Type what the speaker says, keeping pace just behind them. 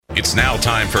It's now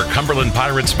time for Cumberland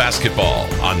Pirates basketball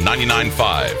on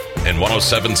 99.5 and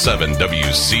 107.7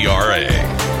 WCRA.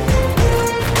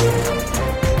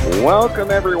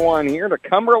 Welcome, everyone, here to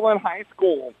Cumberland High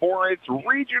School for its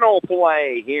regional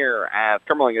play here as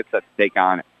Cumberland gets set to take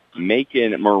on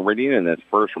Macon Meridian in this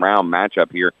first round matchup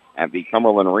here at the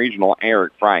Cumberland Regional.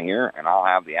 Eric Fry here, and I'll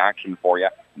have the action for you.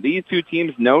 These two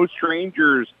teams, no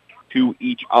strangers to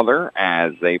each other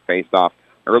as they faced off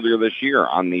earlier this year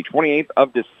on the 28th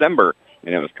of December,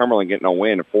 and it was Cumberland getting a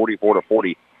win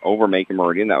 44-40 over Macon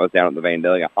Meridian. That was down at the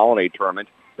Vandalia Holiday Tournament.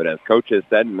 But as Coach has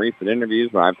said in recent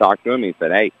interviews, when I've talked to him, he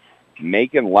said, hey,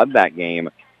 Macon led that game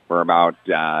for about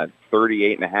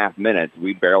 38 and a half minutes.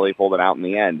 We barely pulled it out in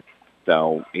the end.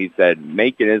 So he said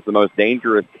Macon is the most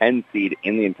dangerous 10 seed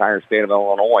in the entire state of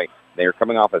Illinois. They are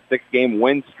coming off a 6-game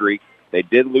win streak. They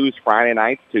did lose Friday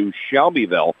night to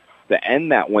Shelbyville to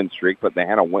end that win streak, but they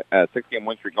had a 6-game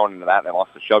win streak going into that, and they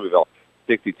lost to Shelbyville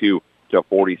 62-46.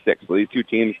 So these two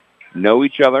teams know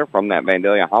each other from that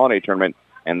Vandalia Holiday Tournament,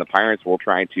 and the Pirates will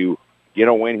try to get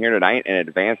a win here tonight and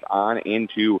advance on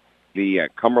into the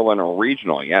Cumberland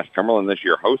Regional. Yes, Cumberland this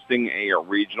year hosting a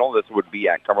regional. This would be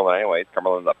at Cumberland anyways.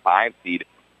 Cumberland's a 5 seed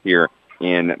here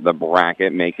in the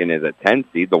bracket. Macon is a 10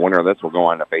 seed. The winner of this will go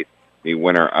on to face the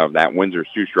winner of that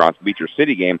Windsor-Sioux Beecher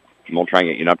City game. And we'll try and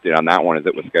get you an update on that one as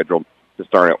it was scheduled to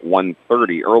start at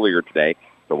 1:30 earlier today.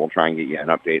 So we'll try and get you an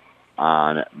update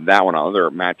on that one.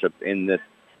 Other matchups in this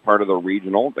part of the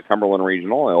regional, the Cumberland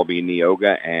Regional, it'll be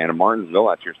Neoga and Martinsville.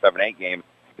 That's your 7-8 game.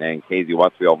 And KZ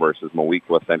Westfield versus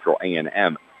Moweaqua Central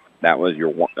A&M. That was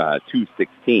your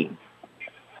 2-16.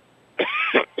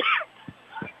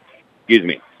 Excuse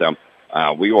me. So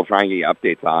we will try and get you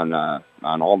updates on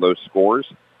all those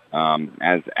scores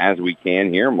as we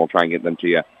can here, and we'll try and get them to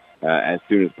you as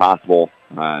soon as possible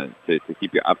to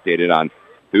keep you updated on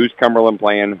who's Cumberland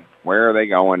playing, where are they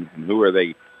going, and who are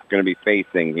they going to be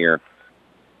facing here.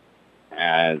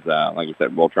 As like I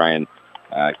said, we'll try and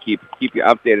keep you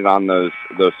updated on those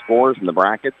scores and the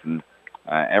brackets and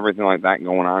everything like that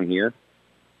going on here,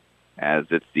 as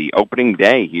it's the opening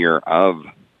day here of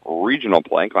regional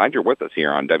play. Glad you're with us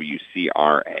here on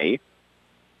WCRA,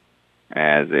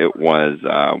 as it was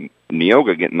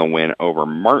Neoga getting the win over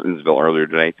Martinsville earlier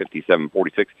today,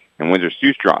 57-46, and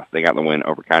Windsor-Sioux, they got the win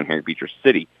over County Beecher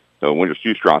City. So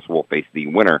Windsor-Sioux will face the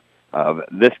winner of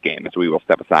this game. So we will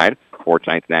step aside for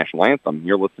tonight's national anthem.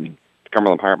 You're listening to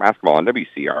Cumberland Pirate Basketball on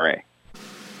WCRA.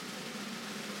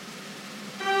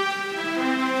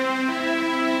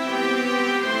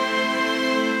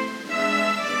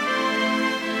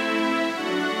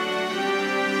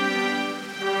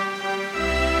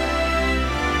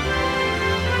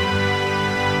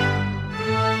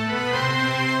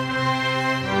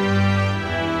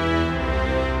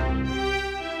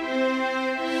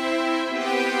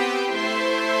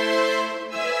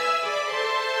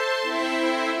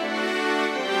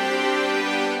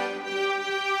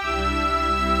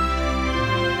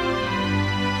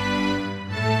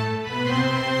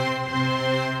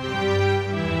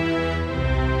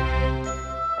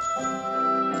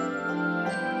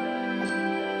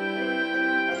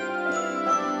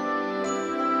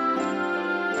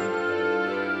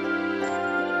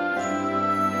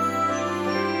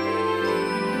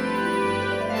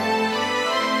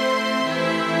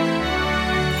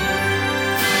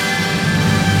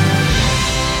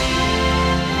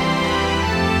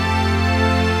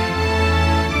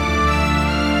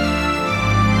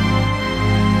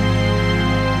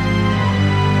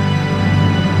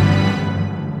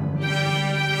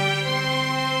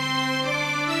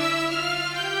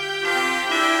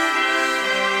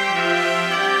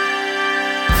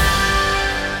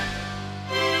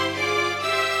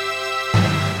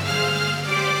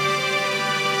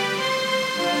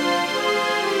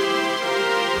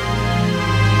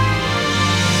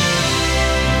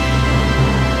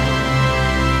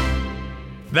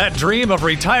 That dream of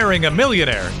retiring a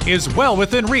millionaire is well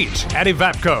within reach at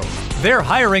Evapco. They're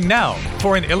hiring now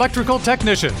for an electrical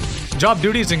technician. Job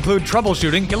duties include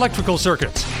troubleshooting electrical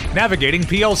circuits, navigating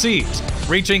PLCs,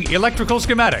 reaching electrical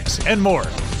schematics, and more.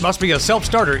 Must be a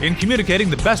self-starter in communicating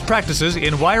the best practices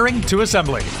in wiring to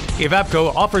assembly.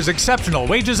 Evapco offers exceptional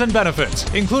wages and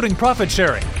benefits, including profit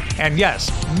sharing. And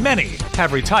yes, many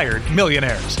have retired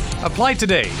millionaires. Apply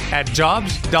today at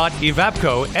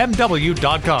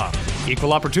jobs.evapcomw.com.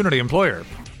 Equal opportunity employer.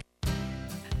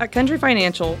 At Country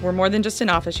Financial, we're more than just an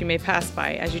office you may pass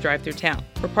by as you drive through town.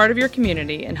 We're part of your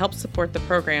community and help support the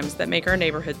programs that make our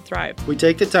neighborhood thrive. We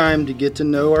take the time to get to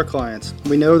know our clients.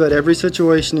 We know that every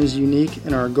situation is unique,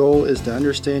 and our goal is to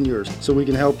understand yours so we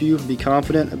can help you be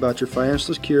confident about your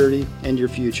financial security and your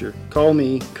future. Call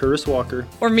me, Curtis Walker.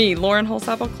 Or me, Lauren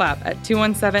Holsapple-Clapp, at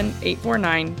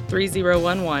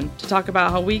 217-849-3011 to talk about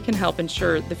how we can help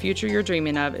ensure the future you're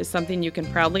dreaming of is something you can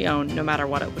proudly own no matter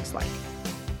what it looks like.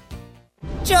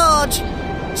 George!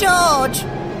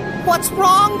 What's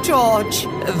wrong, George?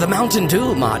 The Mountain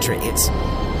Dew, Marjorie. It's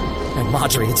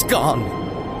gone.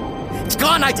 It's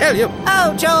gone, I tell you.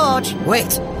 Oh, George.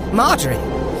 Wait, Marjorie.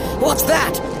 What's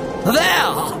that?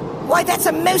 There! Why, that's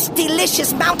a most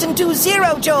delicious Mountain Dew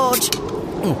Zero, George.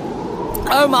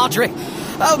 Oh, Marjorie,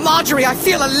 I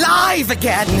feel alive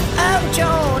again. Oh,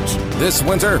 George. This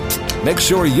winter, make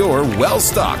sure you're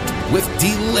well-stocked with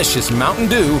delicious Mountain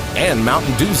Dew and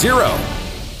Mountain Dew Zero.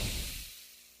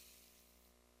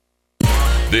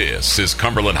 This is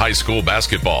Cumberland High School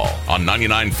basketball on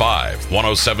 99.5,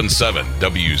 107.7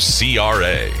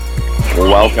 WCRA.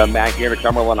 Welcome back here to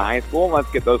Cumberland High School.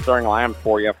 Let's get those starting lineups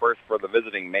for you. First for the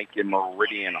visiting Macon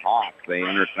Meridian Hawks. They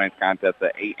enter tonight's contest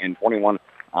at 8-21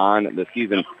 on the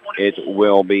season. It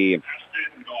will be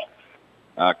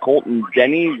Colton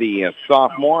Denny, the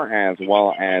sophomore, as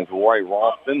well as Roy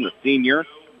Ralston, the senior.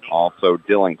 Also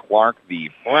Dylan Clark, the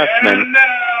freshman.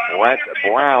 Brett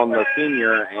Brown, the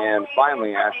senior. And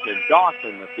finally Ashton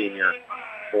Dawson, the senior,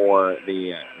 for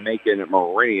the Macon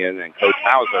Meridian. And Coach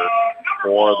Hauser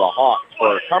for the Hawks.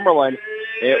 For Cumberland,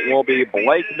 it will be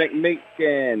Blake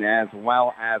McMeekin, as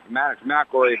well as Maddox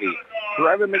McElravy,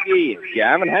 Trevin McGee,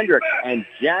 Gavin Hendricks, and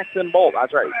Jackson Bolt.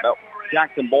 That's right,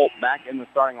 Jackson Bolt back in the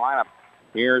starting lineup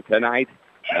here tonight,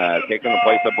 taking the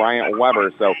place of Bryant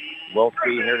Weber. So we'll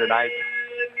see here tonight.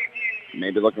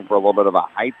 Maybe looking for a little bit of a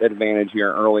height advantage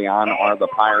here early on are the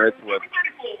Pirates with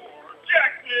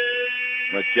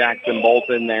Jackson Bolt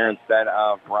in there instead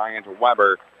of Bryant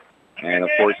Weber. And, of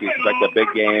course, you expect a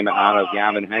big game out of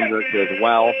Gavin Hendricks as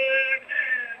well.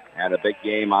 Had a big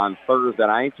game on Thursday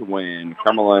night when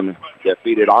Cumberland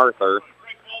defeated Arthur.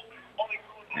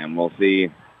 And we'll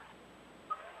see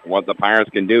what the Pirates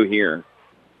can do here.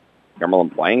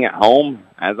 Cumberland playing at home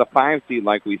as a 5 seed,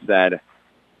 like we said,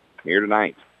 here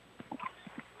tonight.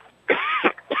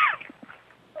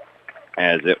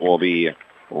 As it will be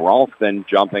Ralston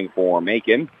jumping for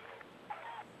Macon.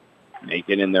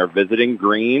 Macon in their visiting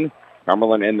green.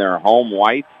 Cumberland in their home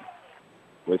white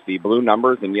with the blue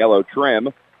numbers and yellow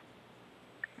trim.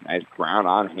 Nice crowd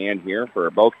on hand here for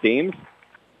both teams.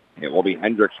 It will be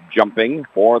Hendricks jumping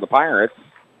for the Pirates.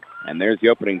 And there's the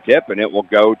opening tip, and it will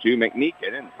go to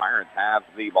McMeekin. And the Pirates have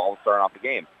the ball to start off the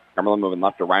game. Cumberland moving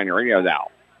left to Ryan Radio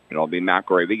now. It'll be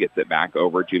McElravy, gets it back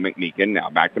over to McMeekin. Now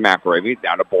back to McElravy,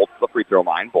 down to Bolt to the free throw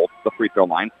line. Bolt to the free throw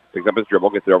line, picks up his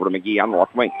dribble, gets it over to McGee on the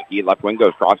left wing. McGee left wing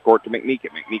goes cross court to McMeekin.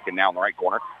 McMeekin now in the right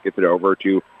corner, gets it over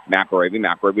to McElravy.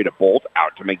 McElravy to Bolt,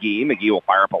 out to McGee. McGee will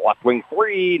fire up a left wing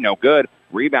three, no good.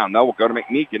 Rebound, though, will go to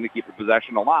McMeekin to keep the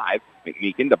possession alive.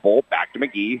 McMeekin to Bolt, back to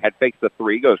McGee. Head fakes the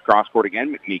three, goes cross-court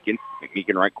again. McMeekin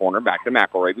right corner, back to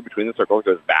McElravy. Between the circles,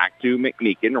 goes back to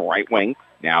McMeekin, right wing.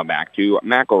 Now back to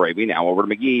McElravy. Now over to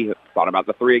McGee. Thought about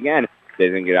the three again.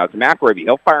 Doesn't get out to McElravy.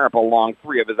 He'll fire up a long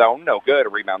three of his own. No good. A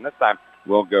rebound this time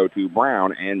will go to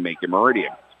Brown and Macon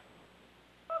Meridian.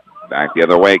 Back the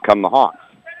other way come the Hawks.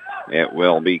 It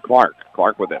will be Clark.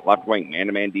 Clark with it. Left wing.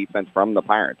 Man-to-man defense from the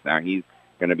Pirates. Now he's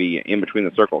going to be in between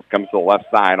the circles. Comes to the left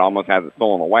side. Almost has it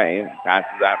stolen away.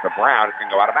 Passes out to Brown. It's going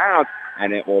to go out of bounds.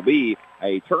 And it will be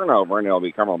a turnover, and it will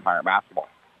be Cumberland Pirate basketball.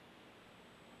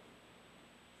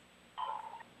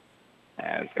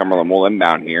 As Cumberland will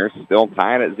inbound here. Still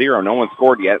tied at 0. No one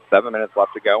scored yet. 7 minutes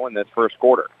left to go in this first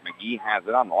quarter. McGee has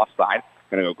it on the left side.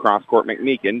 Going to go cross-court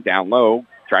McMeekin. Down low.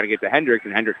 Try to get to Hendricks,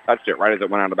 and Hendricks touched it right as it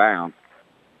went out of bounds.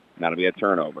 And that'll be a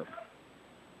turnover.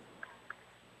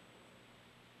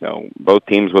 So both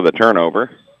teams with a turnover.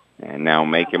 And now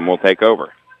Macon will take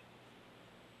over.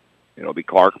 It'll be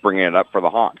Clark bringing it up for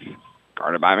the Hawks.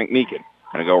 Guarded by McMeekin.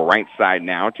 Going to go right side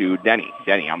now to Denny.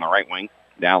 Denny on the right wing.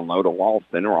 Down low to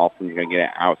Ralston. Ralston's going to get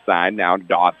it outside now to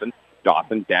Dawson.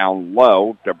 Dawson down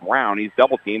low to Brown. He's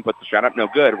double-teamed. Puts the shot up. No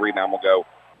good. Rebound will go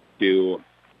to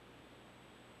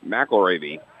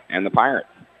McElravy and the Pirates.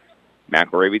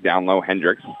 McElravy down low.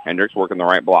 Hendricks. Hendricks working the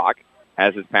right block.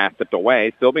 Has his pass tipped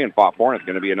away. Still being fought for, and it's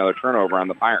going to be another turnover on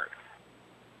the Pirates.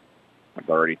 There's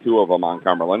already 2 of them on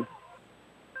Cumberland.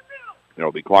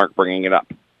 It'll be Clark bringing it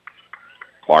up.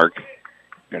 Clark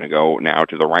going to go now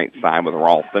to the right side with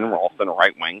Ralston. Ralston,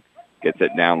 right wing. Gets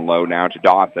it down low now to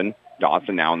Dawson.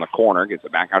 Dawson now in the corner. Gets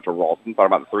it back out to Ralston. Thought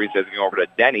about the three. Says going over to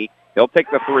Denny. He'll take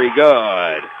the three.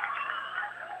 Good.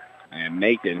 And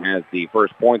Macon has the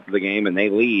first points of the game, and they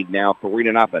lead now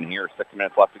 3-0 here. 6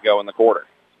 minutes left to go in the quarter.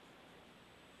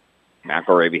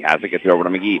 McElravy has it, gets it over to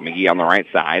McGee. McGee on the right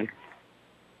side.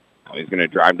 Now he's going to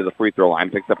drive to the free throw line,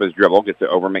 picks up his dribble, gets it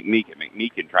over McMeekin.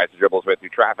 McMeekin tries to dribble his way through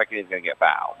traffic, and he's going to get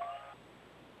fouled.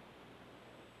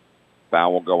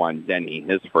 Foul will go on Denny,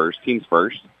 his first, team's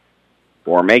first,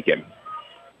 for Macon.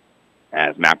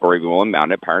 As McElravy will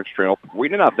inbound it, Pirates trail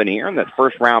 3-0 here in this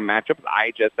first round matchup of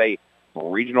the IHSA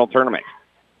regional tournament.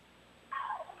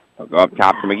 They'll go up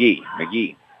top to McGee.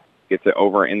 McGee gets it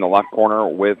over in the left corner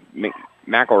with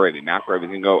McElravy.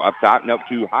 McElravy can go up top. Nope,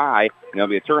 too high. And there'll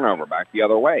be a turnover back the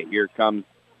other way. Here comes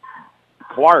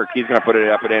Clark. He's going to put it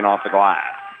up and in off the glass.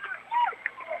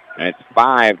 And it's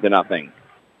 5-0.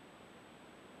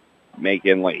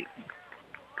 Macon lead.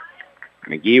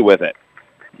 McGee with it.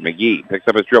 McGee picks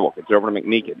up his dribble. Gets it over to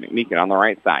McMeekin. McMeekin on the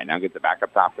right side. Now gets it back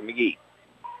up top to McGee.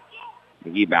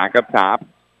 McGee back up top.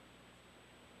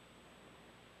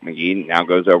 McGee now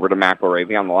goes over to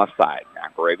McElravy on the left side.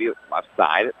 McElravy left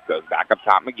side. Goes back up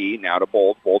top McGee. Now to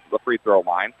Bolt. Bolt to the free throw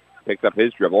line. Picks up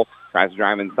his dribble. Tries to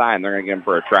drive inside, and they're going to get him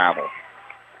for a travel.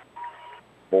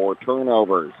 4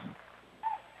 turnovers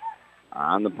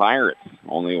on the Pirates.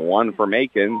 Only 1 for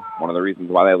Macon. One of the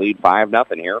reasons why they lead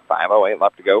 5-0 here. 5:08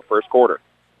 left to go, first quarter.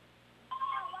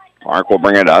 Clark will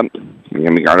bring it up. He's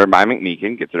going to be guarded by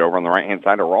McMeekin. Gets it over on the right-hand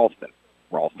side to Ralston.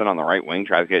 Ralston on the right wing.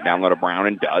 Tries to get it down low to Brown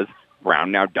and does.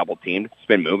 Brown now double-teamed.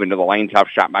 Spin move into the lane. Tough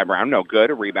shot by Brown. No good.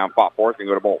 A rebound fought for. It's going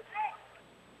to go to Bolt.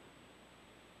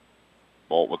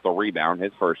 Bolt with the rebound.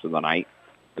 His first of the night.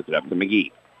 Puts it up to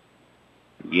McGee.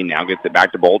 McGee now gets it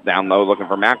back to Bolt. Down low looking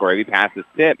for McElravy. Passes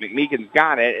tip. McMeekin's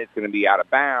got it. It's going to be out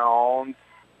of bounds.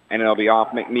 And it'll be off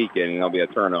McMeekin. And it'll be a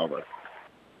turnover.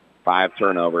 5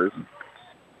 turnovers.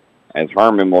 As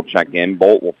Harmon will check in,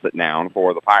 Bolt will sit down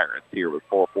for the Pirates here with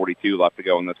 4:42 left to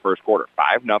go in this first quarter.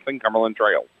 5-0 Cumberland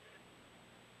trails.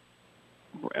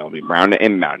 It'll be Brown to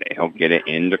inbound it. He'll get it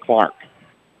into Clark.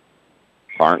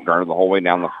 Clark guarded the whole way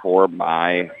down the floor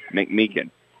by McMeekin.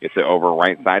 Gets it over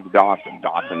right side to Dawson.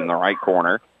 Dawson in the right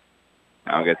corner.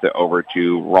 Now gets it over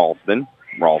to Ralston.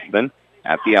 Ralston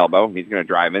at the elbow. He's going to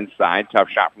drive inside. Tough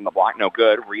shot from the block. No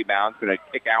good. Rebound's going to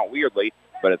kick out weirdly,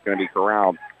 but it's going to be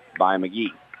corralled by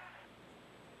McGee.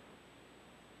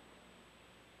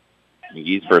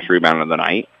 McGee's first rebound of the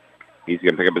night. He's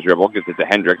going to pick up his dribble, gets it to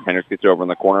Hendricks. Hendricks gets it over in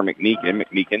the corner. McMeekin.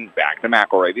 McMeekin back to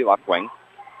McElravy, left wing.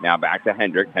 Now back to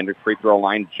Hendricks. Hendricks free throw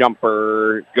line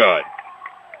jumper. Good.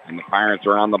 And the Pirates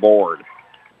are on the board.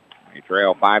 They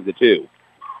trail 5-2.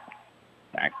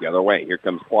 Back the other way. Here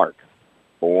comes Clark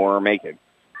for Macon.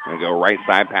 Going to go right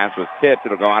side. Pass was tipped.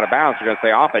 It'll go out of bounds. They're going to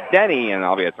say off at Denny, and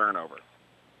that'll be a turnover.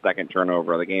 Second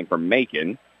turnover of the game for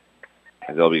Macon.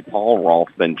 As it'll be Paul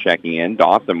Ralston checking in.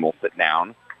 Dawson will sit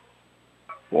down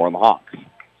for the Hawks.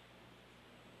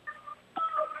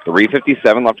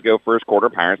 3:57 left to go first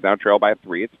quarter. Pirates now trail by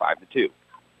 3. It's 5-2.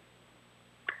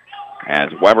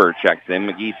 As Weber checks in,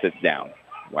 McGee sits down.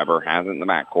 Weber has it in the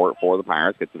backcourt for the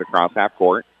Pirates. Gets it across half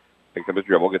court. Picks up his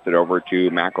dribble. Gets it over to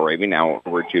McElravy. Now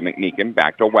over to McMeekin.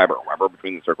 Back to Weber. Weber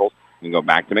between the circles. You can go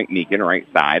back to McMeekin right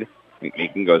side.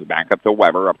 McMeekin goes back up to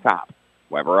Weber up top.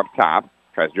 Weber up top.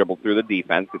 Tries to dribble through the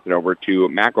defense. Gets it over to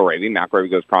McElravy. McElravy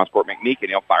goes cross-court. McMeekin.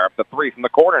 He'll fire up the 3 from the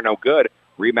corner. No good.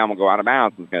 Rebound will go out of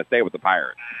bounds. It's going to stay with the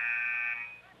Pirates.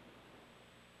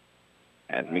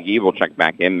 As McGee will check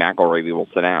back in, McElravy will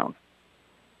sit down.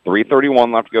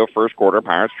 3:31 left to go first quarter.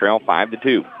 Pirates trail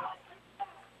 5-2.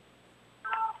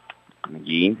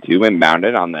 McGee, 2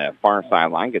 inbounded on the far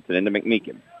sideline. Gets it into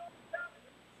McMeekin.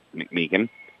 McMeekin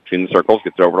between the circles.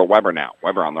 Gets it over to Weber now.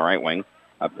 Weber on the right wing.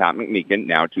 Up top, McMeekin.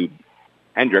 Now to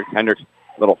Hendricks. Hendricks,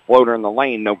 little floater in the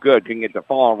lane. No good. Couldn't get the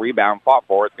fall. Rebound fought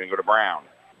for. It's going to go to Brown.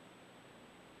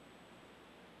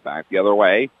 Back the other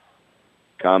way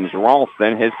comes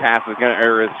Ralston. His pass is going to,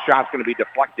 or his shot's going to be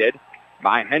deflected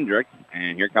by Hendricks.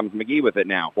 And here comes McGee with it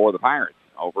now for the Pirates.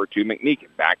 Over to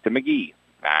McMeekin. Back to McGee.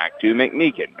 Back to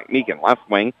McMeekin. McMeekin left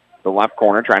wing, the left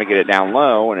corner, trying to get it down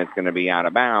low, and it's going to be out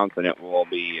of bounds, and it will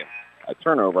be a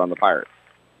turnover on the Pirates.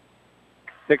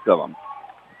 6 of them.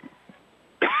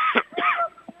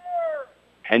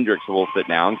 Hendricks will sit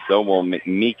down, so will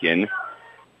McMeekin,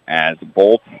 as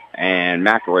Bolt and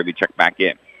McElravy check back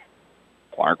in.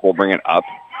 Clark will bring it up.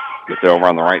 Gets it over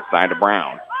on the right side to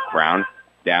Brown. Brown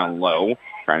down low,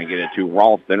 trying to get it to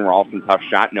Ralston. Ralston, tough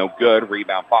shot, no good.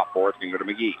 Rebound fought for. It's going to go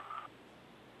to McGee.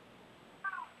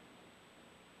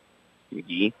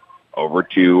 McGee over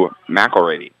to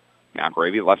McElravy.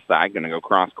 McElravy left side, going to go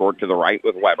cross court to the right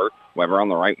with Weber. Weber on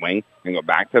the right wing. Going to go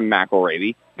back to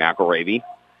McElravy. McElravy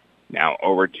now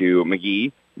over to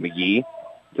McGee. McGee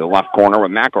To the left corner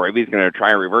with McElravy. He's going to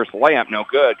try a reverse layup. No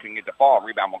good. Couldn't get the ball.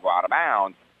 Rebound will go out of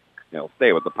bounds. He'll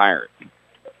stay with the Pirates.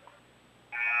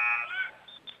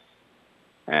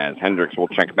 As Hendricks will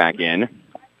check back in.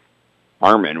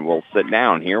 Harmon will sit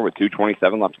down here with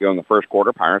 2:27 left to go in the first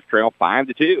quarter. Pirates trail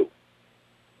 5-2.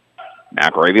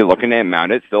 McElravy looking to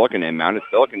inbound it. Still looking to inbound it.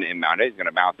 Still looking to inbound it. He's going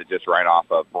to bounce it just right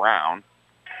off of Brown.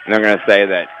 And they're going to say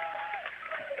that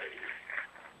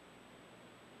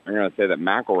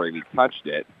McElravy touched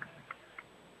it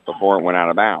before it went out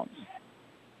of bounds.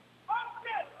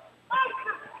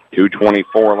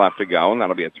 2:24 left to go, and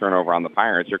that'll be a turnover on the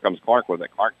Pirates. Here comes Clark with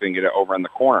it. Clark didn't get it over in the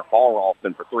corner. Paul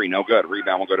Ralston for three. No good.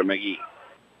 Rebound will go to McGee.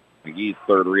 McGee's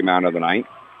third rebound of the night.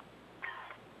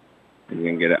 He's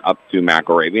going to get it up to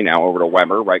McElravy. Now over to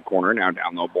Weber, right corner. Now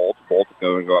down low, Bolt. Bolt's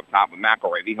going to go up top with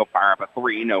McElravy. He'll fire up a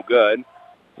three. No good.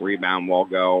 Rebound will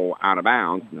go out of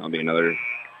bounds. That'll be another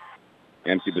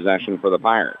empty possession for the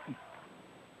Pirates.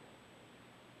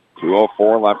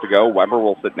 2:04 left to go. Weber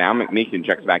will sit down. McMeekin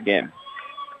checks back in.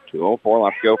 2:04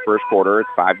 left to go, first quarter. It's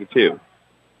 5-2.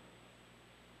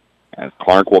 As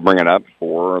Clark will bring it up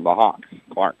for the Hawks.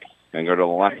 Clark going to go to the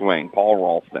left wing. Paul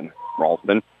Ralston.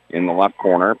 Ralston in the left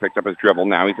corner. Picked up his dribble.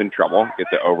 Now he's in trouble.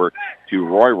 Gets it over to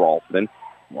Roy Ralston.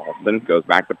 Ralston goes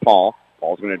back to Paul.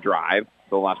 Paul's going to drive to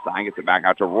the left side. Gets it back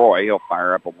out to Roy. He'll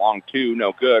fire up a long two.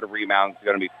 No good. Rebound's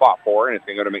going to be fought for, and it's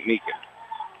going to go to McMeekin.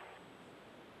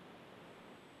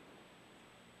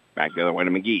 Back the other way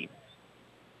to McGee.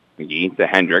 McGee to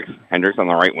Hendricks. Hendricks on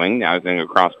the right wing. Now he's going to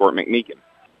go cross court McMeekin.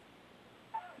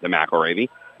 To McElravy.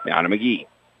 Down to McGee.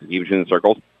 McGee between the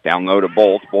circles. Down low to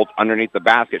Bolt. Bolt's underneath the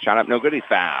basket. Shot up. No good. He's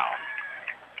fouled.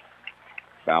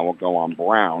 Foul will go on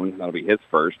Brown. That'll be his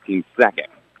first. Team second.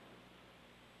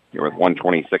 Here with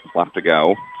 1:26 left to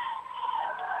go.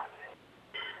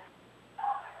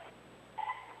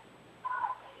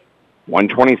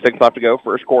 $1:26 left to go,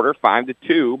 first quarter,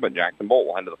 5-2, but Jackson Bolt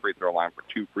will head to the free throw line for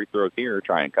two free throws here,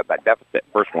 try and cut that deficit.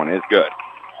 First one is good.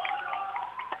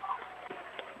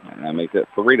 And that makes it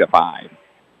 3-5,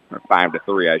 or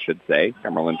 5-3, I should say.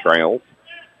 Cumberland trails.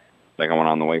 Second one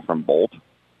on the way from Bolt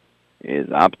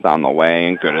is up, it's on the way,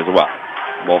 and good as well.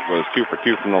 Bolt goes 2 for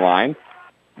 2 from the line,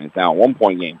 and it's now a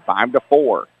 1-point game,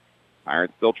 5-4.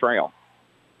 Pirates still trail.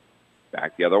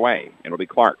 Back the other way, it'll be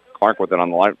Clark. Clark with it on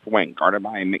the left wing, guarded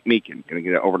by McMeekin. Going to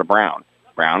get it over to Brown.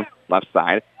 Brown, left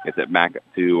side, gets it back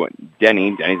to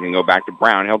Denny. Denny's going to go back to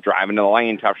Brown. He'll drive into the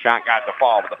lane. Tough shot, got the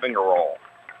fall with a finger roll.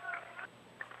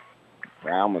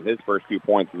 Brown with his first 2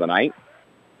 points of the night.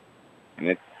 And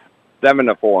it's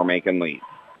 7-4, Macon lead.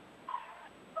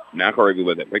 McElravy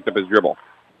with it, picked up his dribble.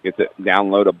 Gets it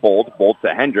down low to Bolt. Bolt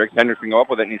to Hendricks. Hendricks can go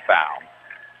up with it, and he's fouled.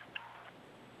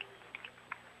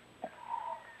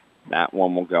 That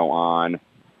one will go on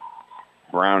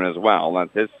Brown as well.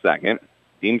 That's his second,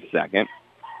 team's second,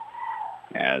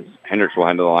 as Hendricks will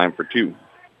head to the line for two.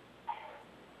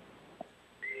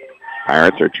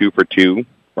 Pirates are 2 for 2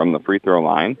 from the free throw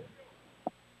line.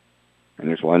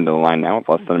 Hendricks will head to the line now with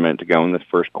less than a minute to go in this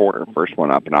first quarter. First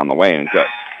one up and on the way, and good.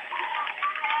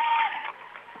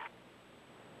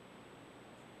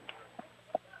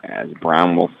 As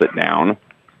Brown will sit down,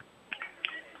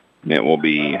 it will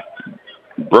be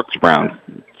Brooks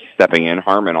Brown stepping in.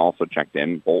 Harmon also checked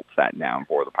in. Bolt sat down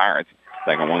for the Pirates.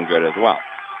 Second one good as well.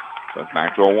 So it's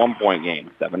back to a 1-point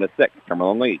game. 7-6.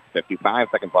 Cumberland leads. 55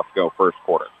 seconds left to go first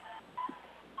quarter.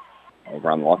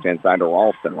 Over on the left-hand side to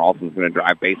Ralston. Ralston's going to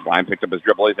drive baseline. Picked up his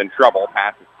dribble. He's in trouble.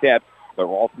 Pass is tipped, but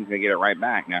Ralston's going to get it right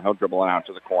back. Now he'll dribble it out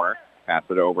to the corner. Pass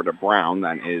it over to Brown.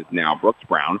 That is now Brooks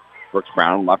Brown. Brooks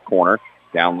Brown, left corner.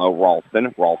 Down low,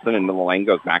 Ralston. Ralston into the lane.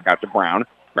 Goes back out to Brown.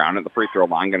 Brown at the free throw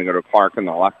line, going to go to Clark in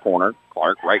the left corner.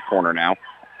 Clark, right corner now.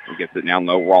 He gets it down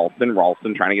low, Ralston.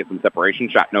 Ralston trying to get some separation.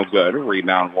 Shot no good.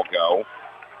 Rebound will go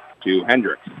to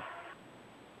Hendricks.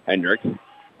 Hendricks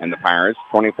and the Pirates,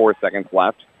 24 seconds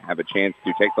left, have a chance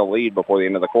to take the lead before the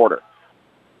end of the quarter.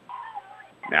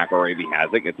 McElravy has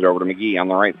it, gets it over to McGee on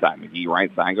the right side. McGee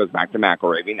right side goes back to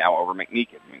McElravy, now over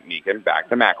McMeekin. McMeekin back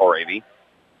to McElravy.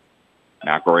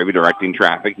 McElravy directing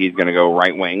traffic. He's going to go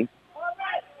right wing.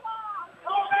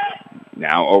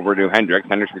 Now over to Hendricks.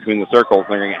 Hendricks between the circles.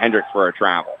 They're going to get Hendricks for a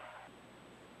travel.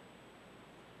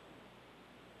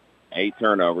 8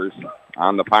 turnovers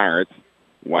on the Pirates.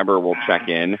 Weber will check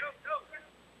in.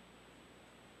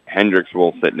 Hendricks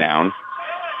will sit down.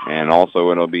 And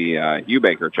also it'll be Hugh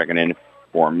Baker checking in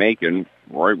for Macon.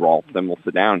 Roy Ralston will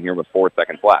sit down here with 4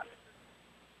 seconds left.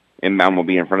 Inbound will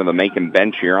be in front of the Macon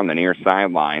bench here on the near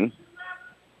sideline.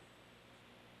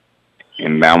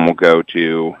 Inbound will go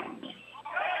to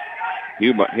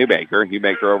Hugh Baker. Hugh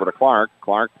Baker over to Clark.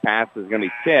 Clark's pass is going to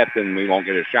be tipped, and we won't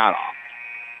get a shot off.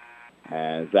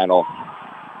 As that'll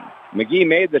McGee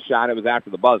made the shot. It was after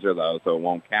the buzzer, though, so it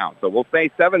won't count. So we'll say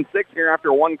 7-6 here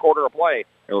after 1 quarter of play.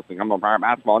 You're listening to Cumberland Pirate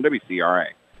Basketball on WCRA.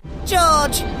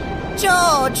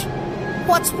 George!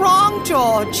 What's wrong,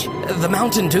 George? The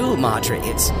Mountain Dew, Marjorie.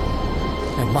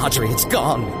 Marjorie, it's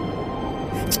gone.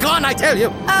 It's gone, I tell you.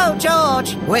 Oh,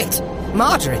 George. Wait,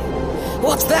 Marjorie.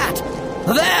 What's that?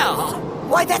 There!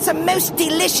 Why, that's a most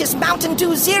delicious Mountain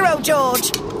Dew Zero,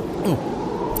 George.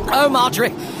 Oh,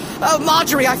 Marjorie. Oh,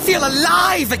 Marjorie, I feel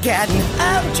alive again.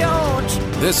 Oh,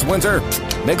 George. This winter,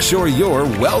 make sure you're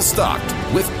well-stocked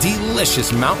with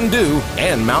delicious Mountain Dew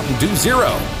and Mountain Dew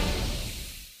Zero.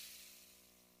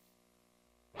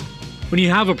 When you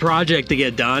have a project to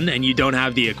get done and you don't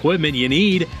have the equipment you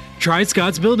need, try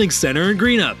Scott's Building Center in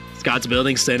Greenup. Scott's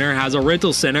Building Center has a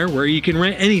rental center where you can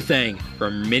rent anything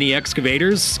from mini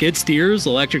excavators, skid steers,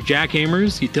 electric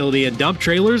jackhammers, utility and dump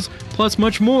trailers, plus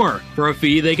much more. For a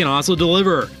fee, they can also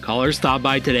deliver. Call or stop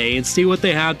by today and see what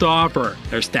they have to offer.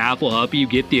 Their staff will help you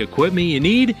get the equipment you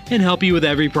need and help you with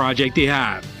every project you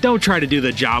have. Don't try to do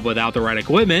the job without the right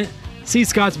equipment. See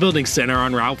Scott's Building Center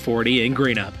on Route 40 in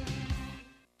Greenup.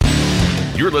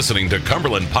 You're listening to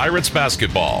Cumberland Pirates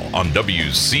Basketball on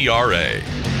WCRA.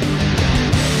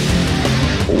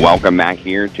 Welcome back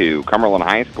here to Cumberland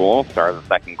High School. Start of the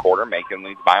second quarter. Macon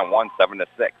leads by 1, 7-6.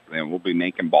 And we'll be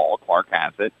making ball. Clark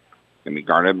has it. Going to be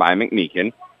guarded by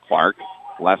McMeekin. Clark,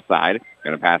 left side.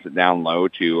 Going to pass it down low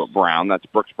to Brown. That's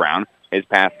Brooks Brown. His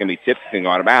pass going to be tipped. Going to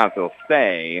go out of bounds. He'll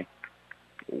stay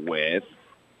with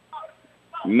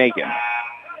Macon.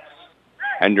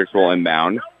 Hendricks will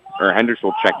inbound. Or Hendricks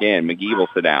will check in. McGee will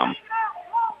sit down.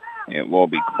 It will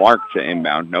be Clark to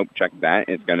inbound. Nope, check that.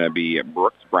 It's going to be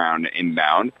Brooks Brown to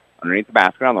inbound underneath the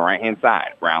basket on the right-hand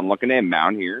side. Brown looking to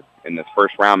inbound here in this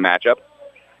first round matchup.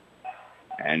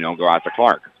 And he'll go out to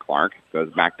Clark. Clark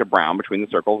goes back to Brown between the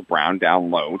circles. Brown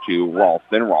down low to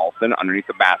Ralston. Ralston underneath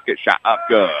the basket. Shot up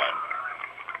good.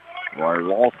 Roy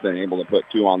Ralston able to put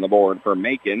 2 on the board for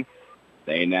Macon.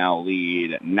 They now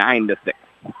lead 9-6.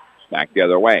 Back the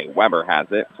other way. Weber has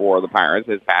it for the Pirates.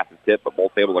 His pass is tipped, but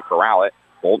Bolt's able to corral it.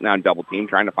 Bolt now double team,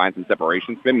 trying to find some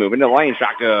separation. Spin moving to the lane.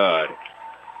 Shot good.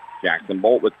 Jackson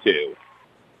Bolt with 2.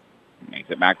 Makes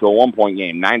it back to a 1-point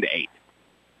game, 9-8.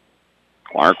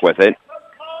 Clark with it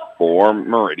for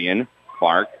Meridian.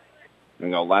 Clark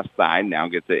going to go left side. Now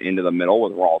gets it into the middle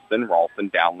with Ralston. Ralston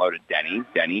down low to Denny.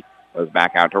 Denny goes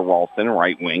back out to Ralston,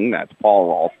 right wing. That's Paul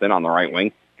Ralston on the right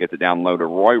wing. Gets it down low to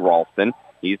Roy Ralston.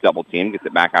 He's double teamed. Gets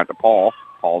it back out to Paul.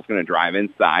 Paul's going to drive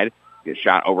inside. Gets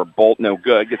shot over Bolt. No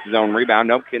good. Gets his own rebound.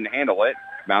 Nope, couldn't handle it.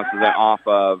 Bounces it off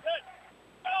of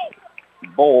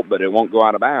Bolt, but it won't go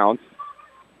out of bounds.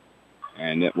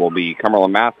 And it will be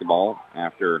Cumberland basketball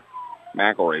after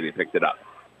McElravy picked it up.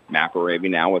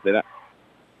 McElravy now with it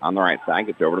on the right side.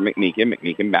 Gets over to McMeekin.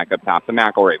 McMeekin back up top to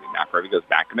McElravy. McElravy goes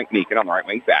back to McMeekin on the right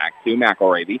wing. Back to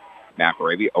McElravy.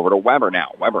 McElravy over to Weber now.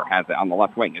 Weber has it on the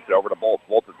left wing. Gets it over to Bolt.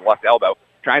 Bolt is the left elbow.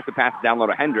 Tries to pass it down low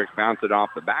to Hendricks. Bounces it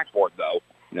off the backboard, though.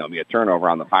 And it'll be a turnover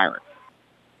on the Pirates.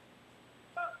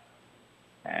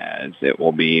 As it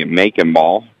will be Macon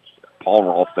ball. Paul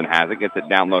Ralston has it. Gets it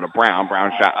down low to Brown.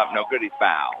 Brown shot up. No good. He's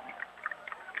fouled.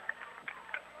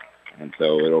 And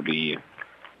so it'll be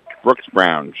Brooks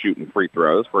Brown shooting free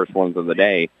throws. First ones of the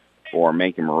day for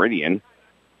Macon Meridian.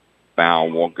 Foul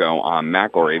will go on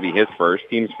McElravy. His first.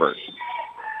 Team's first.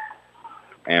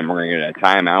 And we're going to get a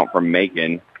timeout from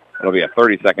Macon. It'll be a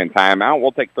 30-second timeout.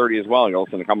 We'll take 30 as well. You'll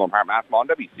listen to Cumberland Pirate Basketball on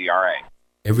WCRA.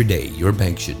 Every day, your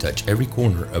bank should touch every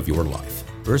corner of your life.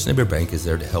 First Neighbor Bank is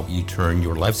there to help you turn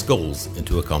your life's goals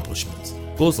into accomplishments.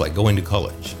 Goals like going to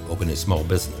college, opening a small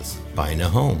business, buying a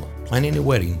home, planning a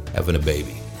wedding, having a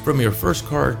baby. From your first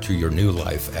car to your new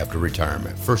life after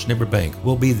retirement, First Neighbor Bank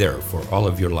will be there for all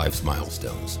of your life's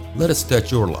milestones. Let us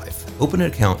touch your life. Open an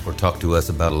account or talk to us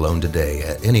about a loan today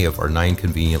at any of our 9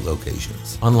 convenient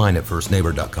locations. Online at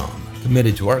firstneighbor.com.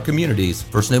 Committed to our communities,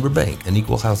 First Neighbor Bank, an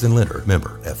equal housing lender,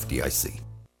 member FDIC.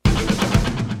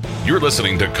 You're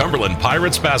listening to Cumberland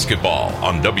Pirates Basketball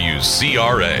on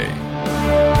WCRA.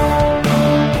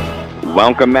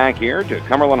 Welcome back here to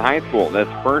Cumberland High School. This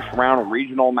first round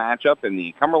regional matchup in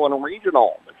the Cumberland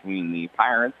Regional between the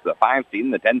Pirates, the 5 seed,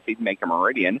 and the 10 seed Macon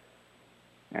Meridian.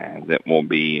 As it will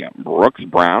be Brooks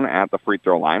Brown at the free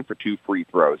throw line for 2 free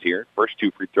throws here. First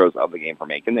 2 free throws of the game for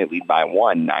Macon. They lead by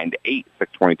 1, 9-8.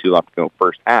 6:22 left to go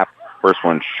first half. First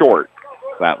one short.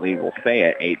 So that lead will stay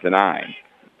at 8-9.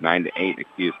 9-8,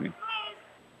 excuse me.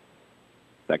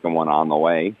 Second one on the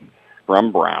way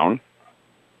from Brown,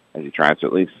 as he tries to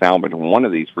at least salvage one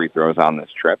of these free throws on this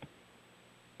trip.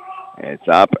 It's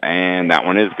up, and that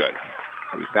one is good.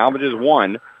 So he salvages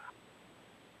one.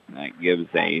 That gives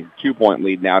a 2-point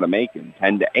lead now to Macon,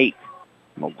 10-8.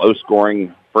 A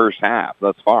low-scoring first half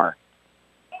thus far.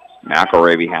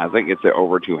 McElravy has it, gets it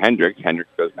over to Hendricks. Hendricks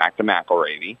goes back to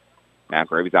McElravy.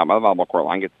 McElravy's out by the volleyball court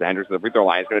line, gets to Hendricks to the free throw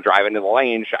line. He's going to drive into the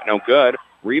lane. Shot no good.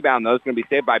 Rebound, though, is going to be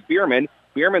saved by Bierman.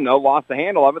 Bierman, though, lost the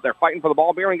handle of it. They're fighting for the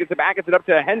ball. Bierman gets it back, gets it up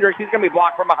to Hendricks. He's going to be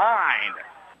blocked from behind.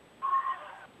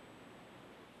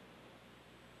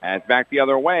 And it's back the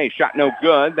other way. Shot no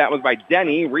good. That was by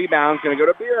Denny. Rebound's going to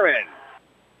go to Bierman.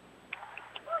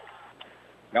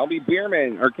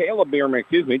 Caleb Bierman,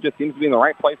 just seems to be in the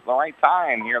right place at the right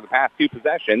time here the past two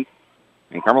possessions.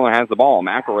 And Cumberland has the ball.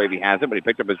 McElravy has it, but he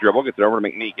picked up his dribble, gets it over to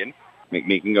McMeekin.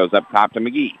 McMeekin goes up top to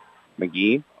McGee.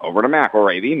 McGee over to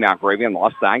McElravy. McElravy on the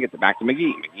left side gets it back to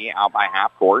McGee. McGee out by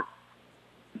half court.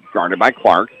 Guarded by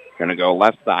Clark. Going to go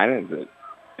left side.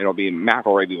 It'll be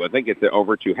McElravy with it. Gets it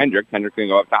over to Hendricks. Hendricks going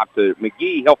to go up top to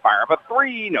McGee. He'll fire up a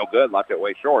three. No good. Left it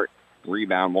way short.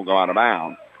 Rebound will go out of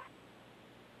bounds.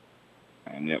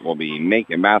 And it will be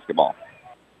Macon basketball.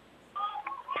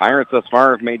 Pirates thus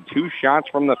far have made 2 shots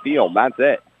from the field. That's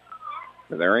it.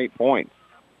 So they're 8 points.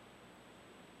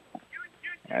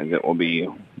 As it will be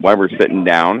Weber sitting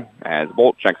down as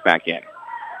Bolt checks back in.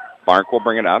 Clark will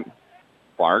bring it up.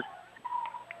 Clark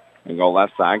will go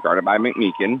left side, guarded by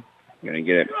McMeekin. Going to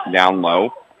get it down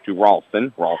low to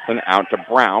Ralston. Ralston out to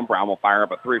Brown. Brown will fire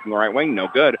up a three from the right wing. No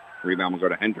good. Rebound will go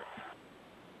to Hendricks.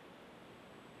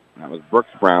 That was Brooks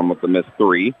Brown with the missed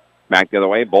three. Back the other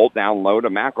way. Bolt down low to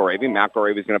McElravy.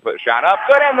 McElravy's going to put a shot up.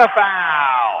 Good, and the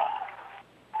foul.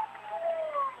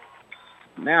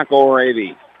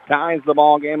 McElravy ties the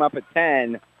ball game up at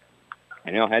 10.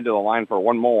 And he'll head to the line for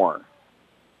one more.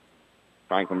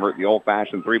 Try and convert the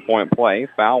old-fashioned three-point play.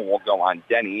 Foul will go on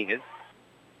Denny.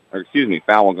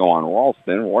 Foul will go on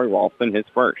Ralston. Roy Ralston, his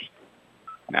first.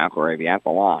 McElravy at the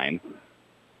line.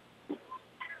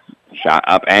 Shot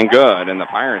up and good, and the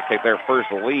Pirates take their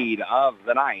first lead of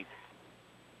the night.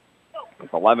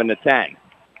 It's 11-10.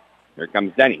 Here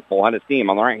comes Denny, full head of steam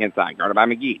on the right-hand side, guarded by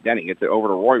McGee. Denny gets it over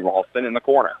to Roy Ralston in the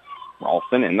corner.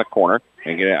 Ralston in the corner,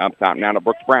 and get it up top now to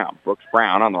Brooks Brown. Brooks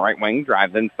Brown on the right wing,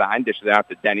 drives inside, dishes it out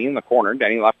to Denny in the corner.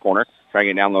 Denny left corner, trying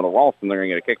to get down low to Ralston. They're going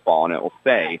to get a kickball, and it will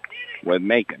stay with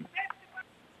Macon.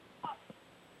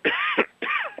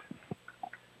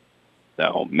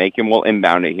 So Macon will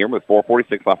inbound it here with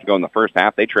 4:46 left to go in the first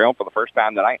half. They trail for the first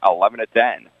time tonight,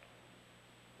 11-10.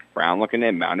 Brown looking to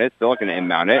inbound it, still looking to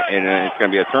inbound it, and it's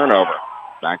going to be a turnover.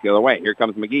 Back the other way. Here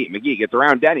comes McGee. McGee gets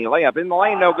around Denny. Layup in the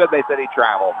lane. No good. They said he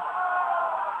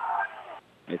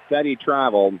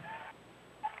traveled.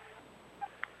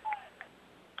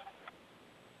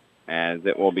 As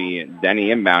it will be Denny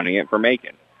inbounding it for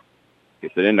Macon.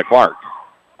 Gets it into Clark.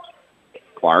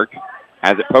 Clark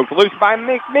has it poked loose by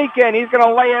McMeekin. He's going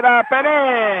to lay it up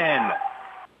and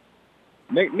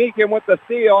in. McMeekin with the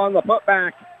steal on the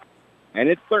putback. And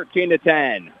it's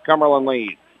 13-10. Cumberland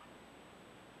leads.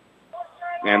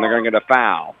 And they're going to get a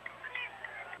foul.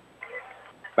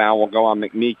 Foul will go on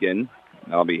McMeekin.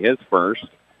 That'll be his first.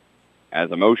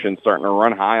 As emotion's starting to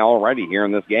run high already here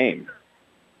in this game.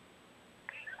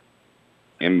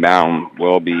 Inbound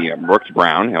will be Brooks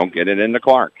Brown. He'll get it into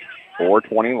Clark.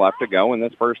 4:20 left to go in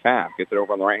this first half. Gets it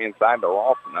over on the right-hand side to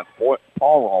Ralston. That's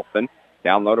Paul Ralston.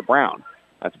 Down low to Brown.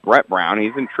 That's Brett Brown.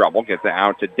 He's in trouble. Gets it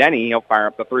out to Denny. He'll fire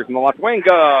up the three from the left wing.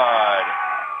 Good.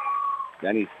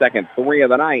 Denny's second three of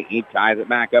the night. He ties it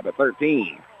back up at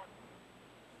 13.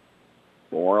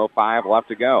 4:05 left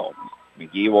to go.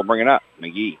 McGee will bring it up.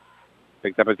 McGee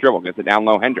picks up his dribble. Gets it down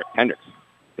low. Hendricks.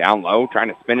 Down low. Trying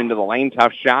to spin into the lane.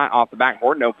 Tough shot off the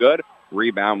backboard. No good.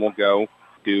 Rebound will go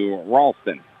to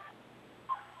Ralston.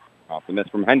 Off the miss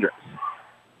from Hendricks.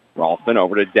 Ralston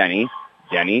over to Denny.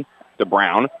 Denny to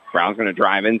Brown. Brown's going to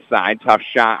drive inside. Tough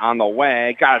shot on the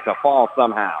way. Got it to fall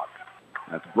somehow.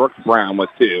 That's Brooks Brown with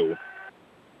two.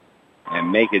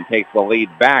 And Macon takes the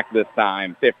lead back this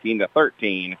time,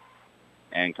 15-13.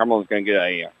 And Cumberland's going to get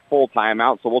a full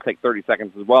timeout, so we'll take 30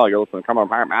 seconds as well. You're listening to Cumberland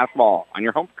Pirate Basketball on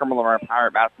your home for Cumberland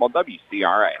Pirate Basketball,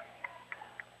 WCRA.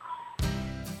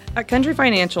 At Country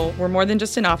Financial, we're more than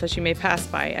just an office you may pass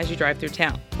by as you drive through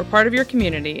town. We're part of your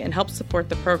community and help support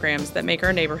the programs that make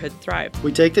our neighborhood thrive.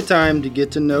 We take the time to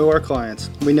get to know our clients.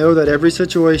 We know that every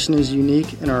situation is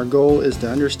unique, and our goal is to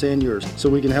understand yours so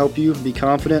we can help you be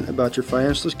confident about your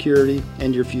financial security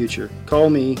and your future. Call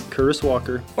me, Curtis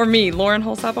Walker. Or me, Lauren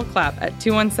Holsapple-Clapp, at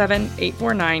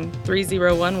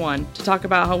 217-849-3011 to talk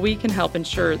about how we can help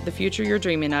ensure the future you're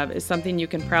dreaming of is something you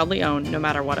can proudly own no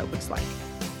matter what it looks like.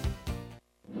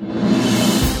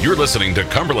 You're listening to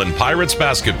Cumberland Pirates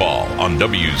Basketball on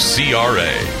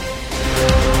WCRA.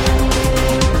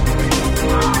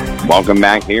 Welcome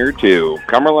back here to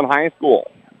Cumberland High School.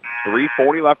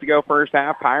 3:40 left to go first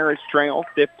half. Pirates trail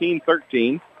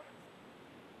 15-13.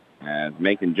 As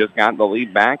Macon just got the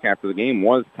lead back after the game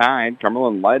was tied.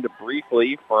 Cumberland led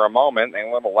briefly for a moment. They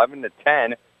led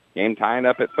 11-10. Game tied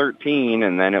up at 13,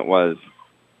 and then it was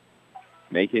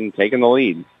Macon taking the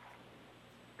lead.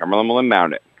 Cumberland will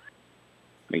inbound it.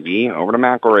 McGee over to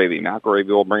McElravy. McElravy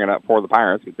will bring it up for the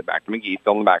Pirates. Gets it back to McGee.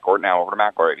 Still in the backcourt. Now over to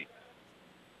McElravy.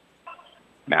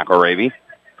 McElravy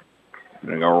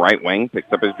going to go right wing.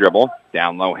 Picks up his dribble.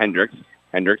 Down low, Hendricks.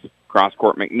 Hendricks cross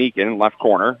court, McMeekin, left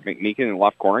corner. McMeekin in the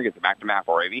left corner. Gets it back to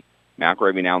McElravy.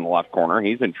 McElravy now in the left corner.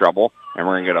 He's in trouble. And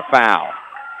we're going to get a foul.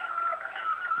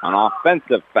 An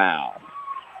offensive foul.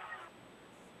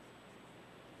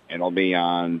 It'll be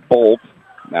on Bolt.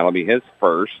 That'll be his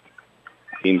first.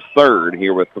 Team's third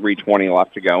here with 3:20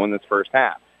 left to go in this first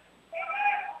half.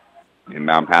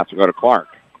 Inbound pass will go to Clark.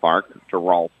 Clark to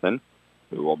Ralston,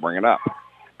 who will bring it up.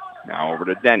 Now over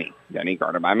to Denny. Denny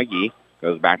guarded by McGee.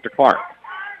 Goes back to Clark.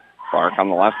 Clark on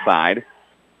the left side.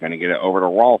 Going to get it over to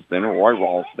Ralston. Roy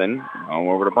Ralston.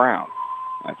 Over to Brown.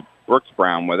 That's Brooks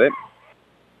Brown with it.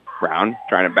 Brown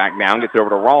trying to back down. Gets over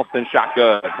to Ralston. Shot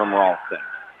good from Ralston.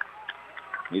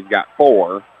 He's got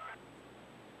 4.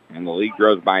 And the lead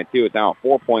grows by 2. It's now a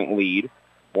 4-point lead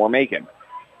for Macon.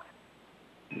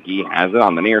 McGee has it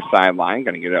on the near sideline.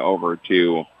 Going to get it over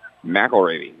to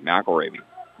McElravy. McElravy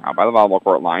out by the volleyball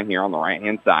court line here on the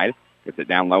right-hand side. Gets it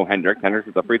down low, Hendricks. Hendricks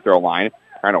at the free throw line.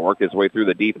 Trying to work his way through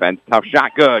the defense. Tough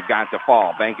shot. Good. Got it to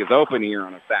fall. Bank is open here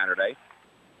on a Saturday.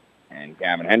 And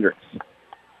Gavin Hendricks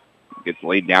gets the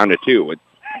lead down to 2. It's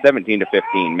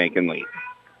 17-15, Macon lead.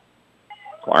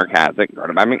 Clark has it.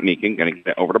 Guarded by McMeekin. Going to get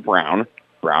it over to Brown.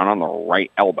 Brown on the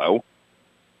right elbow.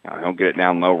 Now he'll get it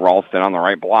down low. Ralston on the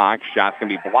right block. Shot's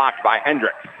going to be blocked by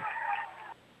Hendricks.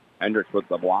 Hendricks with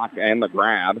the block and the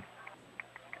grab.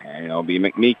 And it'll be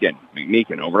McMeekin.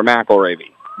 McMeekin over to McElravy.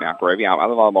 McElravy out by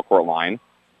the volleyball court line.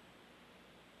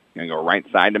 Going to go right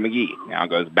side to McGee. Now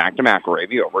goes back to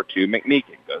McElravy over to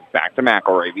McMeekin. Goes back to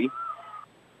McElravy.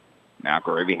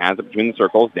 McElravy has it between the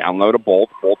circles. Down low to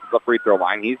Bolt. Bolt at the free throw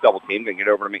line. He's double teamed. Going to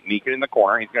get over to McMeekin in the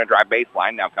corner. He's going to drive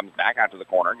baseline. Now comes back out to the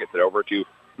corner. Gets it over to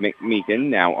McMeekin.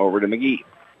 Now over to McGee.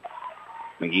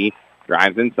 McGee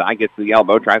drives inside. Gets to the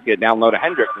elbow. Tries to get down low to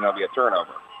Hendricks. And there'll be a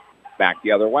turnover. Back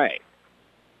the other way.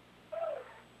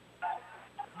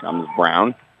 Comes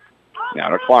Brown. Now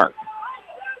to Clark.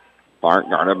 Clark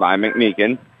guarded by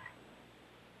McMeekin.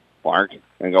 Clark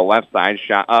going to go left side.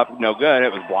 Shot up. No good.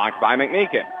 It was blocked by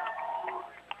McMeekin.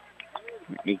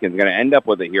 McMeekin's going to end up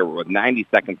with it here with 90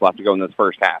 seconds left to go in this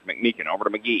first half. McMeekin over to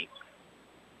McGee.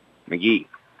 McGee,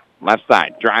 left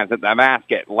side, drives at the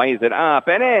basket, lays it up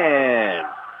and in.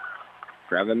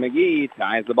 Trevin McGee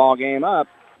ties the ball game up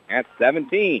at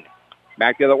 17.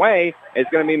 Back the other way, it's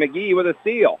going to be McGee with a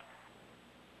steal.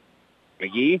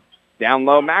 McGee, down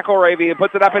low, McElravy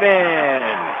puts it up and in.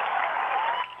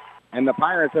 And the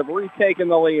Pirates have retaken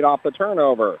the lead off the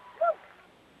turnover.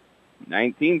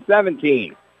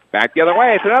 19-17. Back the other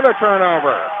way. It's another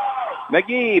turnover.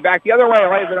 McGee back the other way.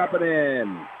 Lays it up and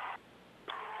in.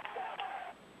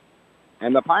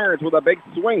 And the Pirates with a big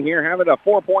swing here have it a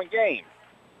 4-point game.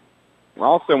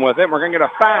 Ralston with it. We're going to get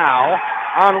a foul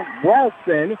on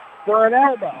Ralston for an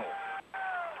elbow.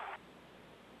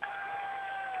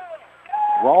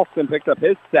 Ralston picked up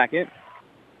his second.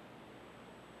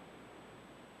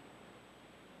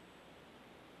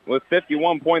 With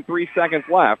 51.3 seconds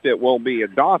left, it will be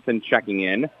Dawson checking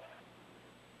in.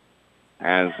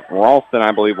 As Ralston,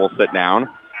 I believe, will sit down.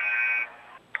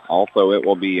 Also, it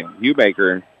will be Hugh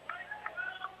Baker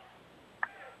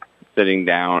sitting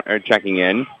down, or checking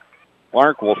in.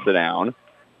 Clark will sit down.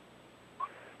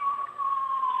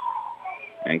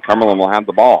 And Cumberland will have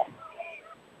the ball.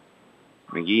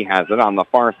 McGee has it on the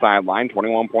far sideline,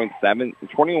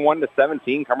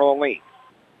 21-17, Cumberland leads.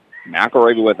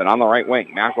 McElravy with it on the right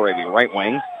wing. McElravy, right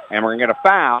wing. And we're going to get a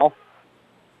foul.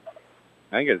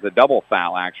 I think it's a double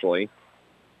foul, actually.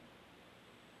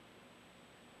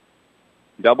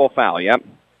 Double foul, yep.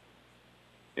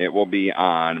 It will be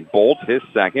on Bolt, his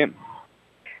second,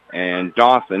 and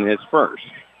Dawson, his first.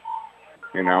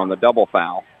 Here now on the double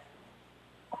foul.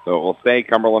 So it will stay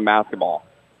Cumberland basketball.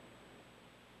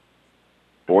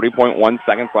 40.1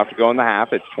 seconds left to go in the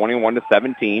half. It's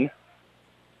 21-17.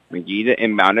 McGee to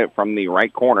inbound it from the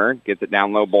right corner. Gets it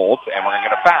down low, Bolt, and we're going to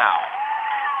get a foul.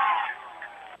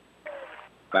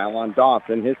 Foul on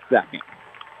Dawson, his second.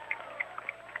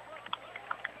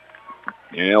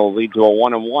 And it'll lead to a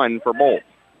 1-and-1 for Bolt.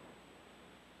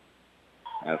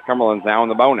 As Cumberland's now in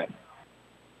the bonus.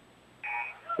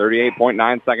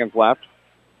 38.9 seconds left.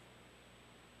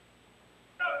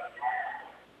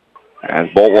 As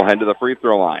Bolt will head to the free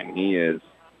throw line. He is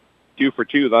 2 for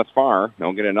 2 thus far.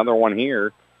 They'll get another one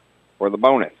here for the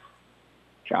bonus.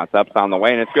 Shots up's on the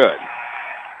way, and it's good.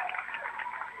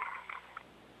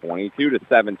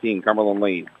 22-17, Cumberland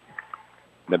leads.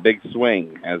 The big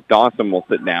swing as Dawson will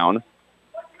sit down.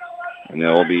 And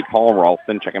it'll be Paul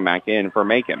Ralston checking back in for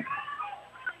Macon.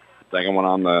 Second one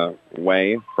on the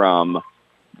way from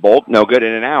Bolt. No good,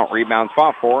 in and out. Rebound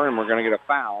fought for, and we're going to get a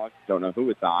foul. I don't know who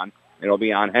it's on. It'll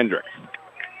be on Hendricks.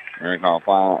 We're going to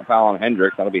call a foul on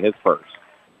Hendricks. That'll be his first.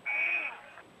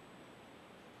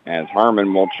 As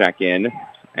Harmon will check in,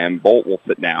 and Bolt will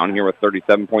sit down here with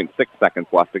 37.6 seconds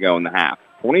left to go in the half.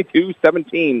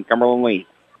 22-17, Cumberland leads.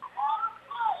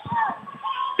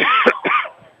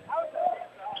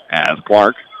 As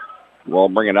Clark will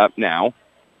bring it up now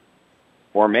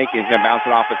for Macon. He's going to bounce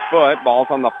it off his foot. Ball's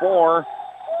on the floor.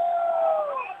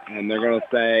 And they're going to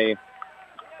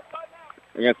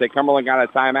say Cumberland got a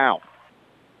timeout.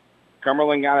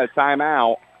 Cumberland got a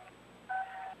timeout.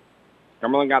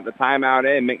 Cumberland got the timeout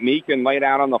in. McMeekin laid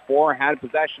out on the floor, had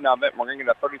possession of it. We're going to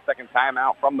get a 30-second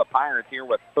timeout from the Pirates here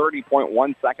with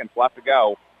 30.1 seconds left to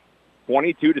go.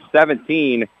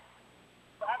 22-17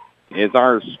 is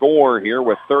our score here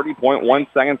with 30.1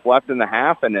 seconds left in the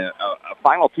half, and a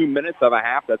final 2 minutes of a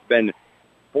half that's been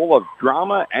full of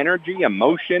drama, energy,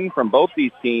 emotion from both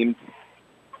these teams,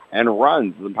 and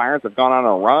runs. The Pirates have gone on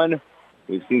a run.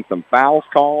 We've seen some fouls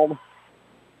called.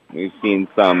 We've seen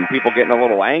some people getting a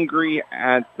little angry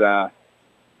at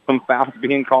some fouls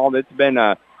being called. It's been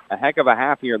a heck of a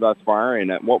half here thus far,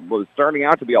 and what was starting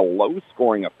out to be a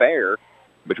low-scoring affair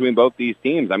between both these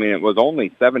teams. I mean, it was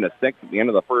only 7-6 at the end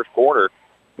of the first quarter.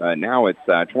 Now it's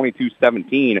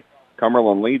 22-17.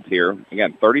 Cumberland leads here.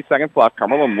 Again, 30 seconds left.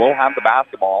 Cumberland will have the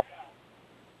basketball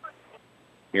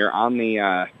here on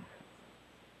the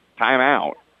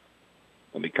timeout.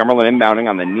 It'll be Cumberland inbounding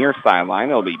on the near sideline.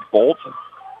 It'll be Bolt,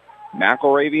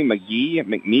 McElravy, McGee,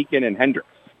 McMeekin, and Hendricks.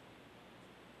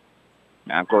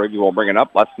 McElravy will bring it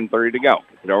up. Less than 30 to go.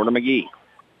 Gets it over to McGee.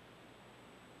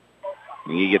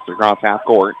 McGee gets across half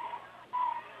court.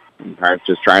 And Pirates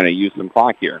just trying to use some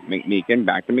clock here. McMeekin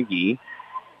back to McGee.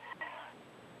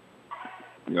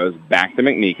 Goes back to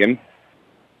McMeekin.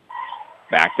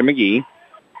 Back to McGee.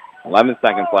 11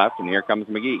 seconds left, and here comes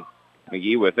McGee.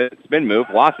 McGee with it. Spin move.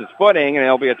 Lost his footing, and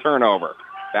it'll be a turnover.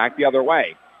 Back the other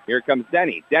way. Here comes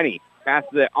Denny. Denny passes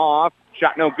it off.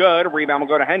 Shot no good. Rebound will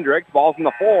go to Hendricks. Ball's on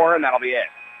the floor, and that'll be it.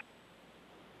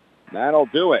 That'll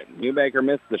do it. Newbaker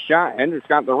missed the shot. Hendricks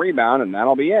got the rebound, and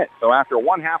that'll be it. So after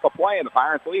one half of play, the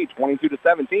Pirates lead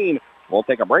 22-17. We'll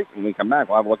take a break. When we come back,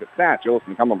 we'll have a look at stats. You'll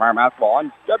listen to Cumberland Pirate Basketball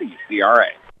on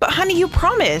WCRA. But honey, you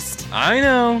promised. I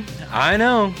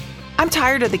know. I'm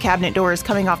tired of the cabinet doors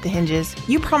coming off the hinges.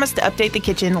 You promised to update the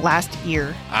kitchen last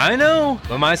year. I know,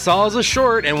 but my saws are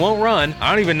short and won't run. I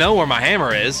don't even know where my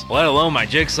hammer is, let alone my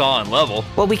jigsaw and level.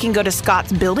 Well, we can go to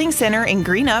Scott's Building Center in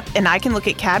Greenup, and I can look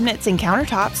at cabinets and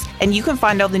countertops, and you can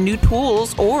find all the new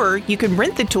tools, or you can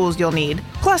rent the tools you'll need.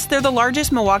 Plus, they're the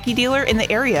largest Milwaukee dealer in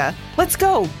the area. Let's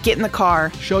go. Get in the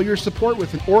car. Show your support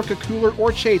with an Orca cooler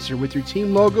or chaser with your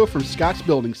team logo from Scott's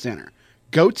Building Center.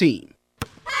 Go team.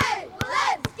 Hey,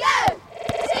 let's go!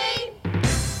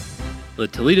 The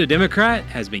Toledo Democrat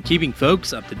has been keeping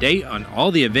folks up to date on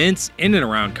all the events in and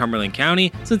around Cumberland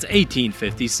County since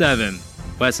 1857.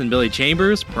 Wes and Billy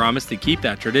Chambers promised to keep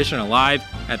that tradition alive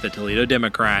at the Toledo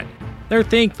Democrat. They're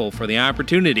thankful for the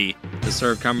opportunity to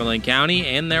serve Cumberland County,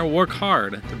 and they'll work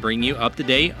hard to bring you up to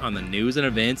date on the news and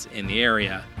events in the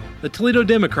area. The Toledo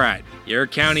Democrat, your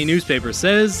county newspaper,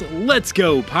 says, "Let's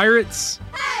go, Pirates!"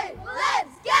 Hey,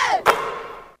 let's go!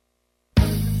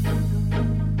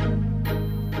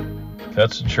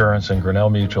 Cuts Insurance and Grinnell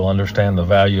Mutual understand the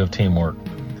value of teamwork.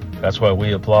 That's why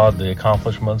we applaud the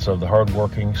accomplishments of the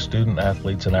hardworking student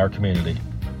athletes in our community.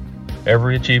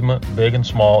 Every achievement, big and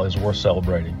small, is worth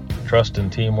celebrating. Trust in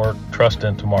teamwork, trust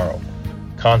in tomorrow.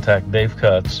 Contact Dave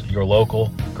Cutts, your local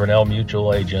Grinnell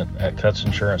Mutual agent at Cutts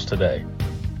Insurance today.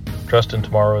 Trust in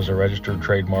Tomorrow is a registered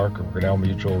trademark of Grinnell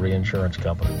Mutual Reinsurance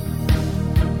Company.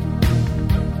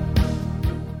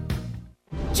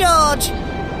 George!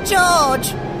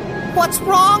 What's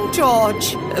wrong,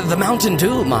 George? The Mountain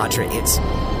Dew, Marjorie.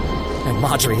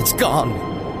 Marjorie, it's gone.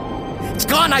 It's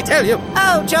gone, I tell you.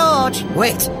 Oh, George.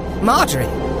 Wait, Marjorie.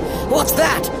 What's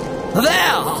that?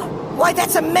 There! Why,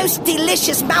 that's a most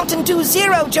delicious Mountain Dew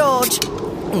Zero, George.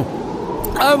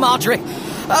 Oh,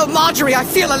 Marjorie, I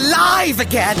feel alive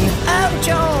again. Oh,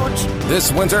 George.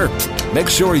 This winter, make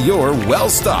sure you're well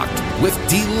stocked with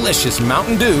delicious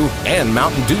Mountain Dew and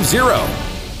Mountain Dew Zero.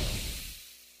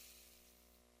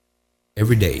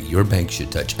 Every day, your bank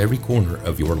should touch every corner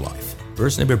of your life.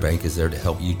 First Neighbor Bank is there to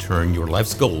help you turn your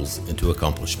life's goals into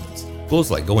accomplishments. Goals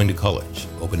like going to college,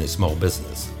 opening a small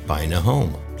business, buying a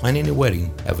home, planning a wedding,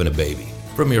 having a baby.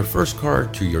 From your first car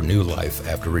to your new life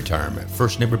after retirement,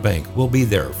 First Neighbor Bank will be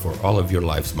there for all of your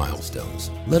life's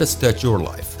milestones. Let us touch your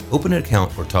life. Open an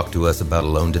account or talk to us about a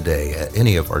loan today at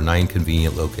any of our 9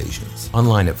 convenient locations.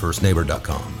 Online at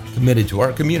firstneighbor.com. Committed to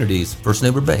our communities, First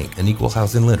Neighbor Bank, an equal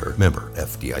housing lender, member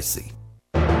FDIC.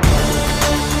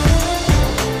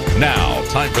 Now,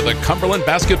 time for the Cumberland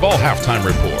Basketball Halftime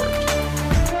Report.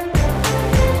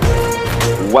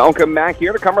 Welcome back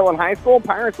here to Cumberland High School.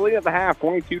 Pirates lead at the half,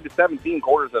 22-17,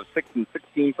 quarters of 6 and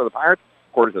 16 for the Pirates,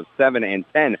 quarters of 7 and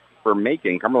 10 for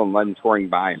Macon. Cumberland led in scoring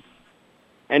by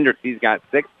Hendricks. He's got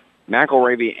 6.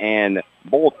 McElravy and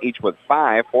Bolt each with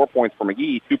 5. 4 points for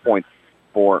McGee, 2 points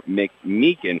for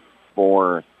Macon.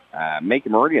 For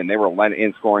Macon Meridian, they were led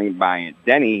in scoring by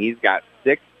Denny. He's got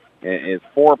 6. It is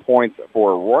 4 points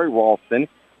for Roy Ralston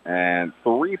and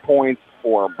 3 points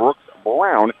for Brooks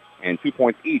Brown, and 2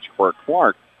 points each for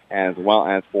Clark as well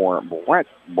as for Brett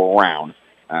Brown.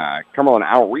 Cumberland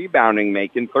out-rebounding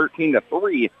Macon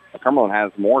 13-3. Cumberland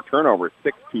has more turnovers,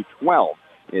 6-12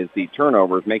 is the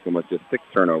turnovers. Macon with just 6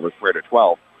 turnovers,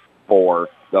 3-12 for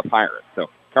the Pirates. So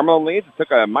Cumberland leads. It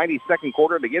took a mighty second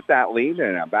quarter to get that lead,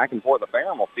 and a back-and-forth affair,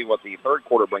 and we'll see what the third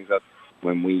quarter brings us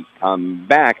when we come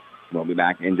back. We'll be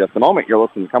back in just a moment. You're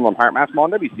listening to Cumberland Pirate Basketball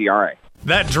on WCRA.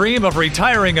 That dream of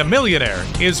retiring a millionaire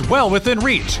is well within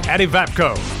reach at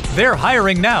Evapco. They're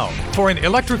hiring now for an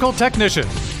electrical technician.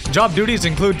 Job duties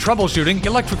include troubleshooting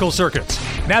electrical circuits,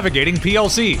 navigating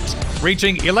PLCs,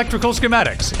 reaching electrical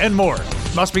schematics, and more.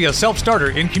 Must be a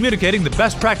self-starter in communicating the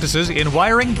best practices in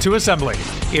wiring to assembly.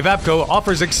 Evapco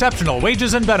offers exceptional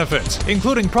wages and benefits,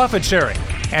 including profit sharing.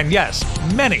 And yes,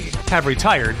 many have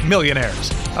retired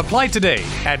millionaires. Apply today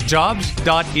at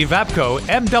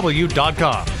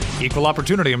jobs.evapcomw.com. Equal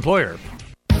opportunity employer.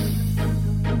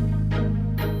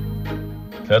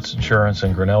 Cuts Insurance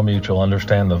and Grinnell Mutual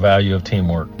understand the value of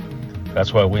teamwork.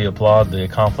 That's why we applaud the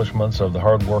accomplishments of the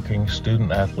hardworking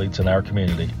student athletes in our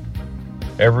community.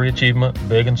 Every achievement,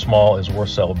 big and small, is worth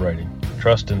celebrating.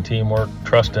 Trust in teamwork,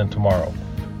 trust in tomorrow.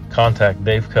 Contact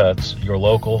Dave Cutts, your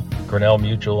local Grinnell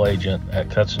Mutual agent at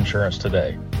Cutts Insurance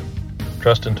today.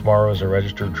 Trust in Tomorrow is a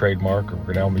registered trademark of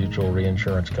Grinnell Mutual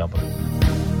Reinsurance Company.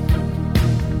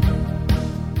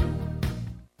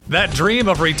 That dream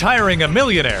of retiring a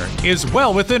millionaire is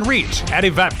well within reach at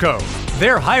Evapco.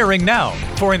 They're hiring now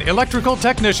for an electrical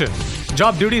technician.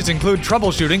 Job duties include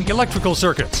troubleshooting electrical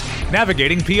circuits,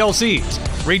 navigating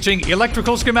PLCs, reaching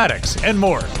electrical schematics, and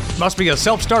more. Must be a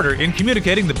self-starter in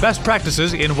communicating the best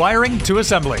practices in wiring to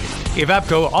assembly.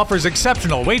 Evapco offers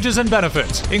exceptional wages and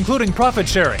benefits, including profit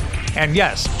sharing. And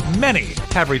yes, many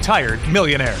have retired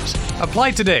millionaires.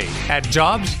 Apply today at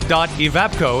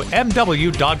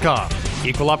jobs.evapcomw.com.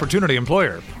 Equal opportunity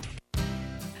employer.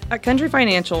 At Country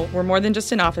Financial, we're more than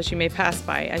just an office you may pass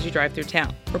by as you drive through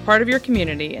town. We're part of your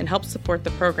community and help support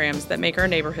the programs that make our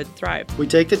neighborhood thrive. We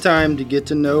take the time to get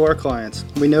to know our clients.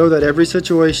 We know that every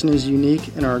situation is unique,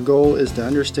 and our goal is to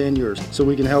understand yours so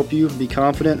we can help you be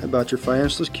confident about your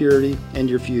financial security and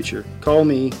your future. Call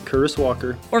me, Curtis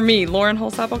Walker. Or me, Lauren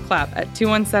Holsapple-Clapp, at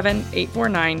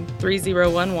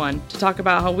 217-849-3011 to talk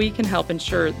about how we can help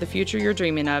ensure the future you're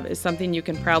dreaming of is something you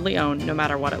can proudly own no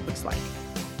matter what it looks like.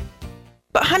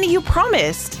 But honey, you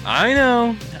promised. I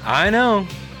know.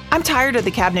 I'm tired of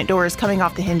the cabinet doors coming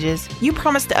off the hinges. You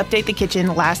promised to update the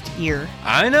kitchen last year.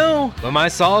 I know, but my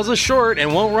saw is a short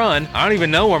and won't run. I don't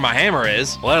even know where my hammer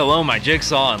is, let alone my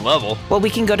jigsaw and level. Well, we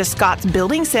can go to Scott's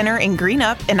Building Center in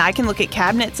Greenup, and I can look at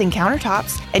cabinets and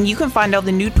countertops, and you can find all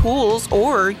the new tools,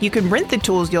 or you can rent the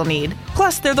tools you'll need.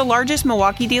 Plus, they're the largest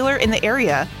Milwaukee dealer in the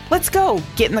area. Let's go.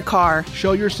 Get in the car.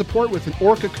 Show your support with an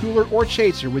Orca cooler or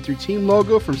chaser with your team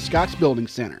logo from Scott's Building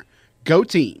Center. Go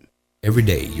team. Every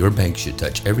day, your bank should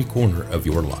touch every corner of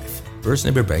your life. First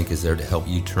Neighbor Bank is there to help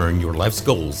you turn your life's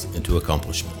goals into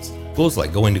accomplishments. Goals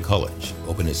like going to college,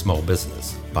 opening a small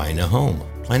business, buying a home,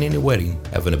 planning a wedding,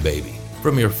 having a baby.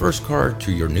 From your first car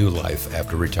to your new life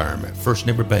after retirement, First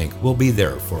Neighbor Bank will be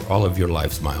there for all of your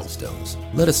life's milestones.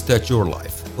 Let us touch your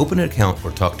life. Open an account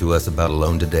or talk to us about a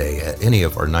loan today at any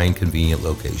of our 9 convenient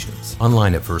locations.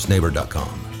 Online at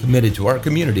firstneighbor.com. Committed to our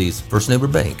communities, First Neighbor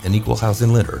Bank, an equal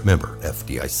housing lender, member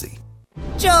FDIC.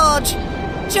 George!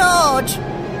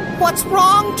 What's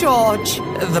wrong, George?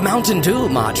 The Mountain Dew,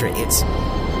 Marjorie.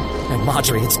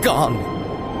 Marjorie, it's gone.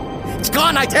 It's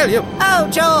gone, I tell you! Oh,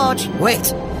 George!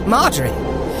 Wait, Marjorie,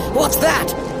 what's that?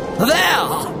 There!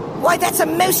 Why, that's a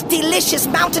most delicious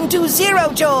Mountain Dew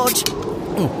Zero, George!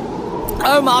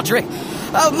 Oh, Marjorie!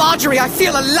 Oh, Marjorie, I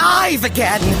feel alive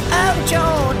again! Oh,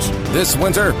 George! This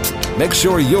winter, make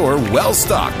sure you're well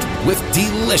stocked with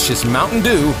delicious Mountain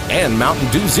Dew and Mountain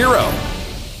Dew Zero.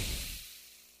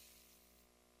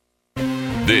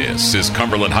 This is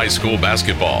Cumberland High School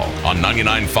basketball on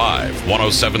 99.5,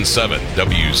 107.7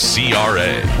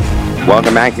 WCRA.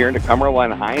 Welcome back here to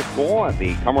Cumberland High School at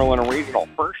the Cumberland Regional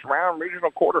first round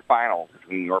regional quarterfinals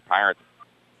between your Pirates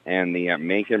and the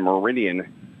Macon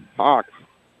Meridian Hawks.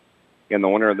 Again, the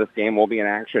winner of this game will be in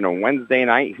action on Wednesday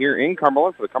night here in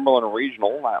Cumberland for the Cumberland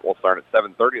Regional. That will start at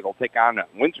 7:30. They'll take on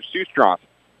Windsor Seuss,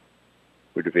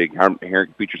 who defeated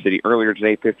Herrick Beecher City earlier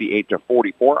today,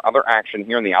 58-44. Other action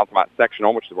here in the Altamont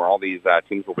sectional, which is where all these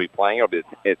teams will be playing.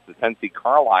 It's the 10 seed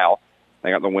Carlisle. They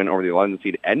got the win over the 11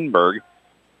 seed Edinburgh.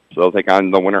 So they'll take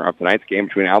on the winner of tonight's game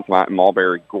between Altamont and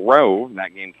Mulberry Grove.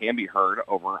 That game can be heard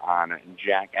over on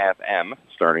Jack FM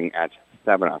starting at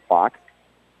 7 o'clock.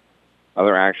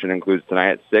 Other action includes tonight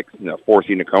at 6, the 4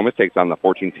 seed Nokomis takes on the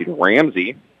 14 seed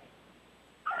Ramsey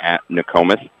at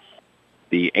Nokomis.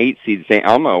 The 8 seed St.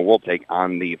 Elmo will take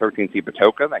on the 13 seed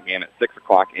Patoka. That game at 6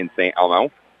 o'clock in St. Elmo.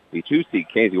 The 2 seed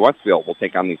Casey Westfield will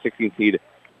take on the 16 seed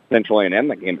Central A&M.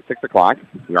 That game at 6 o'clock.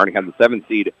 We already had the 7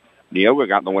 seed Neoga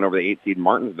got the win over the 8 seed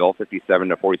Martinsville,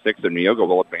 57-46. So Neoga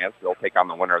will advance. They'll take on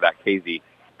the winner of that Casey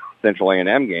Central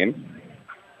A&M game.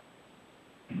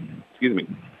 Excuse me.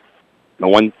 The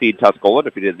 1 seed Tuscola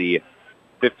defeated the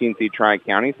 15 seed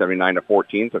Tri-County,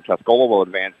 79-14. So Tuscola will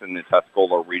advance in the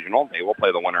Tuscola Regional. They will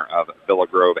play the winner of Villa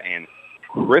Grove and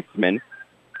Christman.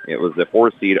 It was the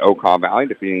 4 seed Okaw Valley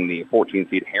defeating the 14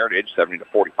 seed Heritage,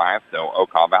 70-45. So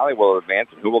Okaw Valley will advance.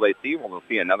 And who will they see? Well, they'll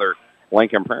see another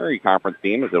Lincoln Prairie Conference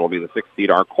team, as it'll be the 6 seed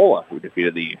Arcola, who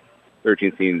defeated the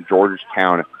 13 seed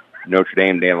Georgetown Notre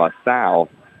Dame de La Salle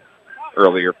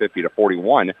earlier,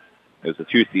 50-41. It was the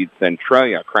 2 seed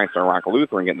Centralia Christ Our Rock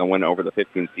Lutheran getting the win over the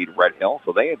 15 seed Red Hill.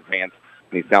 So they advance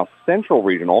in the South Central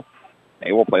Regional.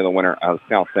 They will play the winner of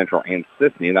South Central and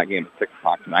Sisney. That game at 6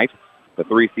 o'clock tonight. The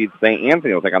 3 seed St.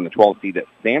 Anthony will take on the 12 seed at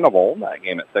Sandoval. That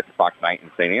game at 6 o'clock tonight in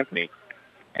St. Anthony.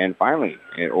 And finally,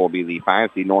 it will be the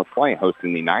 5 seed North Clay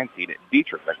hosting the 9 seed at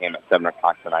Dietrich. That game at 7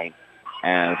 o'clock tonight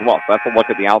as well. So that's a look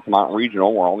at the Altamont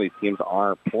Regional where all these teams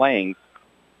are playing.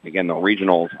 Again, the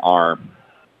regionals are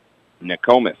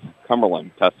Nokomis,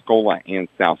 Cumberland, Tuscola, and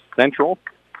South Central.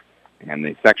 And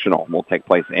the sectional will take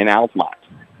place in Altamont.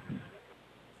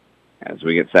 As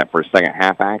we get set for second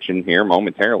half action here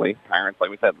momentarily, Pirates, like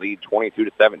we said, lead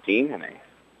 22-17 in a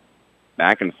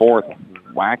back and forth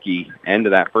wacky end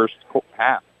of that first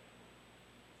half.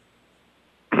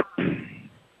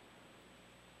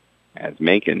 As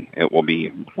Macon, it will be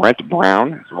Brett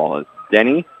Brown as well as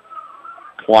Denny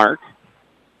Clark,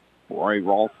 Roy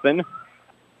Ralston,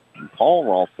 and Paul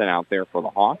Ralston out there for the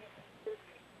Hawks.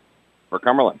 For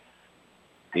Cumberland,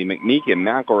 the McMeekin,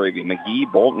 McElravy,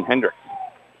 McGee, Bolton, Hendricks.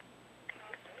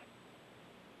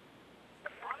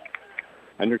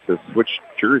 Hendricks has switched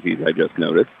jerseys, I just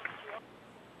noticed,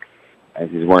 as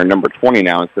he's wearing number 20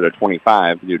 now instead of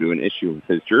 25 due to an issue with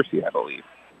his jersey, I believe.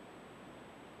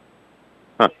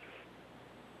 Huh.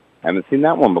 Haven't seen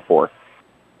that one before.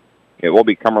 It will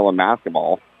be Cumberland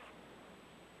basketball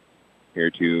here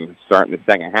to start in the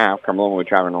second half. Cumberland will be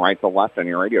traveling right to left on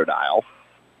your radio dial.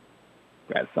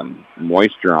 Got some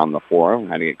moisture on the floor.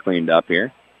 Had to get cleaned up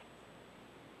here.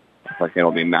 Looks like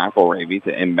it'll be McElravy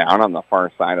to inbound on the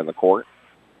far side of the court.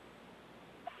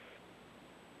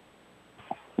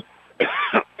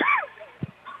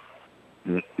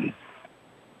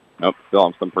 Nope,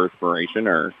 still have some perspiration,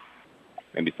 or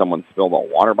maybe someone spilled a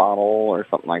water bottle or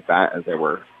something like that as they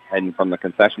were heading from the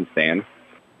concession stand.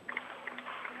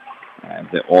 As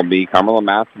it will be Cumberland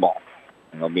basketball.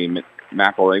 It'll be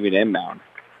McElravy to inbound.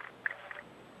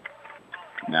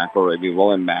 McElravy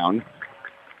will inbound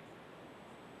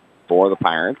for the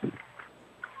Pirates.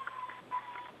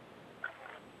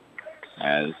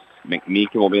 As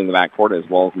McMeekin will be in the backcourt as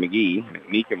well as McGee.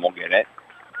 McMeekin will get it.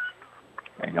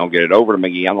 And he'll get it over to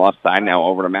McGee on the left side. Now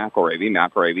over to McElravy.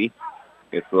 McElravy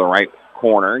gets to the right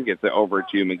corner, gets it over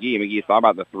to McGee. McGee saw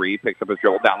about the three, picks up his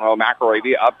dribble down low.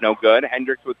 McElravy up, no good.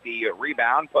 Hendricks with the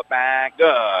rebound, put back,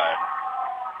 good.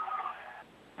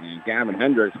 And Gavin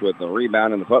Hendricks with the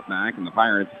rebound and the putback, and the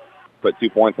Pirates put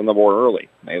 2 points on the board early.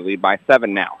 They lead by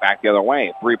 7 now. Back the other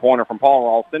way. Three-pointer from Paul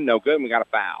Ralston, no good, and we got a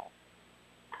foul.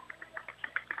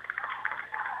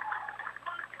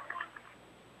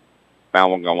 Foul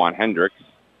will go on Hendricks.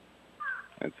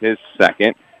 That's his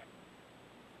second.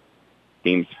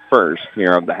 Team's first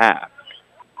here of the half.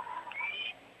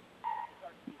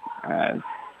 As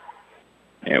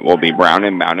it will be Brown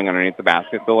inbounding underneath the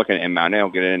basket. Still looking at inbounding. He'll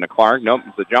get it into Clark. Nope,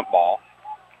 it's a jump ball.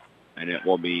 And it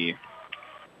will be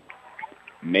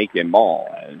Macon ball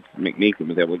as McMeekin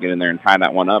was able to get in there and tie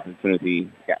that one up as soon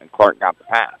as Clark got the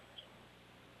pass.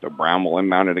 So Brown will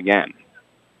inbound it again.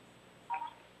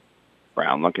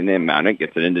 Brown looking to inbound it,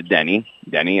 gets it into Denny.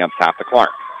 Denny up top to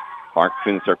Clark. Clark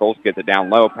between the circles, gets it down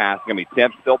low. Pass is going to be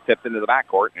tipped, still tipped into the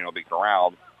backcourt, and it'll be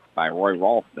corralled by Roy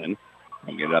Ralston.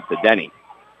 And get it up to Denny.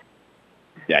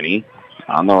 Denny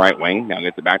on the right wing. Now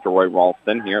gets it back to Roy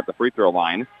Ralston here at the free throw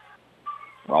line.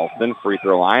 Ralston, free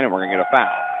throw line, and we're going to get a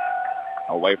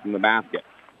foul away from the basket.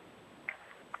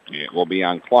 It will be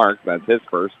on Clark. That's his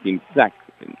first, team's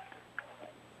second.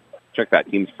 Check that,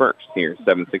 team's first here.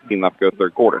 7:16 left to go,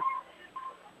 third quarter.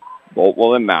 Bolt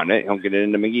will inbound it. He'll get it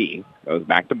into McGee. Goes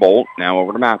back to Bolt. Now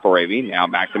over to McElravy. Now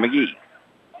back to McGee.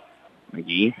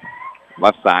 McGee,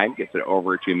 left side, gets it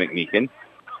over to McMeekin.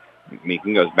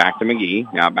 McMeekin goes back to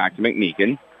McGee. Now back to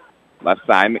McMeekin. Left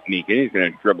side, McMeekin. He's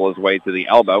going to dribble his way to the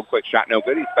elbow. Quick shot, no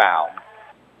good. He's fouled.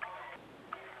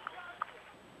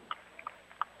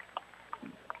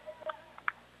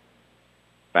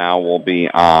 Foul will be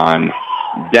on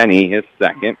Denny, his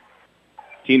second.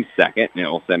 Team's second, and it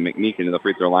will send McMeekin to the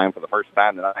free throw line for the first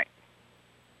time tonight.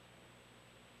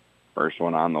 First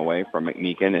one on the way from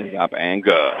McMeekin is up and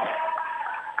good.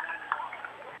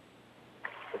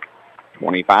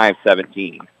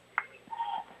 25-17.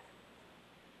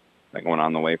 Second one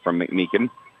on the way from McMeekin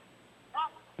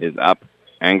is up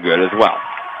and good as well.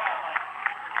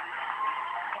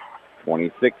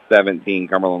 26-17,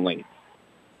 Cumberland leads.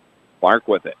 Clark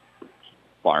with it.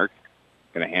 Clark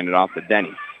going to hand it off to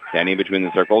Denny. Denny between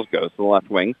the circles, goes to the left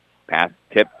wing. Pass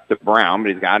tipped to Brown,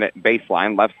 but he's got it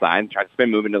baseline, left side. Tries to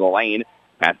spin, move into the lane.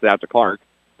 Pass it out to Clark.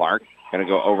 Clark going to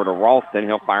go over to Ralston.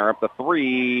 He'll fire up the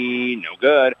three. No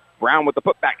good. Brown with the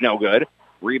putback. No good.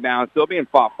 Rebound still being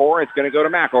fought for. It's going to go to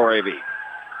McElravy.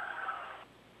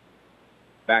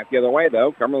 Back the other way,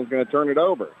 though. Cumberland's going to turn it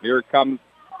over. Here comes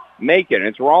Macon.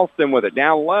 It's Ralston with it.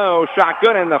 Down low. Shot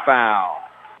good in the foul.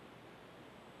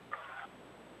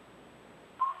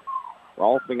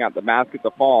 Ralston got the basket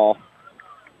to fall.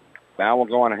 Foul will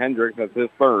go on Hendricks. That's his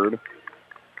third.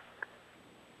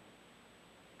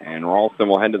 And Ralston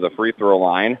will head to the free throw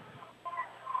line.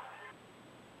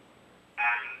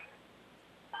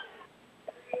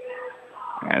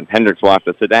 And Hendricks will have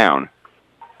to sit down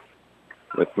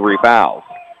with 3 fouls.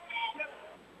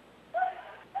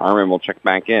 Harmon will check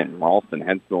back in. Ralston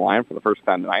heads to the line for the first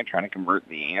time tonight, trying to convert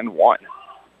the and one.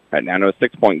 Right down to a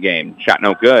 6-point game. Shot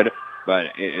no good. But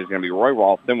it is going to be Roy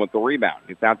Ralston with the rebound.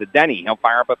 Gets out to Denny. He'll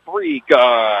fire up a three.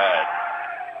 Good.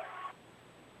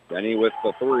 Denny with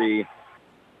the three.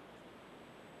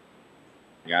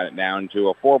 Got it down to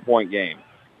a 4-point game.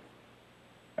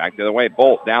 Back the other way.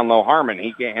 Bolt down low. Harmon.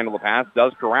 He can't handle the pass.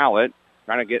 Does corral it.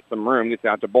 Trying to get some room. Gets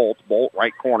out to Bolt. Bolt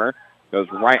right corner. Goes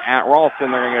right at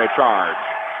Ralston. They're going to get a charge.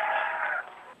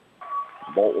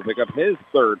 Bolt will pick up his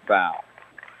third foul.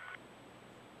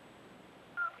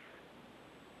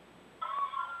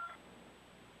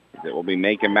 It will be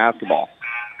Macon basketball.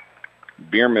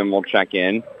 Bierman will check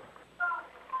in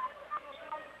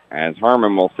as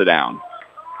Harmon will sit down.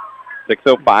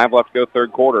 6:05 left to go,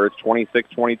 third quarter. It's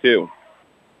 26-22.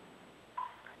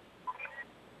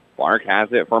 Clark has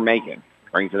it for Macon.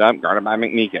 Brings it up, guarded by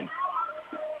McMeekin.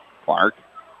 Clark.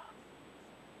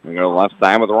 Going to go to the left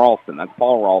side with Ralston. That's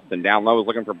Paul Ralston. Down low is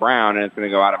looking for Brown, and it's going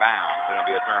to go out of bounds. It'll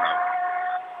be a turnover.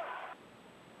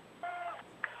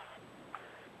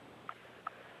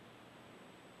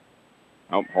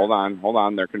 Oh, hold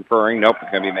on. They're conferring. Nope,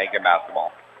 it's going to be Macon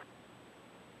basketball.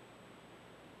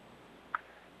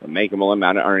 So Macon will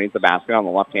inbound it underneath the basket on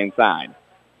the left-hand side.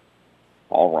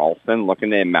 Paul Ralston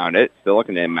looking to inbound it. Still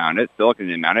looking to inbound it.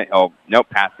 Oh, nope,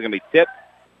 pass is going to be tipped,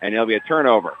 and it'll be a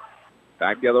turnover.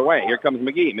 Back the other way. Here comes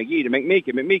McGee. McGee to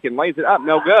McMeekin. McMeekin lays it up.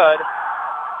 No good.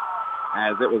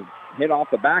 As it was hit off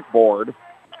the backboard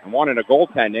and wanted a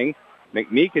goaltending.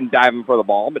 McMeekin diving for the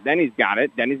ball, but Denny's got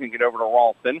it. Denny's going to get over to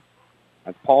Ralston.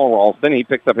 That's Paul Ralston. He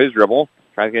picks up his dribble.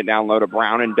 Tries to get down low to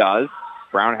Brown and does.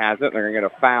 Brown has it. They're going to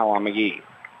get a foul on McGee.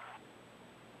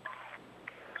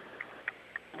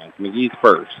 That's McGee's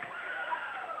first.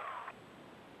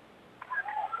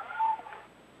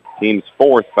 Team's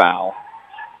fourth foul.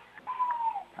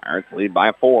 Pirates lead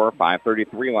by 4.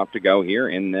 5:33 left to go here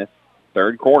in this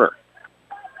third quarter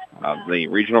of the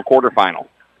regional quarterfinal.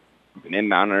 An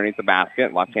inbound underneath the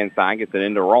basket. Left-hand side gets it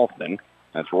into Ralston.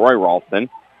 That's Roy Ralston.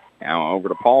 Now over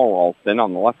to Paul Ralston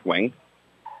on the left wing.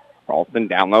 Ralston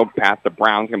down low, pass to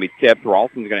Brown's going to be tipped.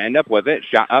 Ralston's going to end up with it.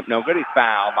 Shot up, no good. He's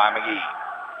fouled by McGee.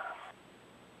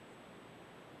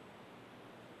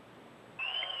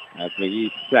 That's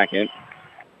McGee's second.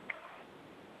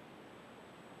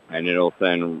 And it'll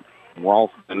send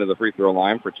Ralston to the free throw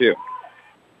line for 2.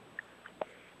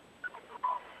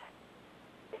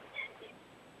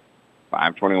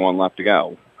 .5:21 left to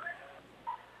go.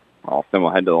 Ralston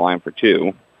will head to the line for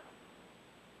two.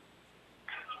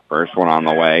 First one on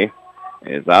the way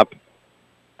is up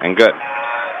and good.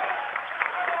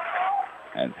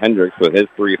 And Hendricks with his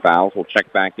 3 fouls will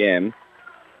check back in.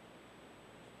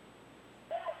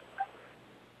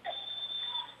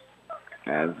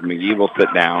 As McGee will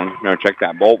sit down. No, check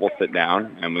that. Bolt will sit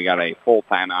down. And we got a full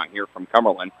timeout here from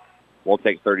Cumberland. We'll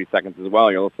take 30 seconds as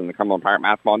well. You're listening to Cumberland Pirate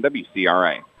Basketball on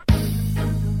WCRA.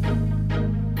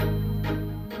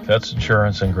 Cuts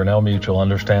Insurance and Grinnell Mutual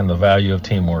understand the value of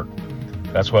teamwork.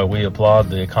 That's why we applaud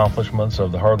the accomplishments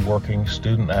of the hardworking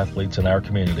student-athletes in our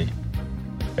community.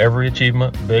 Every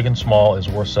achievement, big and small, is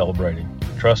worth celebrating.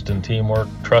 Trust in teamwork,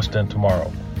 trust in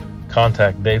tomorrow.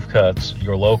 Contact Dave Cutts,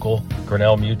 your local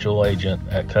Grinnell Mutual agent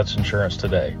at Cutts Insurance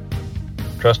today.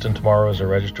 Trust in Tomorrow is a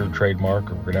registered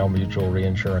trademark of Grinnell Mutual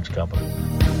Reinsurance Company.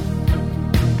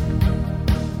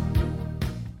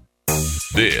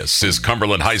 This is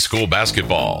Cumberland High School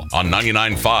basketball on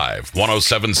 99.5,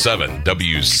 107.7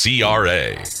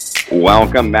 WCRA.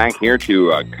 Welcome back here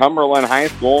to Cumberland High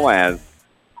School as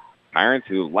Pirates,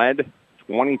 who led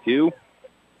 22-17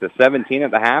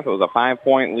 at the half. It was a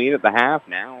 5-point lead at the half.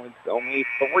 Now it's only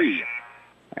 3.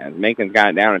 As Macon's got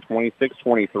it down at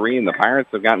 26-23, and the Pirates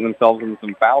have gotten themselves in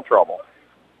some foul trouble.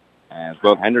 As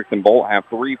both Hendricks and Bolt have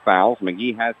 3 fouls,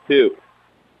 McGee has 2.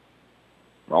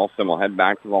 Ralston will head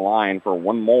back to the line for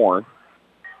one more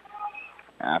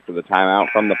after the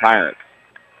timeout from the Pirates.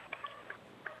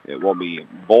 It will be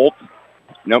Bolt.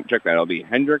 Nope, check that. It'll be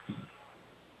Hendricks,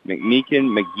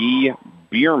 McMeekin, McGee,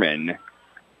 Bierman,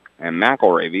 and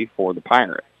McElravy for the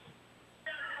Pirates.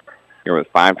 Here with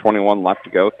 5:21 left to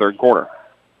go, third quarter.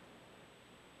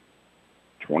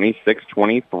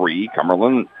 26-23,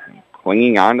 Cumberland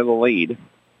clinging on to the lead.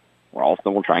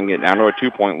 Ralston will try and get down to a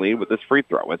 2-point lead with this free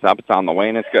throw. It's up, it's on the way,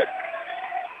 and it's good.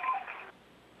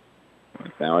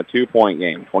 It's now a 2-point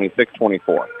game,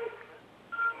 26-24.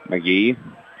 McGee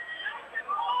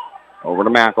over to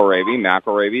McElravy.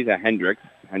 McElravy to Hendricks.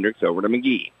 Hendricks over to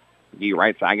McGee. McGee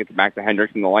right side gets back to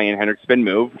Hendricks in the lane. Hendricks spin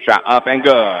move. Shot up and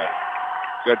good.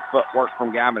 Good footwork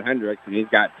from Gavin Hendricks, and he's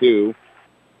got 2.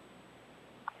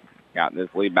 Got this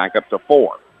lead back up to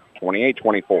 4.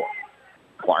 28-24.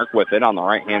 Clark with it on the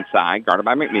right-hand side, guarded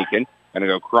by McMeekin. Going to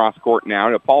go cross-court now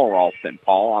to Paul Ralston.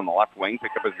 Paul on the left wing,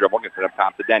 picks up his dribble, gets it up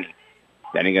top to Denny.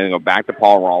 Denny going to go back to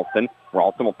Paul Ralston.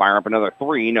 Ralston will fire up another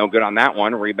 3. No good on that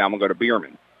one. Rebound will go to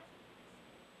Bierman.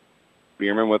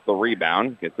 Bierman with the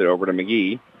rebound. Gets it over to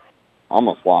McGee.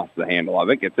 Almost lost the handle of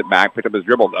it. Gets it back. Picked up his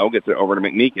dribble, though. Gets it over to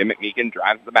McMeekin. McMeekin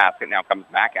drives the basket. Now comes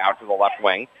back out to the left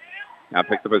wing. Now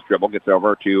picks up his dribble. Gets it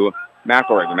over to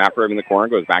McElravy. McElravy in the corner.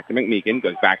 Goes back to McMeekin.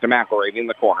 Goes back to McElravy in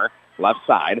the corner. Left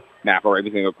side.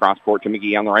 McElravy's going to go cross-court to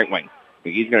McGee on the right wing.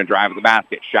 McGee's going to drive the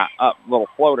basket. Shot up. Little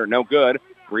floater. No good.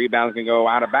 Rebound's going to go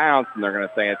out of bounds, and they're going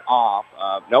to say it's off.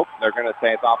 Nope. They're going to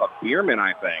say it's off of Bierman,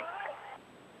 I think.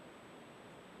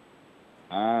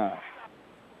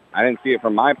 I didn't see it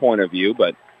from my point of view,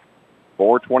 but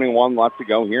 4:21 left to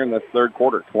go here in this third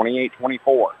quarter.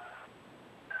 28-24.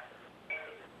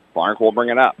 Clark will bring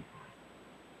it up.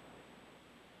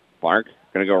 Clark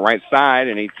going to go right side,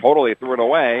 and he totally threw it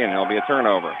away, and it'll be a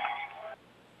turnover.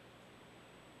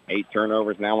 8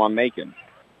 turnovers now on Macon.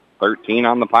 13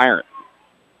 on the Pirates.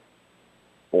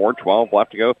 4:12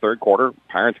 left to go, third quarter.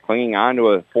 Pirates clinging on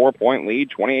to a 4-point lead,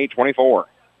 28-24.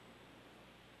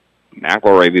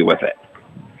 McElravy with it.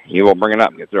 He will bring it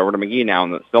up. Gets it over to McGee now.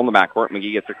 Still in the backcourt.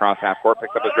 McGee gets across half court.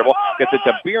 Picks up his dribble. Gets it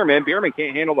to Bierman. Bierman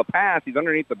can't handle the pass. He's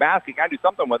underneath the basket. Got to do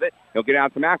something with it. He'll get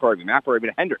out to McElravy. McElravy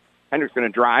to Hendricks. Hendricks going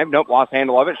to drive. Nope. Lost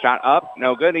handle of it. Shot up.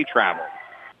 No good. He traveled.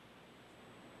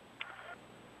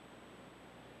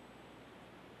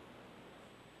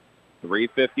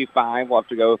 .355 left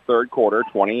to go, third quarter.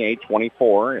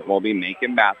 28-24. It will be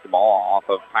Macon basketball off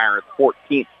of Pirates'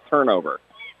 14th turnover.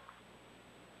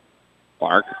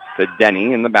 Clark to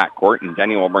Denny in the backcourt, and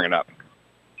Denny will bring it up.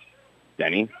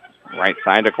 Denny, right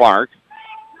side to Clark.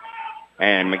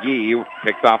 And McGee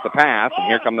picks off the pass, and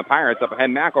here come the Pirates up ahead.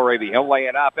 McElravy, he'll lay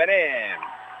it up and in.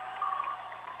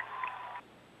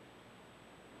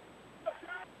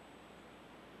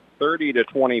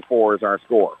 .30-24 is our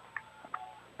score.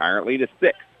 Pirate lead is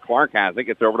 6. Clark has it,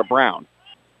 gets over to Brown.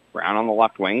 Brown on the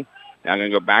left wing. Now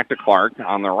going to go back to Clark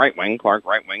on the right wing. Clark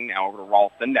right wing, now over to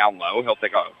Ralston down low. He'll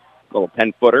take a little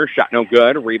 10-footer. Shot no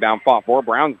good. Rebound fought for.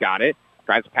 Brown's got it.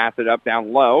 Tries to pass it up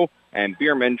down low. And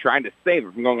Bierman trying to save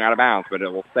it from going out of bounds, but it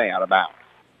will stay out of bounds.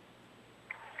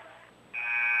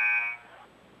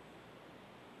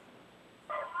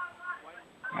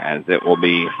 As it will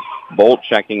be Bolt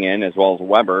checking in as well as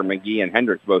Weber. McGee and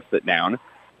Hendricks both sit down.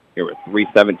 Here with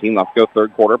 3:17 left to go,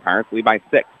 third quarter. Pirates lead by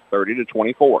 6,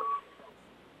 30-24.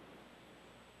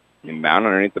 Inbound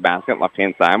underneath the basket,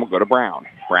 left-hand side will go to Brown.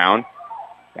 Brown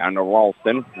down to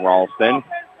Ralston. Ralston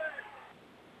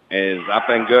is up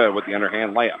and good with the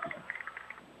underhand layup.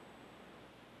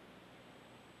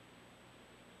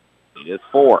 It is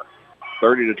 4,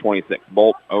 30-26.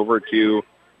 Bolt over to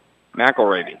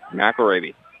McElravy.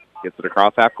 McElravy gets it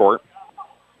across half court.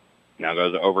 Now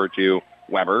goes over to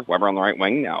Weber. Weber on the right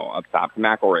wing. Now up top to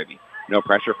McElravy. No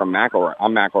pressure from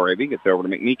McElravy. Gets it over to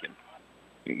McMeekin.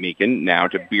 McMeekin now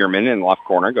to Bierman in the left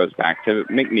corner. Goes back to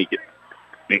McMeekin.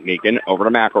 McMeekin over to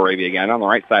McElravy again. On the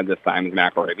right side this time is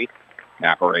McElravy.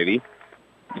 McElravy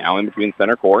now in between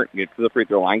center court. Gets to the free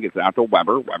throw line. Gets it out to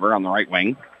Weber. Weber on the right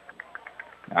wing.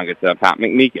 Now gets it up top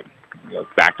McMeekin. Goes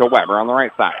back to Weber on the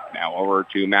right side. Now over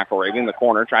to McElravy in the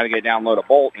corner. Trying to get down low to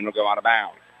Bolt, and it'll go out of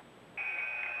bounds.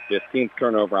 15th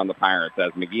turnover on the Pirates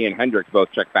as McGee and Hendricks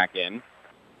both check back in.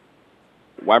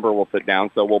 Weber will sit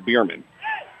down, so will Bierman.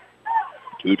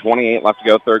 2:28 left to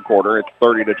go, third quarter. It's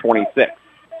 30-26.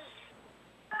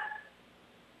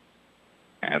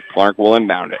 As Clark will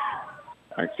inbound it.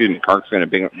 Clark's going to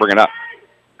bring it up.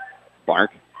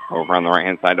 Clark over on the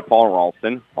right-hand side to Paul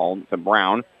Ralston. Paul to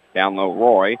Brown. Down low,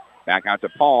 Roy. Back out to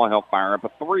Paul. He'll fire up a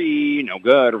three. No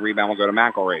good. Rebound will go to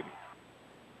McElravy.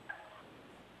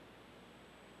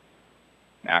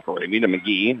 McElravy to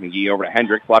McGee. McGee over to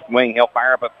Hendricks. Left wing. He'll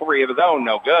fire up a three of his own.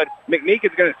 No good.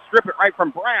 McMeekin's going to strip it right from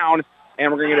Brown.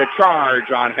 And we're going to get a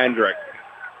charge on Hendricks.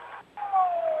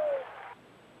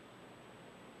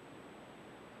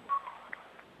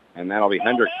 And that'll be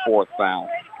Hendricks' fourth foul.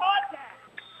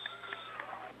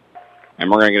 And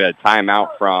we're going to get a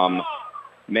timeout from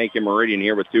Macon Meridian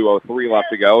here with 2:03 left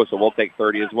to go. So we'll take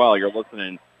 30 as well. You're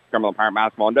listening to Cumberland Pirate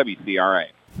Basketball on WCRA.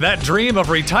 That dream of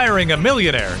retiring a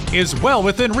millionaire is well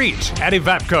within reach at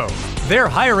Evapco. They're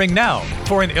hiring now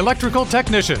for an electrical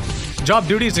technician. Job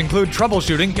duties include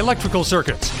troubleshooting electrical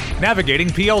circuits, navigating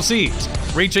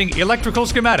PLCs, reaching electrical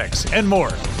schematics, and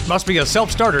more. Must be a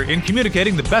self-starter in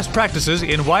communicating the best practices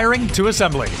in wiring to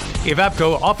assembly.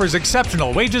 Evapco offers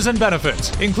exceptional wages and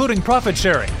benefits, including profit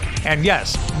sharing. And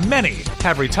yes, many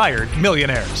have retired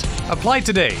millionaires. Apply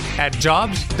today at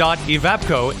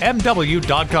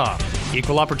jobs.evapcomw.com.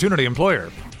 Equal opportunity employer.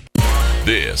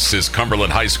 This is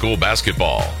Cumberland High School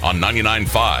basketball on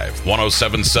 99.5,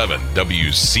 107.7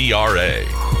 WCRA.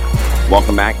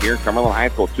 Welcome back here, Cumberland High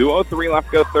School. 2:03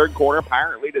 left to go, third quarter.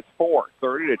 Pirate lead is 4,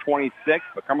 30-26.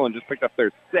 But Cumberland just picked up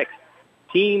their sixth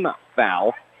team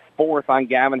foul, fourth on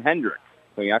Gavin Hendricks.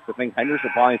 So you have to think Hendricks will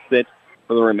probably sit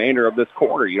for the remainder of this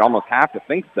quarter. You'd almost have to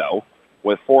think so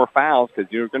with 4 fouls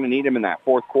because you're going to need him in that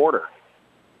fourth quarter.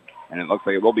 And it looks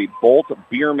like it will be Bolt,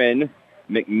 Bierman,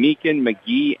 McMeekin,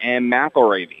 McGee, and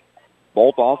McElravy.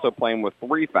 Bolt also playing with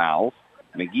 3 fouls.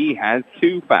 McGee has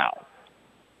 2 fouls.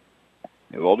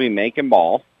 It will be Macon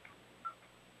ball.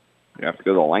 You have to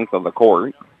go the length of the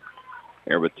court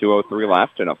here with 2:03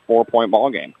 left in a 4-point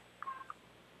ball game.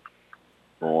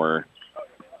 For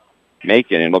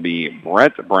Macon, it'll be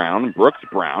Brett Brown, Brooks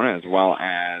Brown, as well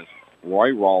as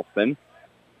Roy Ralston,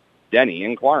 Denny,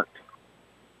 and Clark.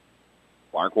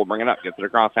 Clark will bring it up, gets it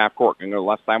across half court. Going to go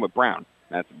left side with Brown.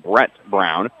 That's Brett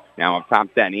Brown. Now up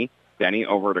top, Denny. Denny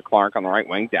over to Clark on the right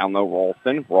wing. Down low,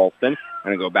 Ralston. Ralston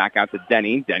going to go back out to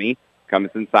Denny. Denny comes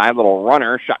inside. Little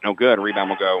runner. Shot no good. Rebound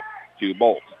will go to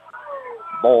Bolt.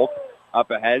 Bolt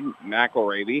up ahead.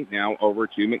 McElravy. Now over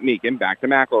to McMeekin. Back to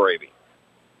McElravy.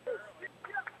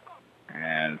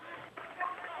 And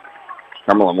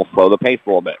Cumberland will slow the pace a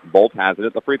little bit. Bolt has it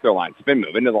at the free throw line. Spin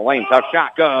move into the lane. Tough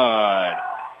shot. Good.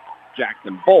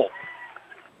 Jackson Bolt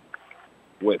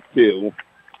with 2.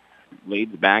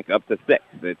 Leads back up to 6.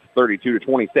 It's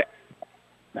 32-26.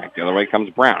 Back the other way comes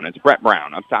Brown. It's Brett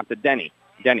Brown up top to Denny.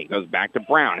 Denny goes back to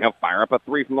Brown. He'll fire up a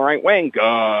 3 from the right wing.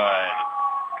 Good.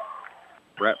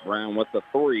 Brett Brown with the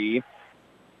 3.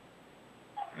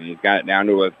 And he's got it down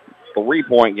to a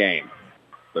 3-point game.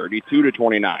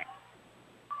 32-29.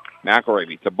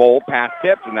 McElravy to Bolt. Pass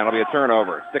tipped, and that'll be a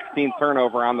turnover. 16th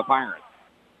turnover on the Pirates.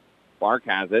 Clark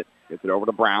has it. Gets it over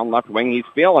to Brown. Left wing. He's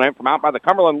feeling it from out by the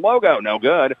Cumberland logo. No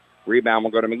good. Rebound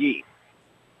will go to McGee.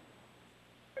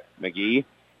 McGee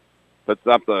puts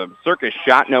up the circus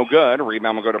shot. No good.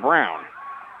 Rebound will go to Brown.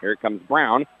 Here comes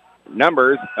Brown.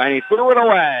 Numbers, and he threw it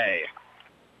away.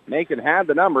 Macon had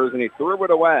the numbers, and he threw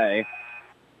it away.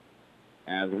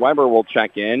 As Weber will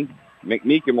check in,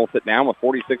 McMeekin will sit down with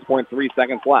 46.3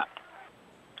 seconds left.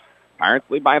 Pirates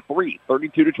lead by 3,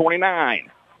 32-29.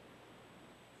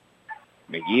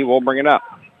 McGee will bring it up.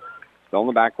 Still in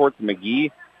the backcourt to McGee,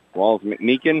 as well as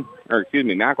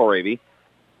McElravy.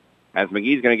 As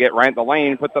McGee's going to get right at the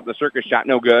lane, puts up the circus shot,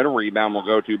 no good. Rebound will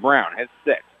go to Brown, his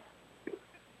 6th.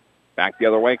 Back the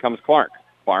other way comes Clark.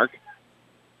 Clark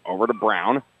over to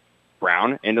Brown.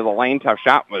 Brown into the lane. Tough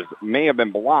shot may have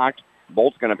been blocked.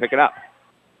 Bolt's going to pick it up.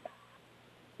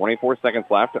 24 seconds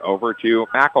left. Over to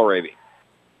McElravy.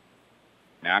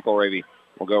 McElravy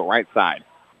will go right side.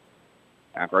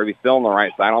 McElravy still on the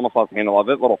right side. Almost lost the handle of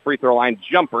it. Little free throw line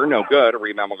jumper. No good. A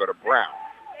rebound will go to Brown.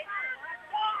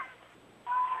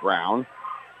 Brown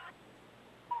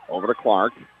over to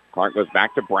Clark. Clark goes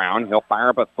back to Brown. He'll fire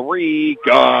up a three.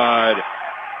 Good.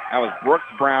 That was Brooks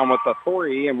Brown with the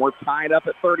three, and we're tied up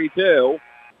at 32.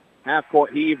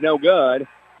 Half-court heave, no good.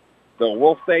 So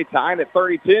we'll stay tied at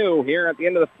 32 here at the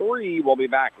end of the three. We'll be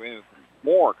back with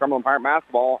more Cumberland Pirate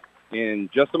basketball in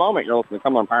just a moment. You're listening to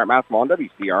Cumberland Pirate basketball on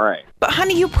WCRA. But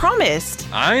honey, you promised.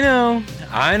 I know.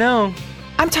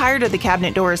 I'm tired of the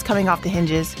cabinet doors coming off the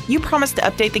hinges. You promised to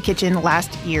update the kitchen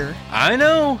last year. I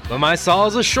know, but my saw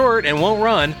is a short and won't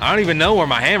run. I don't even know where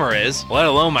my hammer is, let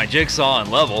alone my jigsaw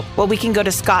and level. Well, we can go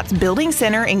to Scott's Building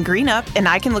Center in Greenup, and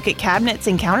I can look at cabinets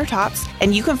and countertops,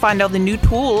 and you can find all the new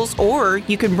tools, or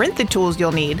you can rent the tools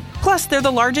you'll need. Plus, they're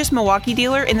the largest Milwaukee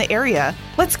dealer in the area.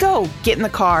 Let's go. Get in the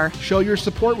car. Show your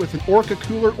support with an Orca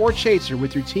cooler or chaser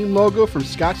with your team logo from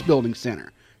Scott's Building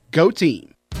Center. Go team.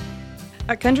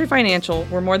 At Country Financial,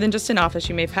 we're more than just an office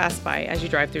you may pass by as you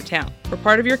drive through town. We're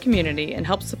part of your community and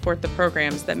help support the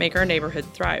programs that make our neighborhood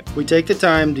thrive. We take the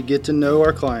time to get to know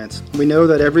our clients. We know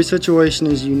that every situation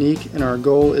is unique, and our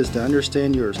goal is to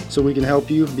understand yours so we can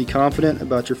help you be confident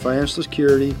about your financial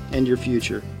security and your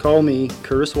future. Call me,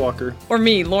 Curtis Walker. Or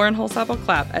me, Lauren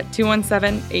Holsapple-Clapp, at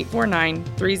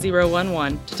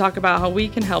 217-849-3011 to talk about how we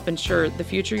can help ensure the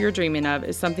future you're dreaming of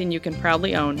is something you can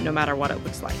proudly own no matter what it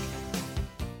looks like.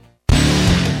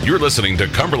 You're listening to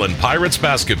Cumberland Pirates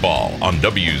basketball on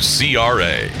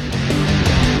WCRA.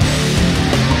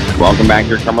 Welcome back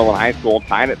here, Cumberland High School,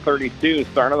 tied at 32,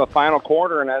 start of the final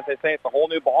quarter, and as they say, it's a whole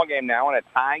new ball game now and a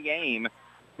tie game.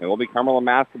 It will be Cumberland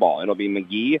basketball. It'll be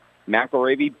McGee,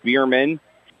 McElravy, Bierman,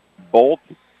 Bolt,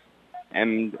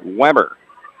 and Weber.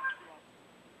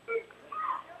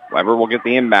 Weber will get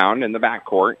the inbound in the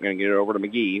backcourt. Going to get it over to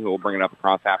McGee, who will bring it up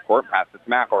across half court, pass it to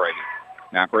McElravy.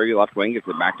 McElravy left wing, gets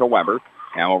it back to Weber.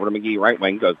 Now over to McGee, right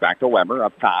wing, goes back to Weber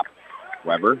up top.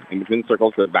 Weber in between the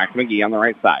circles, goes back to McGee on the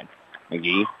right side.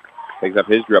 McGee picks up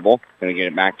his dribble, going to get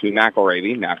it back to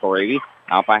McElravy. McElravy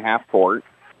out by half court.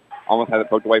 Almost has it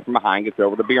poked away from behind, gets it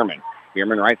over to Bierman.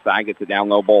 Bierman right side, gets it down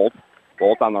low, Bolt.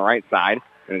 Bolt on the right side,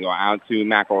 going to go out to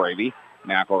McElravy.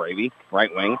 McElravy,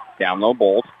 right wing, down low,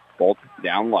 Bolt. Bolt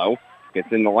down low, gets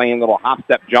in the lane, little hop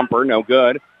step jumper, no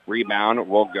good. Rebound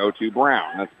will go to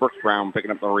Brown. That's Brooks Brown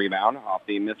picking up the rebound off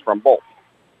the miss from Bolt.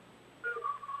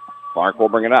 Clark will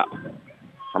bring it up.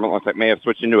 Cumberland looks like may have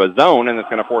switched into a zone, and it's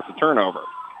going to force a turnover.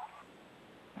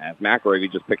 As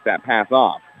McElravy just picked that pass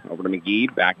off. Over to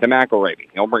McGee, back to McElravy.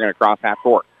 He'll bring it across half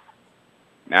court.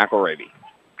 McElravy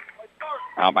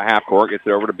out by half court, gets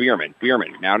it over to Bierman.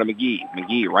 Bierman now to McGee.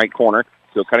 McGee, right corner,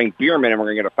 still cutting Bierman, and we're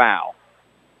going to get a foul.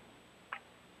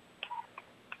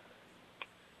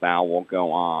 Foul will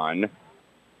go on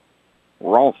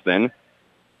Ralston.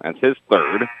 That's his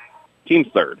third, team's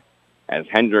third. As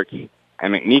Hendricks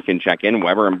and McMeekin check in,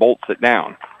 Weber and Bolt sit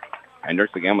down.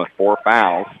 Hendricks again with 4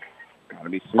 fouls. Got to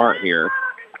be smart here.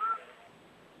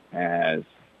 As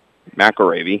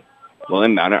McElravy will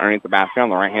inbound it underneath the basket on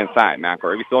the right-hand side.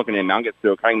 McElravy still can inbound, gets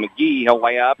to a cutting McGee. He'll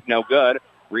lay up, no good.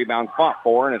 Rebound fought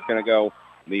for, and it's going to go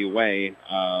the way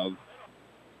of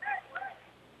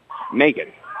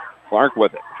Macon. Clark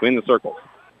with it, between the circles.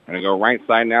 Going to go right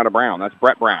side now to Brown. That's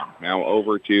Brett Brown. Now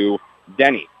over to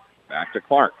Denny. Back to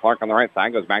Clark. Clark on the right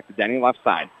side goes back to Denny left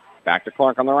side. Back to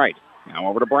Clark on the right. Now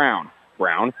over to Brown.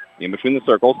 Brown in between the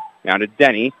circles. Now to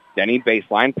Denny. Denny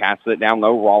baseline. Passes it down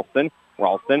low. Ralston.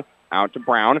 Ralston out to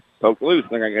Brown. Poked loose.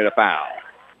 They're going to get a foul.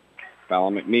 Foul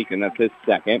on McMeekin. That's his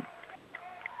second.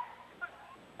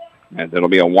 As it'll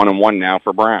be a 1-and-1 now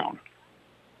for Brown.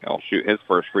 He'll shoot his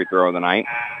first free throw of the night.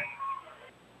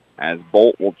 As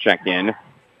Bolt will check in.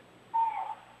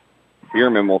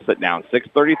 Bierman will sit down.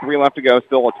 6:33 left to go.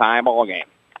 Still a tie ball game.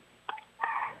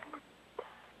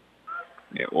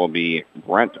 It will be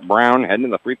Brent Brown heading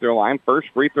to the free throw line. First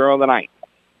free throw of the night.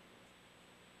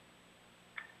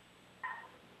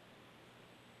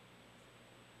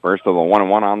 First of the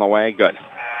 1-and-1 on the way. Good.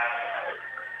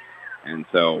 And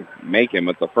so Macon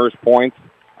with the first points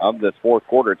of this fourth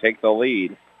quarter takes the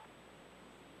lead.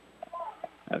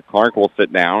 As Clark will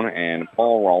sit down and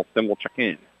Paul Ralston will check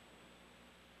in.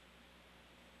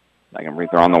 Second free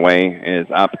throw on the way is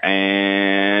up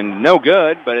and no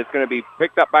good, but it's going to be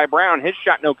picked up by Brown. His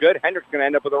shot no good. Hendricks going to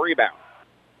end up with a rebound.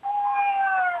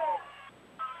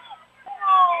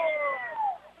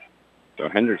 So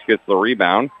Hendricks gets the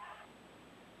rebound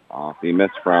off the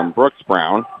miss from Brooks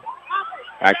Brown.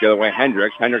 Back the other way,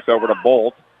 Hendricks. Hendricks over to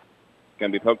Bolt. It's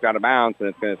going to be poked out of bounds, and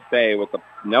it's going to stay with the...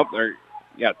 Nope.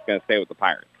 It's going to stay with the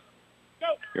Pirates.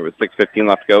 Here with 6:15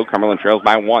 left to go. Cumberland trails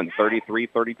by 1,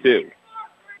 33-32.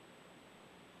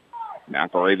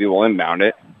 McElravy will inbound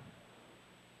it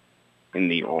in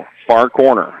the far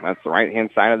corner. That's the right-hand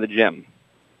side of the gym.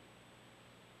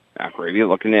 McElravy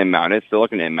looking to inbound it. Still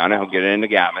looking to inbound it. He'll get it into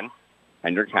Gavin.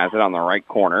 Hendricks has it on the right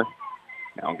corner.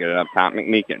 Now he'll get it up top,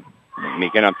 McMeekin.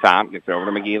 McMeekin up top. Gets it over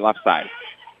to McGee left side.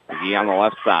 McGee on the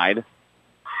left side.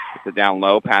 Gets it down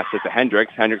low. Pass it to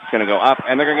Hendricks. Hendricks is going to go up,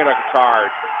 and they're going to get a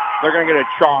charge. They're going to get a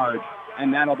charge,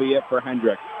 and that'll be it for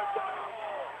Hendricks.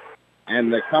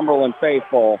 And the Cumberland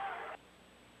faithful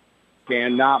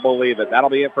cannot believe it. That'll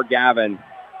be it for Gavin.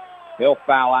 He'll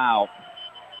foul out.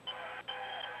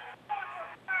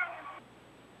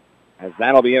 As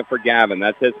that'll be it for Gavin.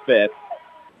 That's his 5th.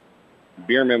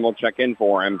 Bierman will check in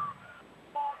for him.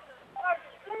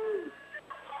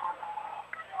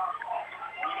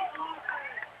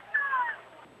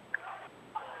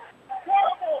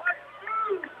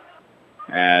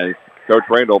 As Coach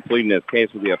Randall pleading his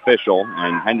case with the official,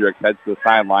 and Hendricks heads to the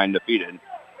sideline defeated.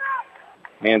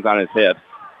 Hands on his hips.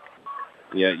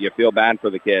 You feel bad for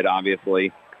the kid,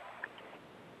 obviously.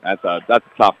 That's a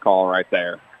tough call right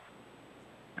there.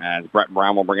 As Brett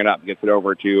Brown will bring it up, gets it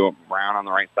over to Brown on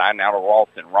the right side. Now to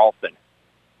Ralston. Ralston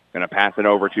going to pass it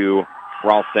over to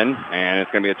Ralston, and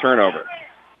it's going to be a turnover.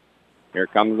 Here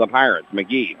comes the Pirates.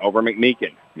 McGee over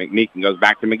McMeekin. McMeekin goes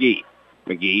back to McGee.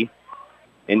 McGee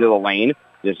into the lane.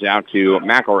 Just out to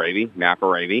McElravy.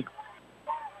 McElravy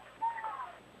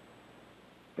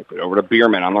gets it over to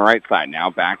Bierman on the right side. Now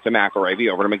back to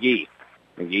McElravy. Over to McGee.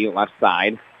 McGee left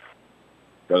side.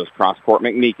 Goes cross-court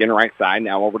McMeekin, right side.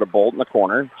 Now over to Bolt in the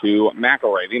corner to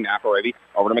McElravy. McElravy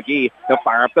over to McGee. He'll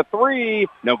fire up the 3.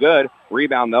 No good.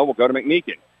 Rebound, though, will go to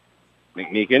McMeekin.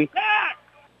 McMeekin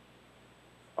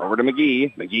over to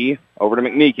McGee. McGee over to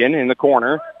McMeekin in the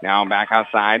corner. Now back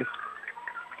outside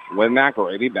with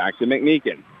McElravy. Back to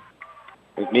McMeekin.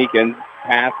 McMeekin's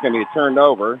pass going to be turned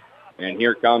over. And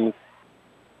here comes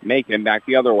Macon back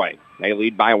the other way. They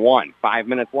lead by 1. 5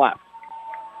 minutes left.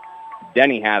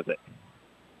 Denny has it.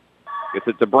 Gets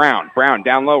it to Brown. Brown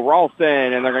down low,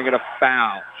 Ralston, and they're going to get a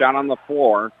foul. Shot on the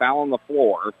floor. Foul on the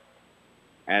floor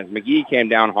as McGee came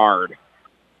down hard.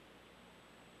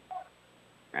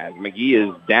 As McGee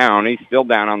is down, he's still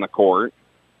down on the court.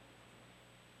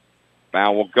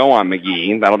 Foul will go on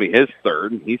McGee. That'll be his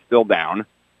 3rd. He's still down.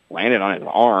 Landed on his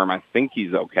arm. I think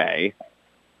he's okay.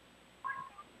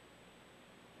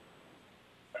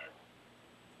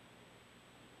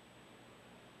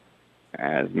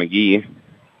 As McGee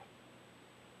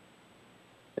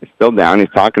is still down. He's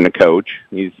talking to Coach.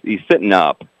 He's sitting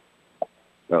up.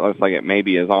 So it looks like it may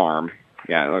be his arm.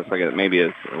 Yeah, it looks like it may be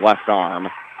his left arm.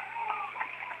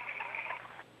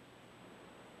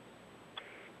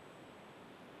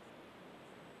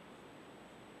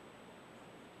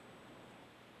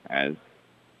 As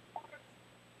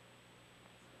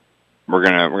we're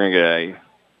gonna get a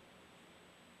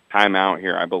timeout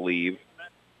here, I believe.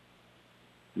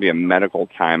 Be a medical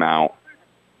timeout.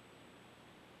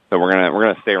 So we're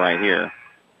gonna stay right here.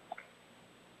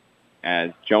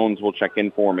 As Jones will check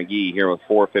in for McGee here with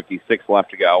 4:56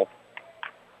 left to go.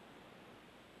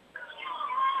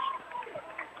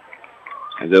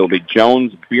 As it'll be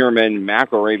Jones, Bierman,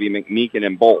 McElravy, McMeekin,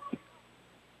 and Bolt.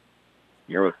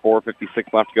 Here with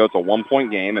 4:56 left to go. It's a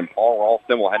 1-point game, and Paul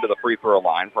Ralston will head to the free throw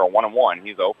line for a 1-and-1.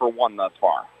 He's 0 for 1 thus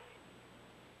far.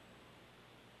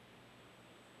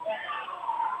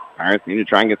 Pirates need to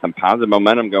try and get some positive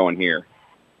momentum going here.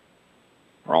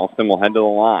 Ralston will head to the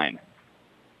line.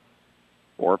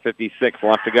 4:56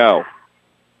 left to go.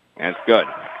 And it's good.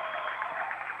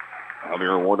 I'll be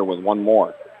rewarded with one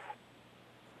more.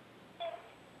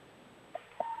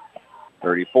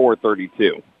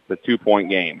 34-32. It's a 2-point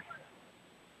game.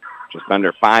 Just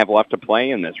under 5 left to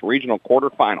play in this regional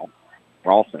quarterfinal.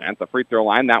 Ralston at the free throw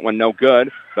line. That one no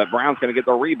good, but Brown's going to get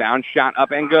the rebound. Shot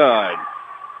up and good.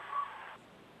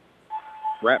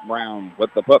 Brett Brown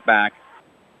with the putback,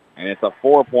 and it's a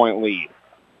 4-point lead.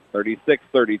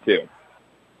 36-32.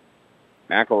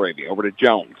 McElravy over to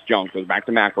Jones. Jones goes back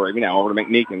to McElravy. Now over to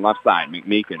McMeekin, left side.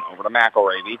 McMeekin over to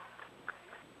McElravy.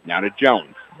 Now to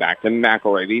Jones. Back to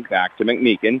McElravy. Back to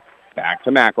McMeekin. Back to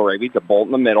McElravy. To Bolt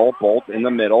in the middle. Bolt in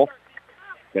the middle.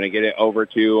 Going to get it over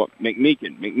to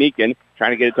McMeekin. McMeekin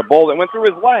trying to get it to Bolt. It went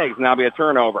through his legs. Now be a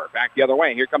turnover. Back the other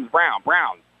way. Here comes Brown.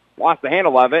 Brown lost the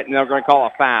handle of it, and they're going to call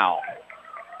a foul.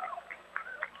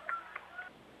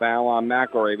 Foul on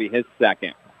McElravy, his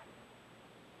 2nd.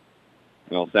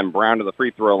 They'll send Brown to the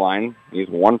free throw line. He's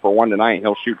 1 for 1 tonight.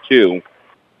 He'll shoot 2.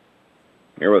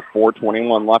 here with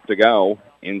 4:21 left to go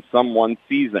in someone's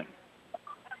season.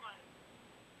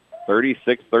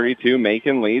 36-32,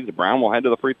 Macon leads. Brown will head to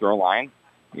the free throw line.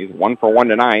 He's 1 for 1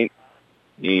 tonight.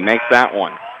 He makes that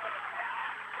one.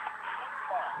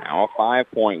 Now a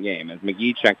 5-point game as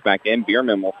McGee checks back in.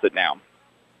 Bierman will sit down.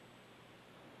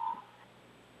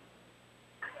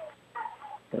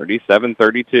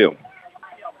 37-32.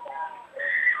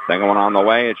 Second one on the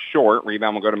way. It's short.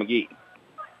 Rebound will go to McGee.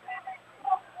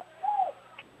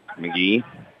 McGee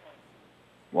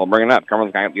will bring it up.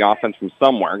 Cumberland's got the offense from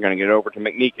somewhere. Going to get it over to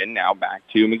McMeekin. Now back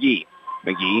to McGee.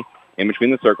 McGee in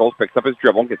between the circles. Picks up his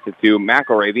dribble. Gets it to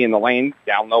McElravy in the lane.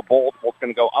 Down low, Bolt. Bolt's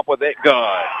going to go up with it.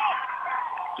 Good.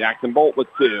 Jackson Bolt with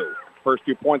 2. First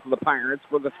 2 points of the Pirates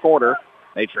for this quarter.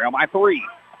 They trail by 3.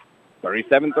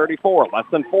 37-34. Less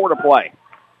than 4 to play.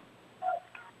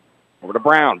 Over to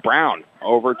Brown. Brown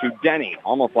over to Denny.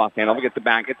 Almost lost handle. Gets it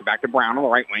back to Brown on the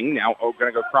right wing. Now going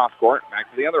to go cross court.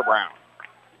 Back to the other Brown.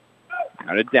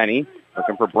 Now to Denny.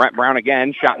 Looking for Brett Brown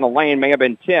again. Shot in the lane. May have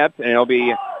been tipped. And it'll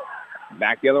be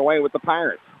back the other way with the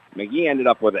Pirates. McGee ended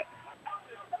up with it.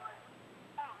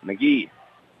 McGee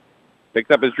picks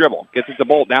up his dribble. Gets it to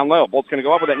Bolt down low. Bolt's going to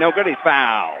go up with it. No good. He's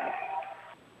fouled.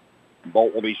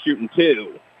 Bolt will be shooting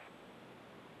 2.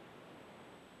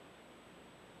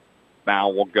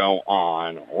 Foul will go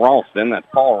on Ralston. That's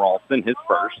Paul Ralston, his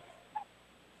first.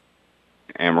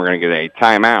 And we're going to get a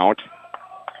timeout.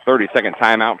 30-second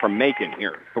timeout from Macon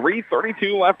here.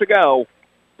 3:32 left to go.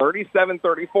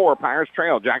 37-34. Pirates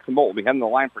trail. Jackson Bolt will be heading the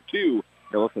line for 2.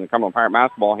 You're listening to Cumberland Pirate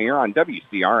Basketball here on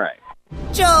WCRA.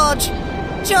 George!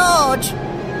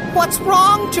 What's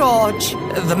wrong, George?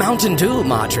 The Mountain Dew,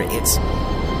 Marjorie.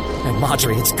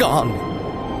 Marjorie, it's gone.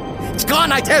 It's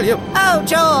gone, I tell you. Oh,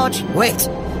 George. Wait,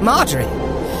 Marjorie.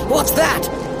 What's that?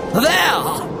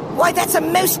 There! Why, that's a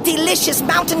most delicious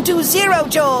Mountain Dew Zero,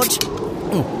 George.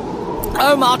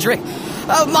 Oh, Marjorie.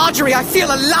 Oh, Marjorie, I feel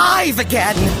alive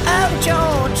again. Oh,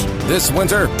 George. This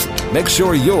winter, make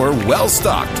sure you're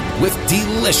well-stocked with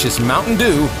delicious Mountain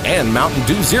Dew and Mountain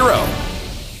Dew Zero.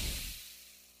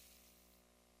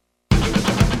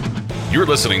 You're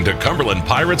listening to Cumberland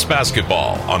Pirates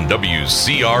Basketball on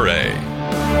WCRA.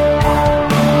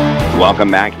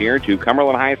 Welcome back here to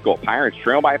Cumberland High School. Pirates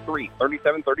trail by 3,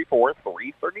 37-34,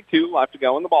 3:32 left to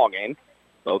go in the ballgame.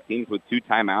 Both teams with 2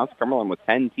 timeouts. Cumberland with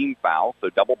 10 team fouls, so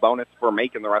double bonus for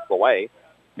Macon the rest of the way.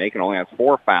 Macon only has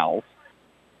 4 fouls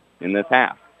in this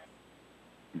half.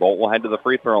 Bolt will head to the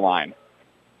free throw line.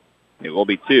 It will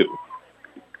be 2.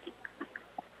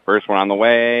 First one on the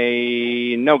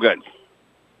way, no good.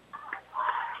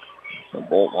 So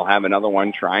Bolt will have another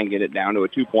one, try and get it down to a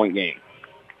 2-point game.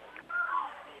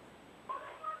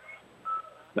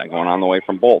 Second one on the way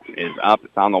from Bolt is up.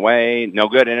 It's on the way. No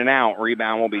good, in and out.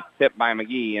 Rebound will be tipped by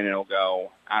McGee, and it'll go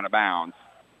out of bounds.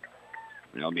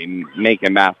 It'll be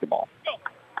Macon basketball.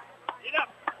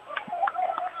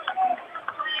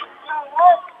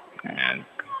 And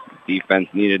defense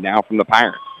needed now from the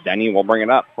Pirates. Denny will bring it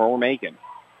up for Macon.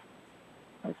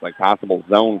 Looks like possible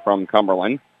zone from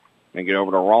Cumberland. Going to get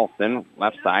over to Ralston.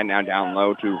 Left side, now down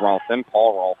low to Ralston.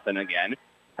 Paul Ralston again.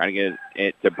 Trying to get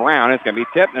it to Brown. It's going to be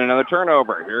tipped and another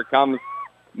turnover. Here comes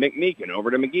McMeekin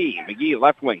over to McGee. McGee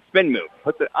left wing. Spin move.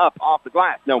 Puts it up off the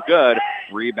glass. No good.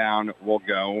 Rebound will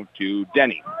go to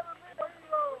Denny.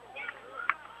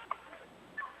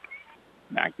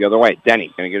 Back the other way.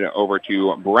 Denny going to get it over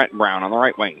to Brett Brown on the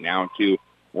right wing. Now to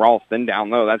Ralston down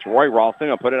low. That's Roy Ralston.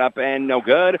 He'll put it up and no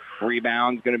good.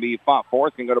 Rebound's going to be fought for.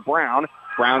 It's going to go to Brown.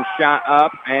 Brown shot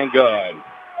up and good.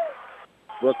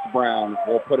 Brooks Brown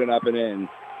will put it up and in.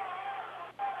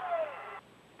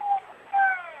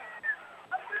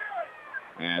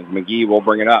 As McGee will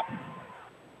bring it up.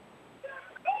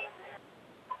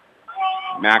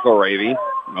 McElravy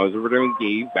goes over to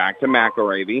McGee. Back to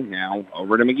McElravy. Now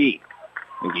over to McGee.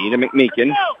 McGee to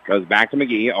McMeekin. Goes back to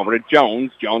McGee. Over to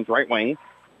Jones. Jones right wing.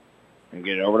 And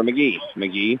get it over to McGee.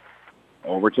 McGee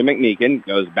over to McMeekin.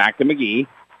 Goes back to McGee.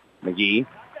 McGee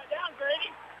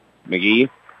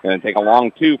going to take a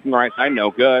long 2 from the right side.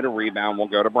 No good. A rebound will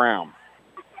go to Brown.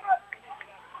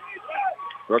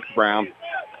 Brooks Brown.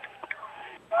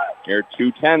 Here,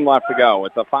 2:10 left to go.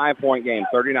 It's a 5-point game,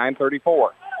 39-34.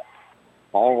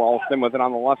 Paul Ralston with it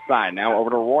on the left side. Now over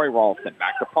to Roy Ralston.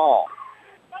 Back to Paul.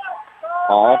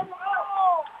 Paul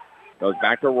goes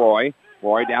back to Roy.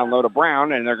 Roy down low to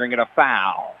Brown, and they're going to get a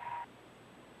foul.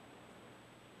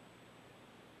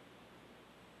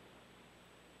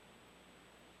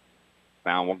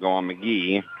 Foul will go on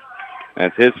McGee.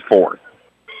 That's his 4th.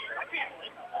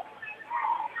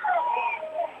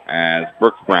 As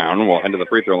Brooks Brown will head to the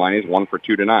free throw line. He's 1 for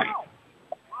 2 tonight.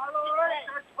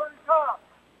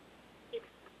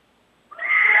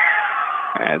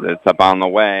 As it's up on the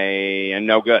way and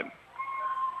no good.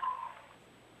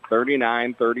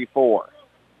 39-34.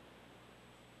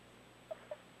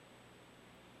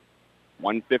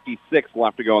 1:56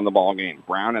 left to go in the ball game.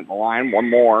 Brown at the line, one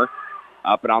more.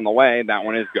 Up and on the way. That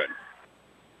one is good.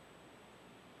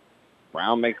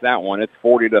 Brown makes that one. It's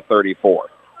 40-34.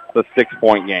 It's a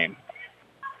 6-point game.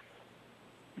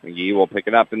 McGee will pick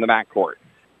it up in the backcourt.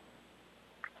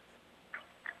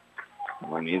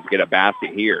 Well, needs to get a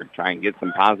basket here. Try and get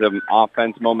some positive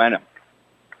offense momentum.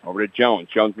 Over to Jones.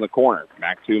 Jones in the corner.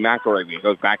 Back to McElravy.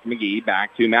 Goes back to McGee.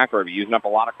 Back to McElravy. Using up a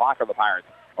lot of clock for the Pirates.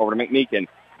 Over to McMeekin.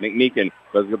 McMeekin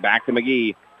goes back to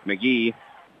McGee. McGee,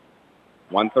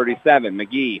 137.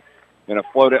 McGee going to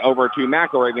float it over to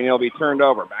McElravy, and he'll be turned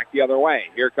over. Back the other way.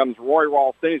 Here comes Roy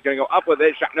Ralston. He's going to go up with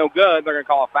it. Shot no good. They're going to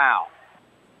call a foul.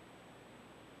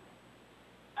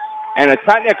 And a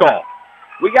technical.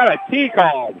 We got a T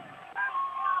called.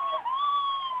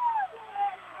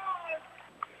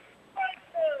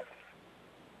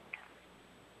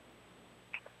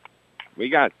 We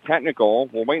got technical.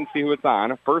 We'll wait and see who it's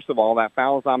on. First of all, that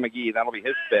foul is on McGee. That'll be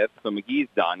his fifth, so McGee's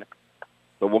done.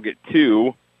 So we'll get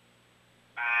 2.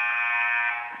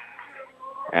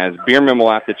 As Bierman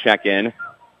will have to check in.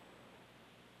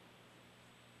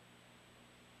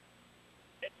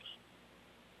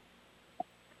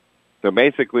 So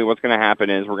basically what's going to happen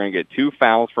is we're going to get 2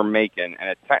 fouls for Macon and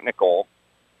a technical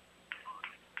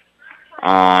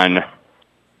on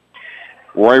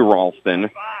Roy Ralston.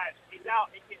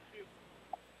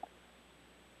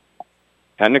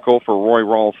 Technical for Roy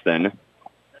Ralston.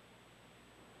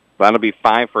 That'll be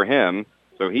 5 for him,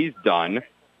 so he's done.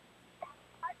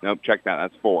 Nope, check that.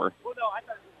 That's 4.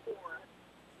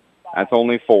 That's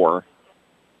only 4.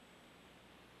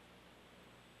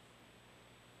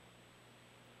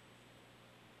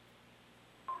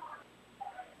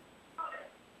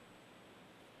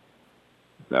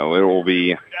 So it will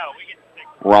be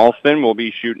Ralston will be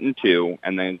shooting 2,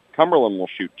 and then Cumberland will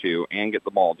shoot 2 and get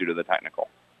the ball due to the technical.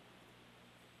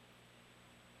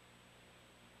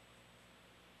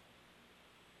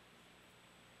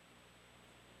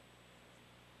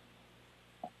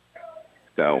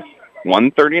 So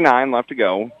 1:39 left to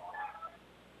go.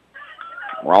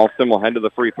 Ralston will head to the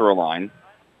free throw line.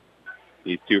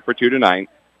 He's 2 for 2 tonight.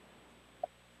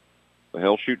 So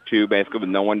he'll shoot 2 basically with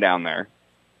no one down there.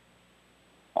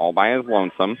 All by his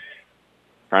lonesome.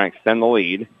 Trying to extend the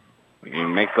lead. He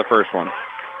makes the first one.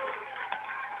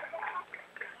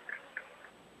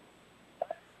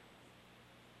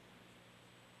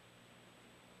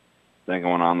 Second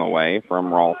one on the way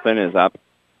from Ralston is up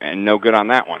and no good on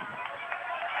that one.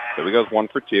 So he goes 1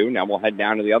 for 2. Now we'll head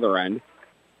down to the other end.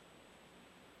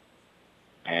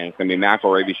 And it's going to be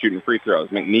McElravy shooting free throws.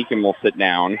 McMeekin will sit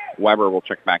down. Weber will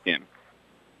check back in.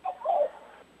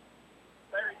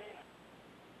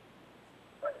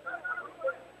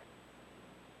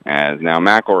 As now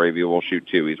McElravy will shoot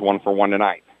 2. He's 1 for 1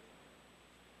 tonight.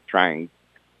 Trying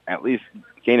at least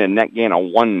gain a net gain of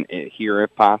 1 here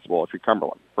if possible if you're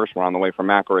Cumberland. First one on the way from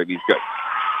McElravy is good.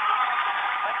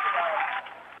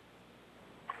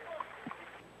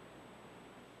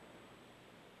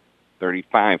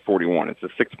 (35-41). It's a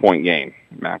 6-point game.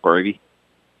 McElravy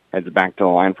heads back to the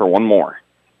line for one more.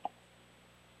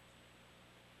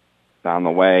 It's on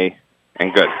the way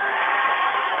and good.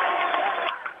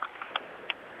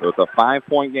 So it's a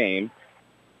 5-point game,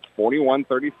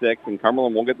 41-36, and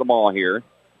Cumberland will get the ball here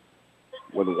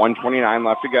with 1:29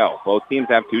 left to go. Both teams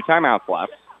have 2 timeouts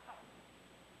left.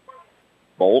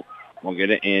 Bolt will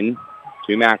get it in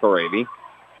to McElravy.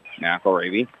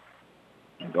 McElravy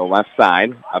go left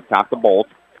side, up top to Bolt.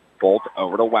 Bolt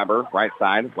over to Weber, right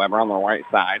side. Weber on the right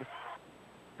side.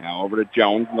 Now over to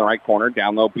Jones in the right corner,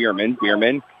 down low Bierman.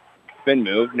 Bierman, spin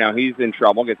move. Now he's in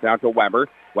trouble, gets out to Weber.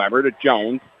 Weber to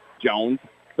Jones. Jones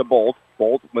to Bolt.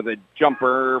 Bolt with a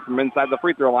jumper from inside the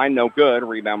free throw line, no good.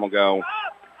 Rebound will go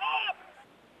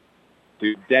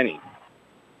to Denny.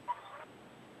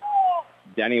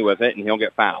 Denny with it, and he'll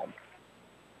get fouled.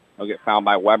 He'll get fouled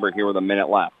by Weber here with a minute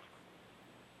left.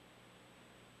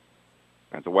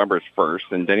 That's Weber's first,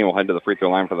 and Denny will head to the free throw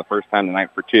line for the first time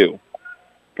tonight for 2.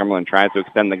 Cumberland tries to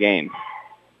extend the game.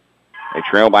 They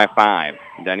trail by 5.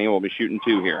 Denny will be shooting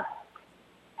 2 here.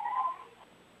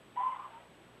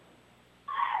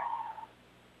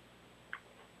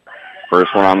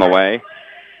 First one on the way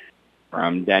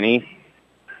from Denny.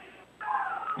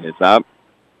 It's up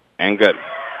and good.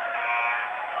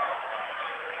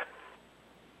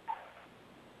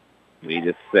 Lead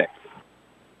is 6.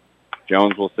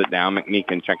 Jones will sit down.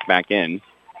 McMeekin checks back in.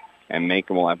 And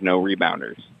Macon will have no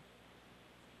rebounders.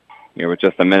 Here with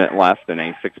just a minute left and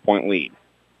a 6-point lead.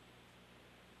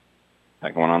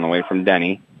 Second one on the way from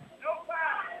Denny.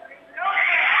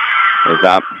 Is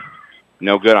up.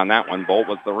 No good on that one. Bolt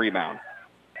with the rebound.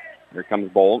 Here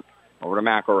comes Bolt. Over to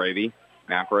McElravy.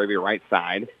 McElravy right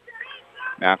side.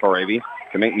 McElravy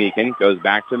to McMeekin. Goes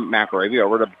back to McElravy.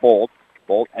 Over to Bolt.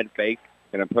 Bolt head fake.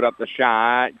 Going to put up the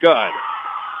shot. Good.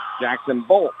 Jackson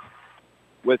Bolt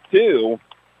with 2.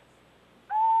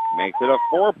 Makes it a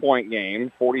 4-point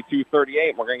game.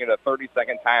 42-38. We're going to get a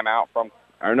 30-second timeout from...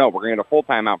 Or no, we're going to get a full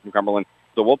timeout from Cumberland.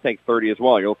 So we'll take 30 as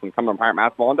well. You're listening to Cumberland Pirate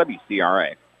Basketball on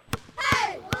WCRA.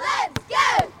 Hey, let's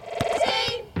go,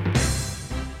 team!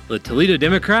 The Toledo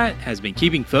Democrat has been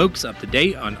keeping folks up to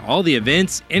date on all the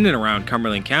events in and around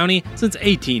Cumberland County since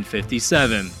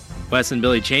 1857. Wes and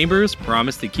Billy Chambers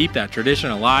promised to keep that tradition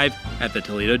alive at the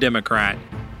Toledo Democrat.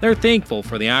 They're thankful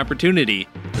for the opportunity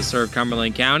to serve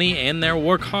Cumberland County, and they'll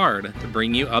work hard to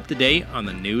bring you up to date on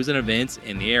the news and events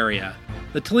in the area.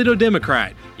 The Toledo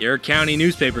Democrat, your county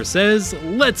newspaper, says,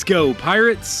 "Let's go,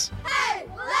 Pirates!" Hey,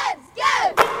 let's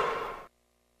go!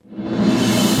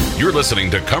 You're listening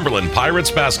to Cumberland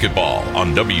Pirates basketball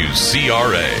on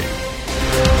WCRA.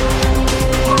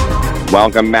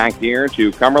 Welcome back here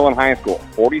to Cumberland High School.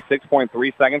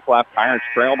 46.3 seconds left. Pirates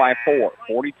trail by 4,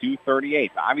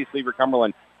 42-38. Obviously for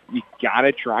Cumberland, you got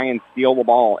to try and steal the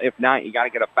ball. If not, you got to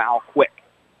get a foul quick.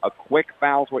 A quick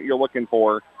foul is what you're looking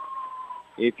for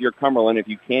if you're Cumberland, if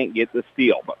you can't get the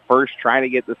steal. But first, try to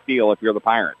get the steal if you're the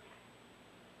Pirates.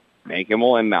 Macon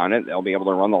will inbound it. They'll be able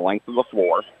to run the length of the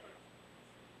floor.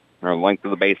 Or the length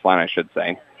of the baseline, I should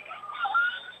say.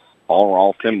 Paul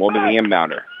Ralston will be the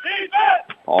inbounder.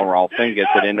 Paul Ralston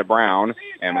gets it into Brown,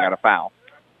 and we got a foul.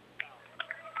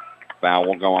 Foul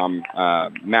will go on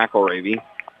McElravy.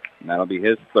 And that'll be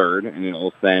his third, and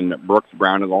it'll send Brooks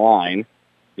Brown to the line.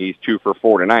 He's 2 for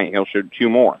 4 tonight. He'll shoot 2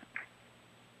 more.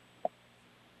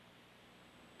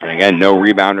 And again, no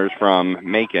rebounders from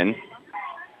Macon.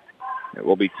 It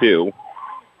will be 2.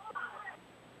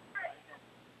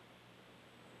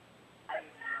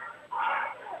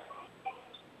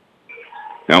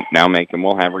 Nope, now Macon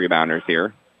will have rebounders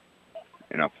here.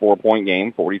 In a 4-point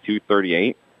game,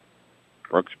 42-38.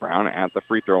 Brooks Brown at the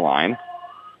free throw line.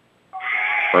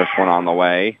 First one on the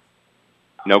way.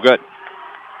 No good.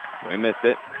 We missed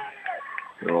it.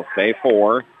 It'll stay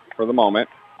 4 for the moment.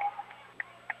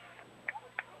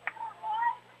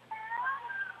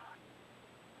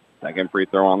 Second free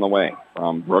throw on the way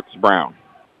from Brooks Brown.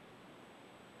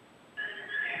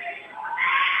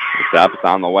 It's up. It's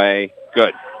on the way.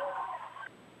 Good.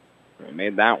 We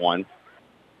made that one.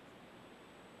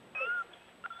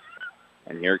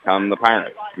 And here come the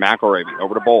Pirates. McElravy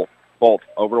over to Bolt. Bolt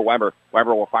over to Weber.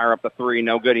 Weber will fire up the 3.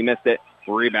 No good. He missed it.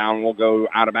 Rebound will go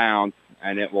out of bounds,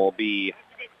 and it will be...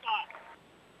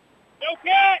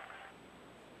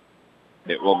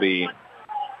 It will be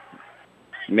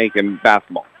Macon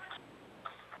basketball.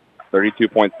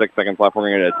 32.6 seconds left. We're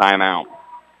going to get a timeout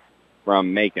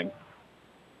from Macon.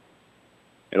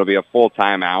 It'll be a full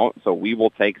timeout, so we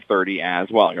will take 30 as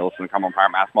well. You're listening to Cumberland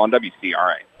Pirate Basketball on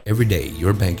WCRA. Every day,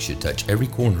 your bank should touch every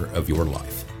corner of your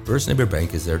life. First Neighbor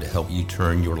Bank is there to help you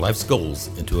turn your life's goals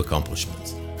into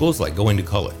accomplishments. Goals like going to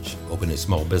college, opening a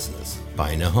small business,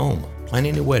 buying a home,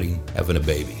 planning a wedding, having a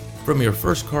baby. From your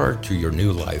first car to your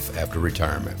new life after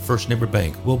retirement, First Neighbor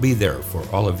Bank will be there for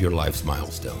all of your life's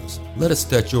milestones. Let us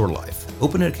touch your life.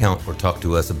 Open an account or talk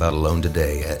to us about a loan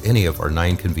today at any of our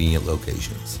 9 convenient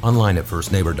locations. Online at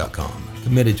firstneighbor.com.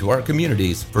 Committed to our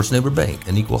communities, First Neighbor Bank,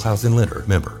 an equal housing lender,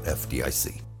 member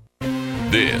FDIC.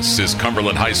 This is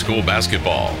Cumberland High School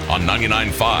basketball on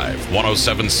 99.5,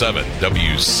 107.7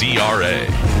 WCRA.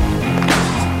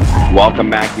 Welcome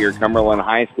back here, Cumberland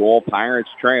High School. Pirates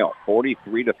trail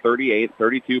 43-38,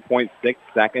 32.6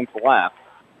 seconds left.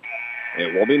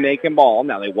 It will be Macon ball.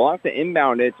 Now, they will have to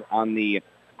inbound it on the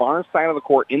far side of the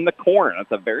court in the corner.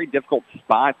 That's a very difficult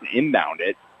spot to inbound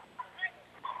it.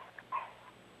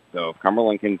 So if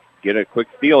Cumberland can get a quick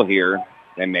steal here,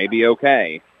 they may be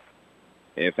okay.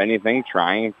 If anything,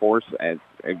 try and force,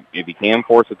 if you can,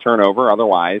 force a turnover.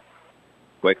 Otherwise,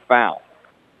 quick foul.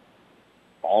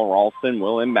 Paul Ralston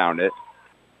will inbound it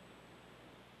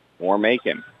for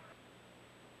Macon.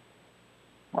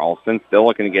 Ralston still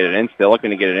looking to get it in, still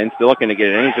looking to get it in, still looking to get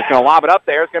it in. He's just going to lob it up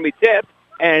there. It's going to be tipped,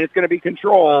 and it's going to be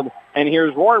controlled. And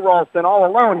here's Roy Ralston all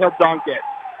alone. He'll dunk it.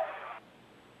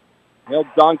 He'll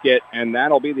dunk it, and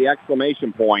that'll be the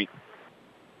exclamation point.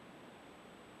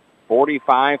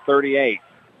 45-38.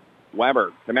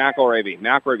 Weber to McElravy.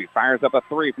 McElravy fires up a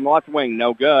 3 from the left wing.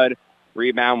 No good.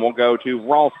 Rebound will go to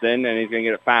Ralston, and he's going to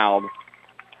get it fouled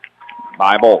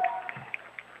by Bolt.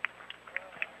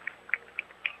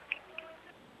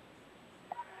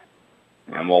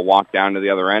 And we'll walk down to the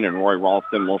other end, and Roy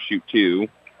Ralston will shoot 2.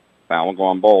 Foul will go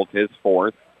on Bolt, his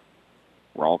 4th.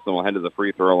 Ralston will head to the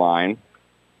free throw line,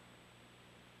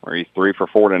 where he's 3 for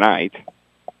 4 tonight.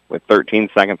 With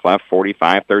 13 seconds left,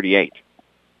 45-38.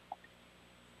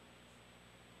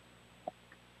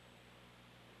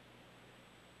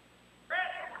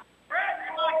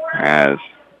 As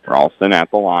Ralston at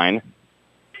the line.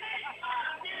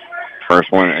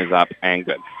 First one is up and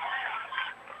good.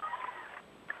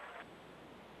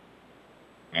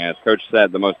 As Coach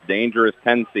said, the most dangerous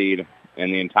 10 seed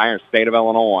in the entire state of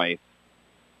Illinois.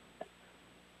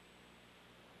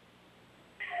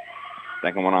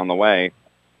 Second one on the way.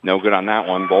 No good on that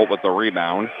one. Bolt with the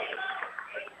rebound.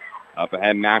 Up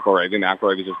ahead, McElravy.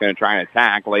 McElravy just going to try and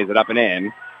attack. Lays it up and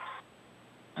in.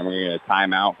 And we're going to get a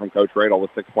timeout from Coach Radel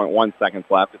with 6.1 seconds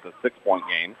left. It's a 6-point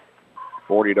game.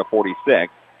 40-46.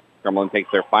 Cumberland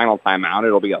takes their final timeout.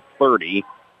 It'll be a 30.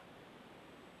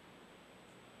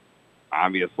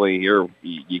 Obviously, here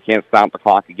you can't stop the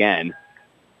clock again.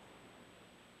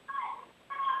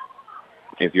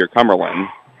 If you're Cumberland,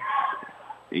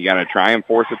 you got to try and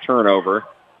force a turnover.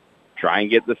 Try and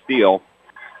get the steal.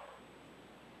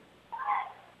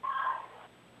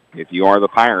 If you are the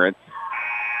Pirates,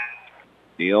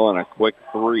 steal and a quick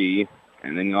 3,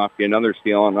 and then you'll have to get another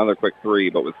steal and another quick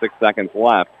 3. But with 6 seconds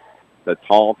left, the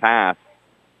tall pass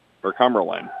for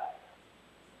Cumberland.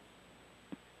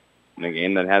 In a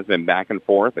game that has been back and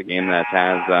forth, a game that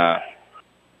has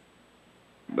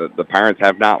the Pirates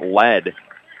have not led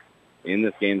in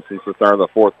this game since the start of the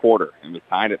fourth quarter. It was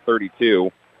tied at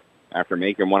 32 after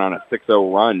Macon went on a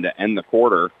 6-0 run to end the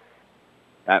quarter,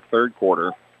 that third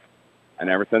quarter.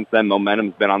 And ever since then,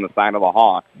 momentum's been on the side of the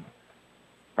Hawks.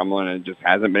 Cumberland just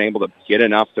hasn't been able to get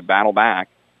enough to battle back.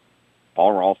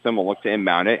 Paul Ralston will look to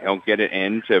inbound it. He'll get it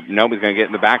in to, nobody's going to get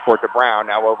in the backcourt to Brown.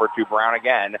 Now over to Brown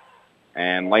again.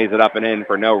 And lays it up and in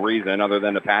for no reason other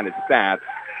than to pad his stats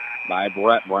by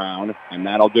Brett Brown. And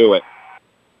that'll do it.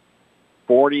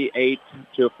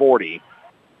 48-40.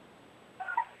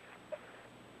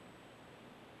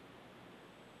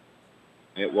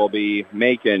 It will be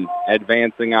Macon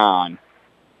advancing on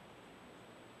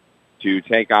to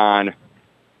take on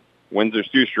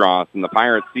Windsor-Stew-Strauss. And the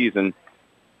Pirates season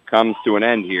comes to an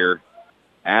end here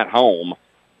at home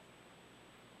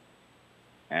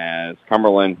as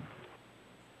Cumberland,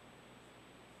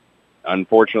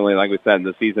 unfortunately, like we said,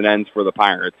 the season ends for the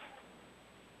Pirates.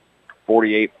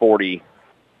 48-40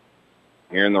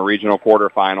 here in the regional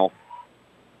quarterfinal.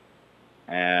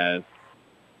 As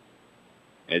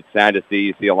it's sad to see.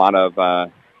 You see a lot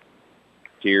of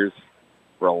tears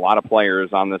for a lot of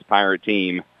players on this Pirate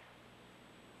team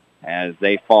as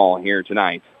they fall here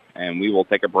tonight. And we will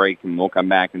take a break, and we'll come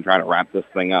back and try to wrap this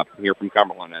thing up here from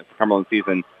Cumberland as Cumberland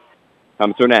season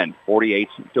comes to an end,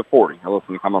 48-40. You're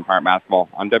listening to Cumberland Pirate Basketball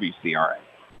on WCRA.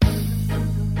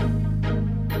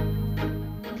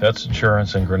 Vets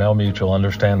Insurance and Grinnell Mutual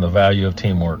understand the value of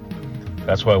teamwork.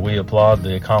 That's why we applaud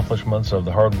the accomplishments of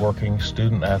the hardworking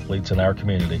student-athletes in our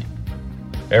community.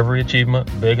 Every achievement,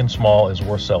 big and small, is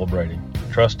worth celebrating.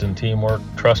 Trust in teamwork,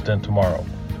 trust in tomorrow.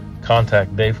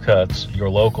 Contact Dave Cutts, your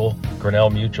local Grinnell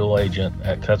Mutual agent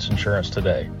at Cutts Insurance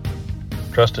today.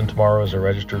 Trust in Tomorrow is a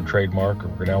registered trademark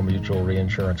of Grinnell Mutual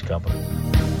Reinsurance Company.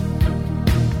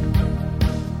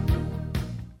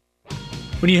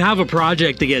 When you have a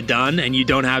project to get done and you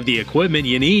don't have the equipment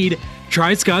you need,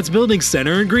 try Scott's Building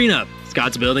Center in Greenup.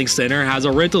 Scott's Building Center has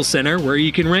a rental center where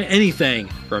you can rent anything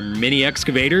from mini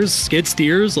excavators, skid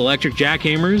steers, electric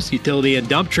jackhammers, utility and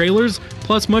dump trailers,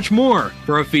 plus much more.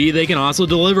 For a fee, they can also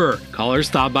deliver. Call or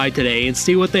stop by today and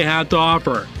see what they have to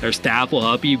offer. Their staff will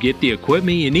help you get the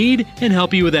equipment you need and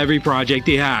help you with every project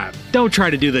you have. Don't try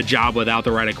to do the job without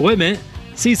the right equipment.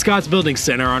 See Scott's Building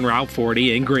Center on Route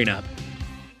 40 in Greenup.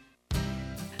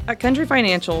 At Country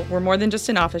Financial, we're more than just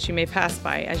an office you may pass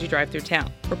by as you drive through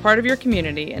town. We're part of your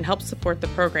community and help support the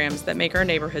programs that make our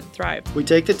neighborhood thrive. We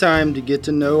take the time to get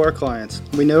to know our clients.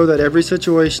 We know that every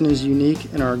situation is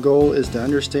unique, and our goal is to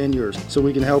understand yours so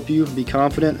we can help you be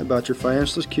confident about your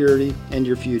financial security and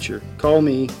your future. Call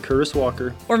me, Curtis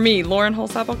Walker. Or me, Lauren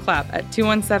Holsapple-Clapp, at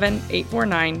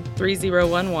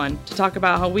 217-849-3011 to talk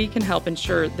about how we can help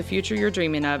ensure the future you're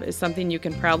dreaming of is something you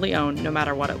can proudly own no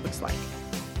matter what it looks like.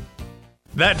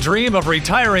 That dream of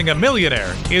retiring a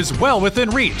millionaire is well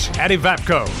within reach at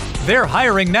Evapco. They're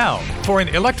hiring now for an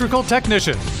electrical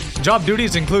technician. Job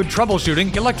duties include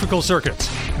troubleshooting electrical circuits,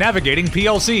 navigating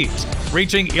PLCs,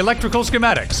 reaching electrical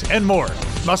schematics, and more.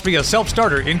 Must be a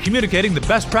self-starter in communicating the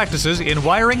best practices in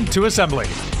wiring to assembly.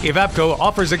 Evapco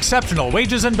offers exceptional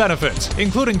wages and benefits,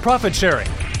 including profit sharing.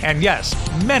 And yes,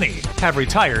 many have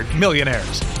retired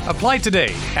millionaires. Apply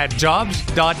today at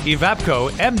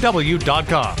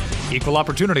jobs.evapcomw.com. Equal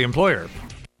opportunity employer.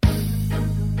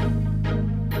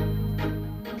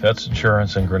 Cuts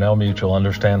Insurance and Grinnell Mutual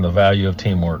understand the value of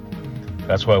teamwork.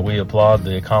 That's why we applaud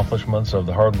the accomplishments of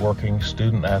the hardworking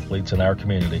student athletes in our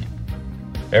community.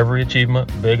 Every achievement,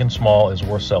 big and small, is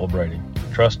worth celebrating.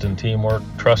 Trust in teamwork,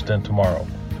 trust in tomorrow.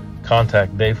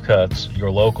 Contact Dave Cutts, your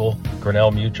local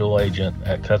Grinnell Mutual agent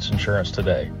at Cutts Insurance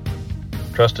today.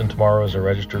 Trust in Tomorrow is a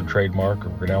registered trademark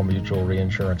of Grinnell Mutual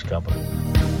Reinsurance Company.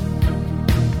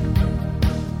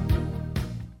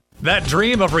 That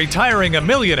dream of retiring a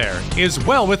millionaire is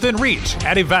well within reach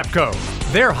at Evapco.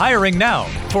 They're hiring now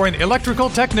for an electrical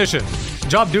technician.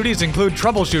 Job duties include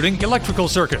troubleshooting electrical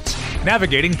circuits,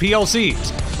 navigating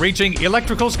PLCs, reaching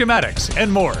electrical schematics, and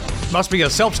more. Must be a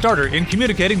self-starter in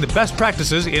communicating the best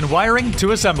practices in wiring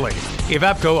to assembly.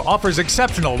 Evapco offers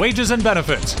exceptional wages and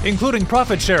benefits, including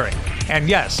profit sharing. And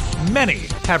yes, many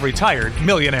have retired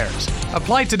millionaires.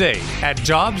 Apply today at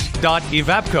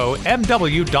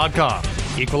jobs.evapcomw.com.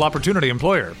 Equal opportunity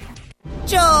employer.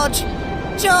 George!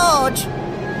 George!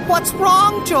 What's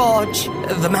wrong, George?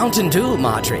 The Mountain Dew,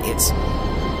 Marjorie.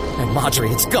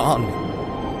 Marjorie, it's gone.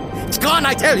 It's gone,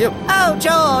 I tell you! Oh,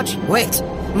 George! Wait,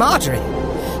 Marjorie!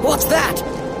 What's that?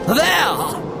 There!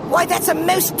 Why, that's a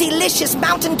most delicious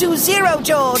Mountain Dew Zero,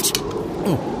 George!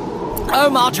 Oh,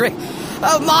 Marjorie!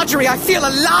 Oh, Marjorie, I feel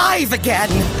alive again!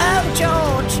 Oh,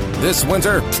 George! This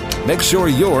winter, make sure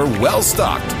you're well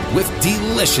stocked with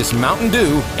delicious Mountain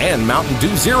Dew and Mountain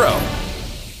Dew Zero.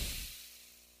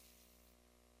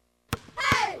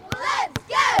 Hey, let's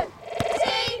go,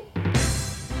 team!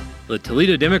 The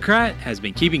Toledo Democrat has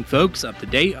been keeping folks up to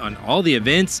date on all the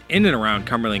events in and around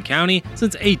Cumberland County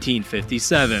since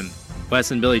 1857. Wes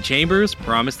and Billy Chambers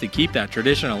promised to keep that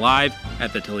tradition alive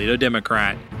at the Toledo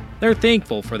Democrat. They're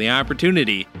thankful for the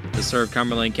opportunity to serve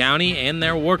Cumberland County, and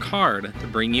they'll work hard to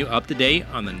bring you up to date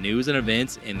on the news and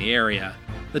events in the area.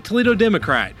 The Toledo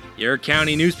Democrat, your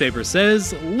county newspaper,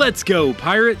 says, "Let's go,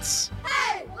 Pirates!"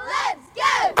 Hey, let's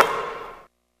go!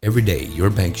 Every day,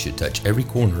 your bank should touch every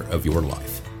corner of your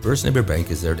life. First Neighbor Bank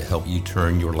is there to help you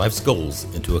turn your life's goals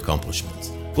into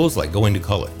accomplishments. Goals like going to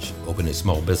college, opening a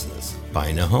small business,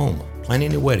 buying a home,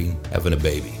 planning a wedding, having a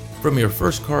baby. From your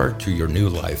first car to your new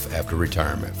life after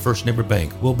retirement, First Neighbor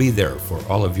Bank will be there for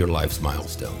all of your life's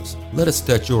milestones. Let us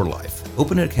touch your life.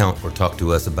 Open an account or talk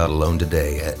to us about a loan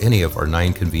today at any of our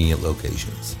 9 convenient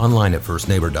locations. Online at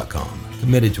firstneighbor.com.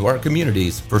 Committed to our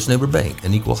communities, First Neighbor Bank,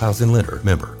 an equal housing lender,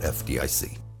 member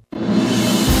FDIC.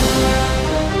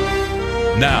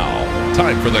 Now,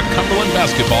 time for the Cumberland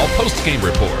Basketball Post-Game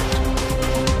Report.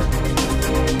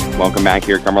 Welcome back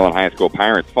here. Cumberland High School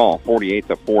Pirates fall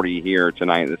 48-40 here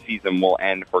tonight. The season will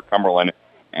end for Cumberland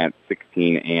at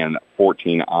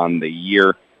 16-14 on the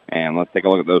year. And let's take a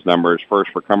look at those numbers. First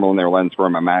for Cumberland, they were led in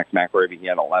scoring by Max McRae. He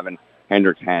had 11.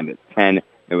 Hendricks had 10.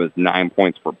 It was 9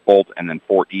 points for Bolt and then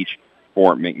 4 each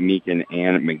for McMeekin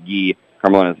and McGee.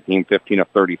 Cumberland as a team 15 of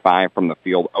 35 from the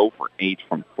field, 0 for 8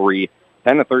 from 3,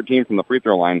 10 of 13 from the free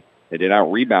throw line. They did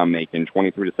out-rebound Macon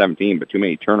 23-17, but too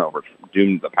many turnovers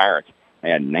doomed the Pirates. They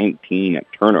had 19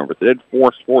 turnovers. They did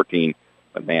force 14,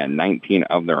 but they had 19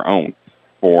 of their own.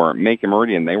 For Macon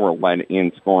Meridian, they were led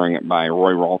in scoring by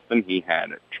Roy Ralston. He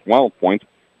had 12 points.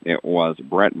 It was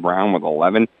Brett Brown with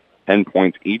 11, 10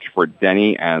 points each for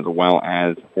Denny, as well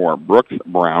as for Brooks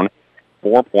Brown,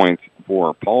 4 points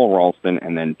for Paul Ralston,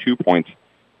 and then 2 points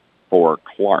for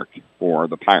Clark for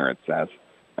the Pirates,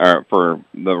 for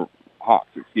the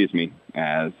Hawks,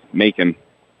 as Macon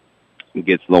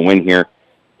gets the win here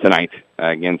tonight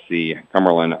against the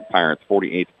Cumberland Pirates,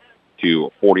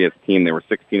 48-40 as a team. They were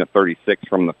 16 of 36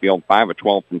 from the field, 5 of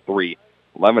 12 from 3,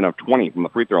 11 of 20 from the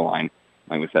free throw line.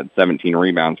 Like we said, 17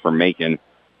 rebounds for Macon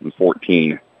and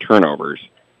 14 turnovers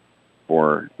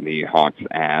for the Hawks,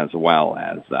 as well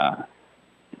as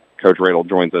Coach Radel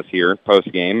joins us here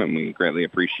post-game, and we greatly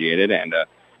appreciate it. And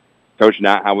Coach,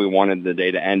 not how we wanted the day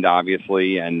to end,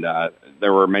 obviously, and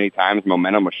there were many times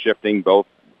momentum was shifting both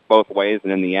ways,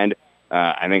 and in the end,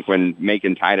 I think when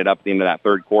Macon tied it up at the end of that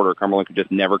third quarter, Cumberland could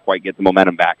just never quite get the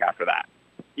momentum back after that.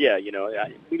 Yeah,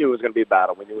 we knew it was going to be a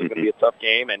battle. We knew it was going to be a tough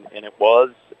game, and it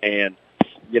was. And,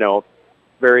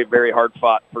 very, very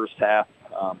hard-fought first half.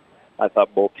 I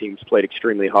thought both teams played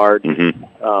extremely hard.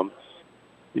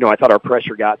 I thought our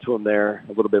pressure got to them there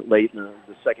a little bit late in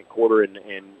the second quarter, and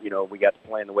we got to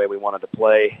playing the way we wanted to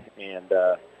play, and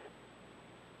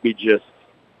we just,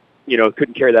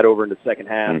 couldn't carry that over into the second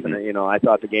half. And, I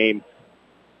thought the game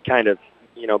kind of,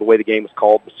 the way the game was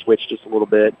called, was switched just a little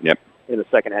bit in the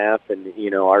second half, and,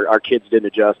 our kids didn't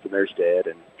adjust, and theirs did,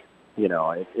 and,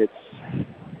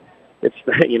 it's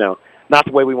not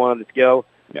the way we wanted it to go.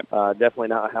 Definitely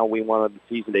not how we wanted the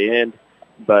season to end.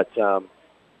 But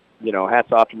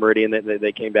hats off to Meridian.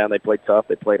 They came down. They played tough.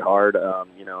 They played hard.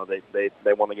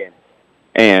 They won the game.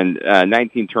 And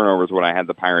 19 turnovers, what I had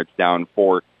the Pirates down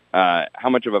for. How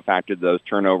much of a factor did those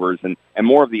turnovers and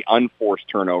more of the unforced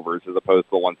turnovers as opposed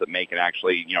to the ones that Macon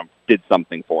actually did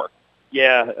something for?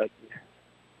 Yeah,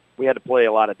 we had to play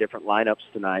a lot of different lineups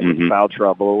tonight with foul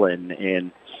trouble, and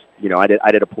I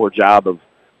did a poor job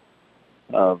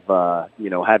of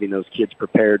having those kids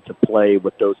prepared to play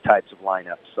with those types of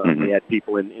lineups. We had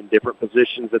people in different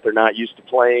positions that they're not used to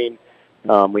playing.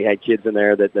 We had kids in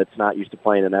there that's not used to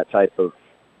playing in that type of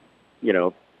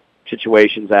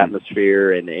situations,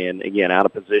 atmosphere, and again, out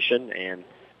of position, and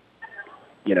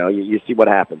you see what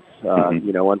happens.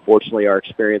 Unfortunately, our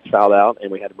experience fouled out,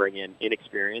 and we had to bring in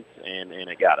inexperience, and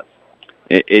it got us.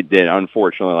 It did,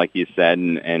 unfortunately, like you said,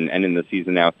 and ending the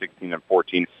season now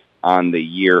 16-14 on the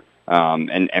year.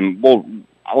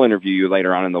 I'll interview you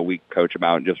later on in the week, Coach,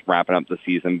 about just wrapping up the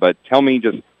season. But tell me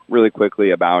just really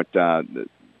quickly about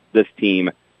this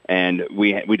team. And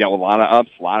we dealt with a lot of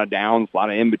ups, a lot of downs, a lot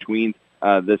of in-betweens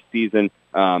this season.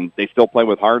 They still play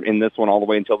with heart in this one all the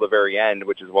way until the very end,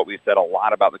 which is what we said a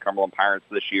lot about the Cumberland Pirates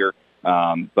this year.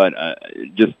 But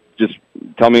just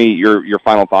tell me your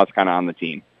final thoughts kind of on the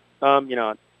team.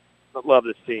 I love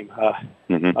this team.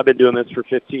 I've been doing this for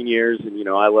 15 years, and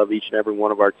I love each and every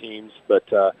one of our teams. But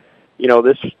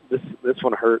this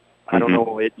one hurt. I don't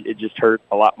know. It just hurt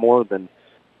a lot more than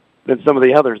some of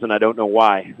the others, and I don't know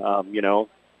why.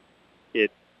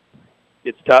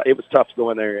 It's tough. It was tough to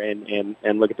go in there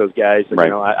and look at those guys. And,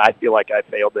 right. I feel like I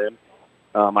failed them.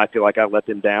 I feel like I let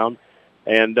them down,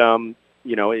 and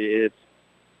it's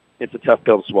a tough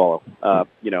pill to swallow.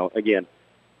 Again,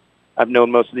 I've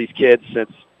known most of these kids since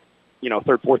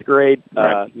third, fourth grade.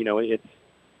 Right. It's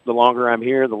the longer I'm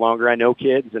here, the longer I know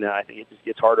kids, and I think it just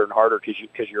gets harder and harder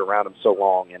because you're around them so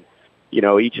long. And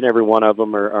each and every one of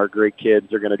them are great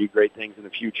kids. They're going to do great things in the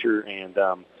future, and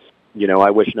I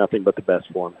wish nothing but the best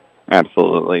for them.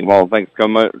 Absolutely. Well, thanks so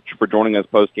much for joining us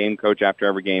post-game, Coach, after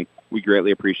every game. We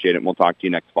greatly appreciate it, and we'll talk to you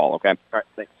next fall, okay? All right,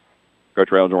 thanks. Coach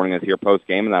Rail joining us here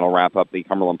post-game, and that'll wrap up the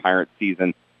Cumberland Pirates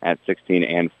season at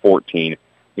 16-14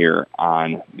 here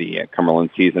on the Cumberland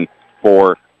season.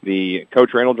 For the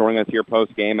Coach Randall joining us here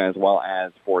post-game, as well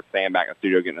as for Sam back in the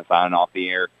studio getting us on and off the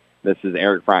air. This is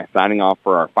Eric Fry signing off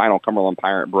for our final Cumberland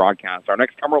Pirate broadcast. Our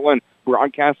next Cumberland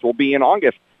broadcast will be in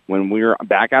August when we're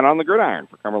back out on the gridiron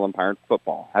for Cumberland Pirates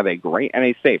football. Have a great and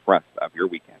a safe rest of your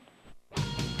weekend.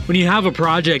 When you have a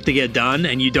project to get done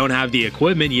and you don't have the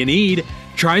equipment you need,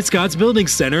 try Scott's Building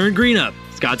Center in Greenup.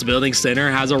 Scott's Building Center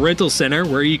has a rental center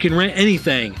where you can rent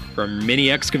anything from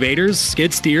mini excavators,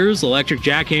 skid steers, electric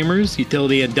jackhammers,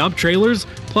 utility and dump trailers,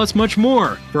 plus much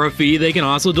more. For a fee, they can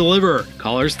also deliver.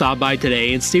 Call or stop by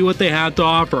today and see what they have to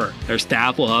offer. Their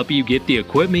staff will help you get the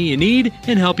equipment you need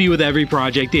and help you with every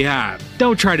project you have.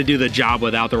 Don't try to do the job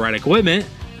without the right equipment.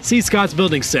 See Scott's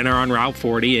Building Center on Route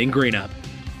 40 in Greenup.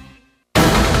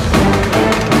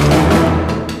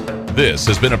 This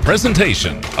has been a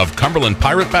presentation of Cumberland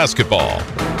Pirate Basketball.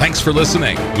 Thanks for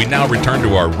listening. We now return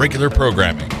to our regular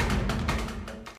programming.